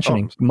worth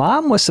mentioning. Oh.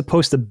 Mom was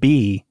supposed to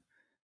be,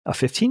 a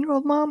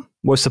 15-year-old mom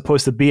was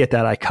supposed to be at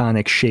that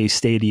iconic Shea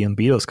Stadium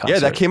Beatles concert. Yeah,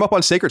 that came up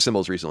on Sacred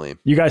Symbols recently.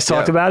 You guys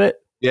talked about it?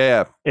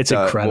 Yeah. It's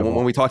incredible.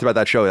 When we talked about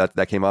that show,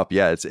 that came up.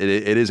 Yeah, it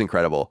is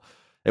incredible.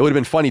 It would have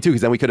been funny too,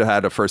 because then we could have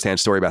had a firsthand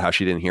story about how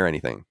she didn't hear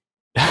anything.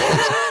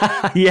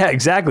 Yeah,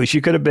 exactly.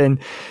 She could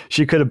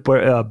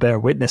have bear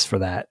witness for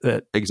that.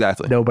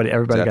 Exactly.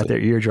 Everybody got their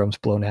eardrums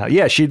blown out.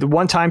 Yeah, the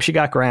one time she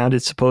got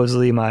grounded,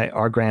 supposedly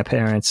our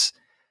grandparents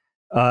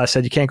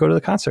said you can't go to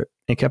the concert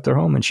and kept her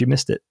home, and she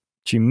missed it.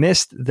 She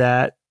missed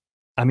that.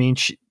 I mean,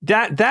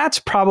 that's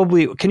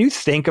probably. Can you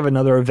think of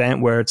another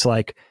event where it's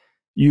like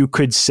you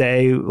could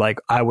say like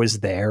I was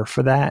there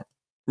for that?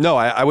 No,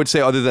 I would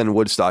say other than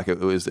Woodstock,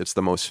 it's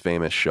the most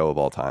famous show of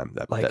all time.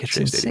 That it's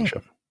Shea Stadium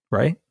show,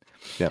 right?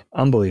 Yeah,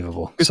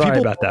 unbelievable. Sorry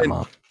about that,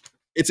 Mom.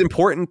 It's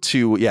important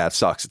to it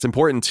sucks. It's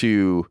important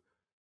to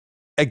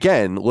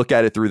again look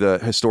at it through the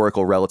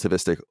historical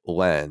relativistic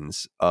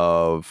lens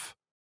of,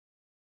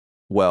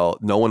 well,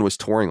 no one was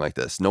touring like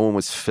this. No one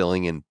was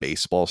filling in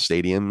baseball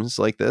stadiums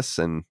like this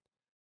and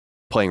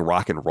playing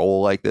rock and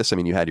roll like this. I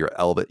mean, you had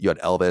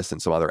Elvis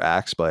and some other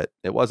acts, but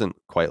it wasn't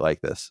quite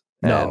like this.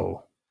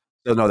 No.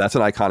 No, that's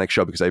an iconic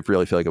show because I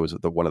really feel like it was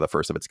one of the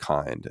first of its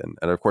kind.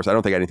 And of course, I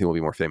don't think anything will be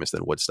more famous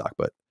than Woodstock,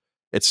 but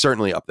it's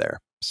certainly up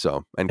there.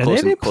 So, and they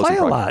didn't play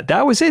a lot.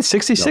 That was it.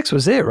 66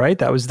 was it, right?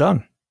 That was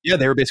done. Yeah,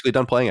 they were basically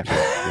done playing after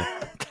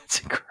that. Yeah.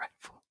 That's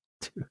incredible,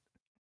 dude.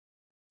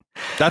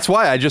 That's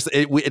why it's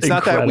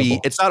not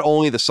that it's not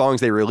only the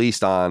songs they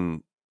released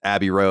on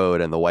Abbey Road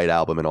and the White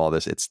Album and all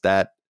this. It's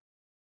that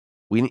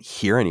we didn't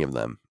hear any of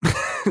them.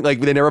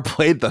 Like they never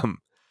played them.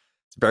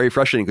 It's very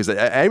frustrating because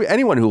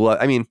anyone who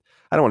I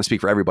don't want to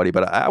speak for everybody,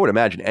 but I would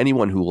imagine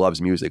anyone who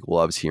loves music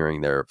loves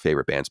hearing their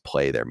favorite bands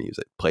play the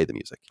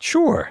music.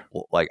 Sure.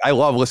 Like I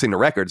love listening to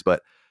records,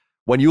 but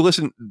when you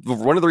listen,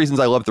 one of the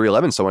reasons I love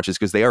 311 so much is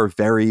because they are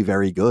very,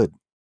 very good.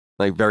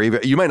 Like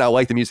you might not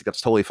like the music.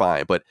 That's totally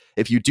fine. But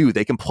if you do,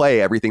 they can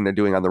play everything they're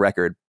doing on the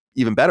record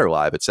even better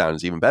live. It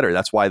sounds even better.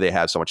 That's why they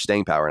have so much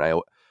staying power.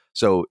 And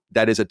so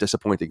that is a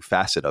disappointing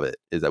facet of it,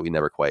 is that we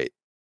never quite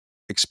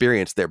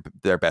experienced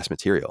their best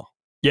material.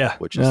 Yeah.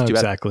 Which is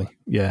exactly.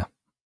 Yeah.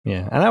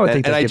 Yeah. And I would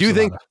think that gives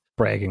a lot of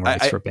bragging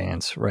rights for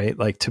bands, right?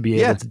 Like to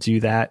be able to do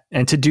that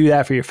and to do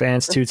that for your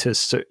fans too, to,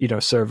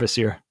 service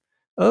your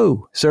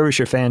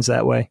fans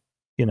that way,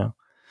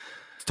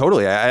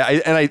 Totally.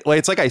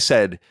 It's like I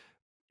said,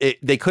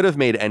 they could have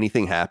made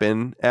anything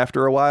happen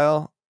after a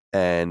while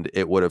and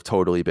it would have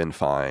totally been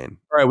fine.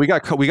 All right. We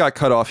got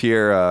cut off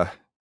here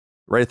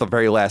right at the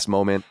very last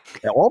moment.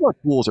 Yeah, all of our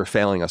tools are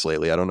failing us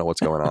lately. I don't know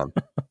what's going on.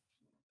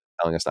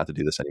 Telling us not to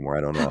do this anymore.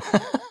 I don't know.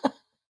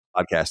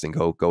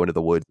 Podcasting, go into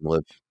the woods and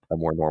live a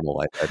more normal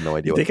life. I have no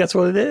idea. You think that's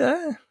what it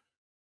is?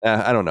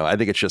 I don't know. I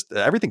think it's just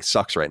everything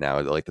sucks right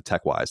now, like the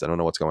tech wise. I don't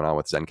know what's going on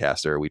with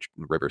Zencaster,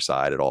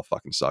 Riverside. It all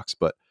fucking sucks.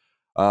 But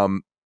all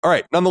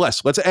right.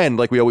 Nonetheless, let's end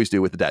like we always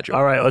do with the dad joke.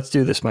 All right, let's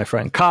do this, my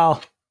friend.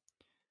 Kyle,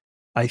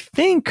 I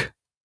think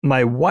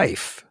my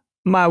wife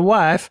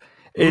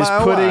is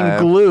putting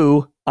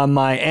glue on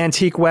my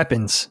antique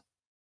weapons.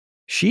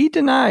 She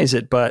denies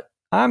it, but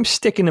I'm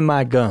sticking to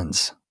my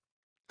guns.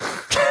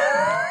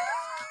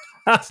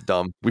 That's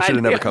dumb. We should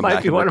have never come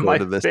back and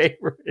recorded this.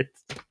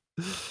 Favorites.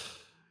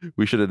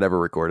 We should have never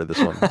recorded this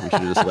one. We should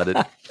have just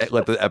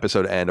let the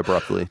episode end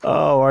abruptly.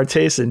 Oh, our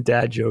taste in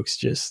dad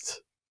jokes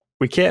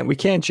we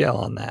can't gel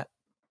on that.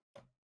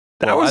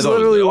 That was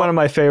literally one of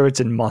my favorites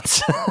in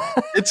months.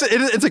 It's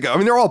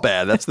they're all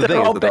bad. That's the thing.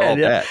 All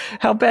bad.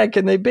 How bad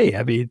can they be?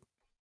 I mean,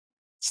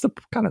 it's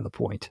kind of the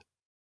point.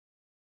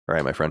 All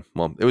right, my friend.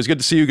 Well, it was good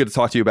to see you. Good to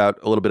talk to you about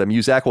a little bit of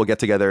music. We'll get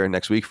together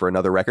next week for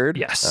another record.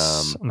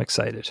 Yes, I'm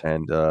excited.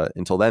 And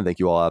until then, thank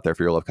you all out there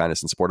for your love,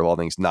 kindness, and support of all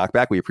things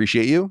KnockBack. We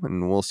appreciate you,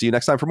 and we'll see you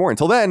next time for more.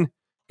 Until then,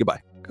 goodbye.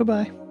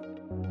 Goodbye.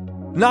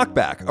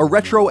 KnockBack, a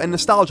retro and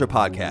nostalgia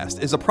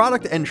podcast, is a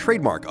product and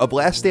trademark of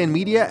Last Stand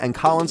Media and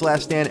Collins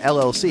Last Stand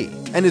LLC,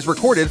 and is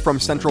recorded from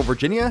Central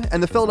Virginia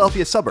and the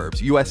Philadelphia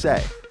suburbs,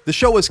 USA. The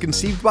show was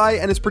conceived by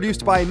and is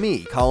produced by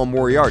me, Colin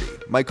Moriarty.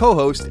 My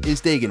co-host is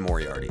Dagan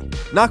Moriarty.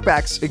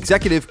 KnockBack's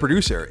executive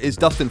producer is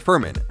Dustin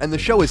Furman, and the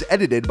show is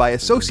edited by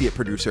associate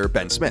producer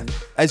Ben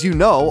Smith. As you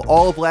know,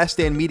 all of Last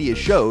Stand Media's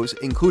shows,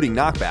 including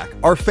KnockBack,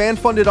 are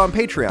fan-funded on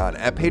Patreon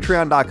at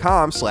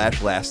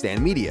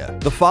patreon.com/laststandmedia.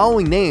 The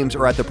following names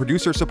are at the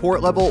producer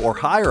support level or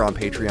higher on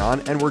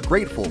Patreon, and we're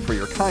grateful for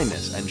your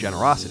kindness and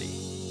generosity.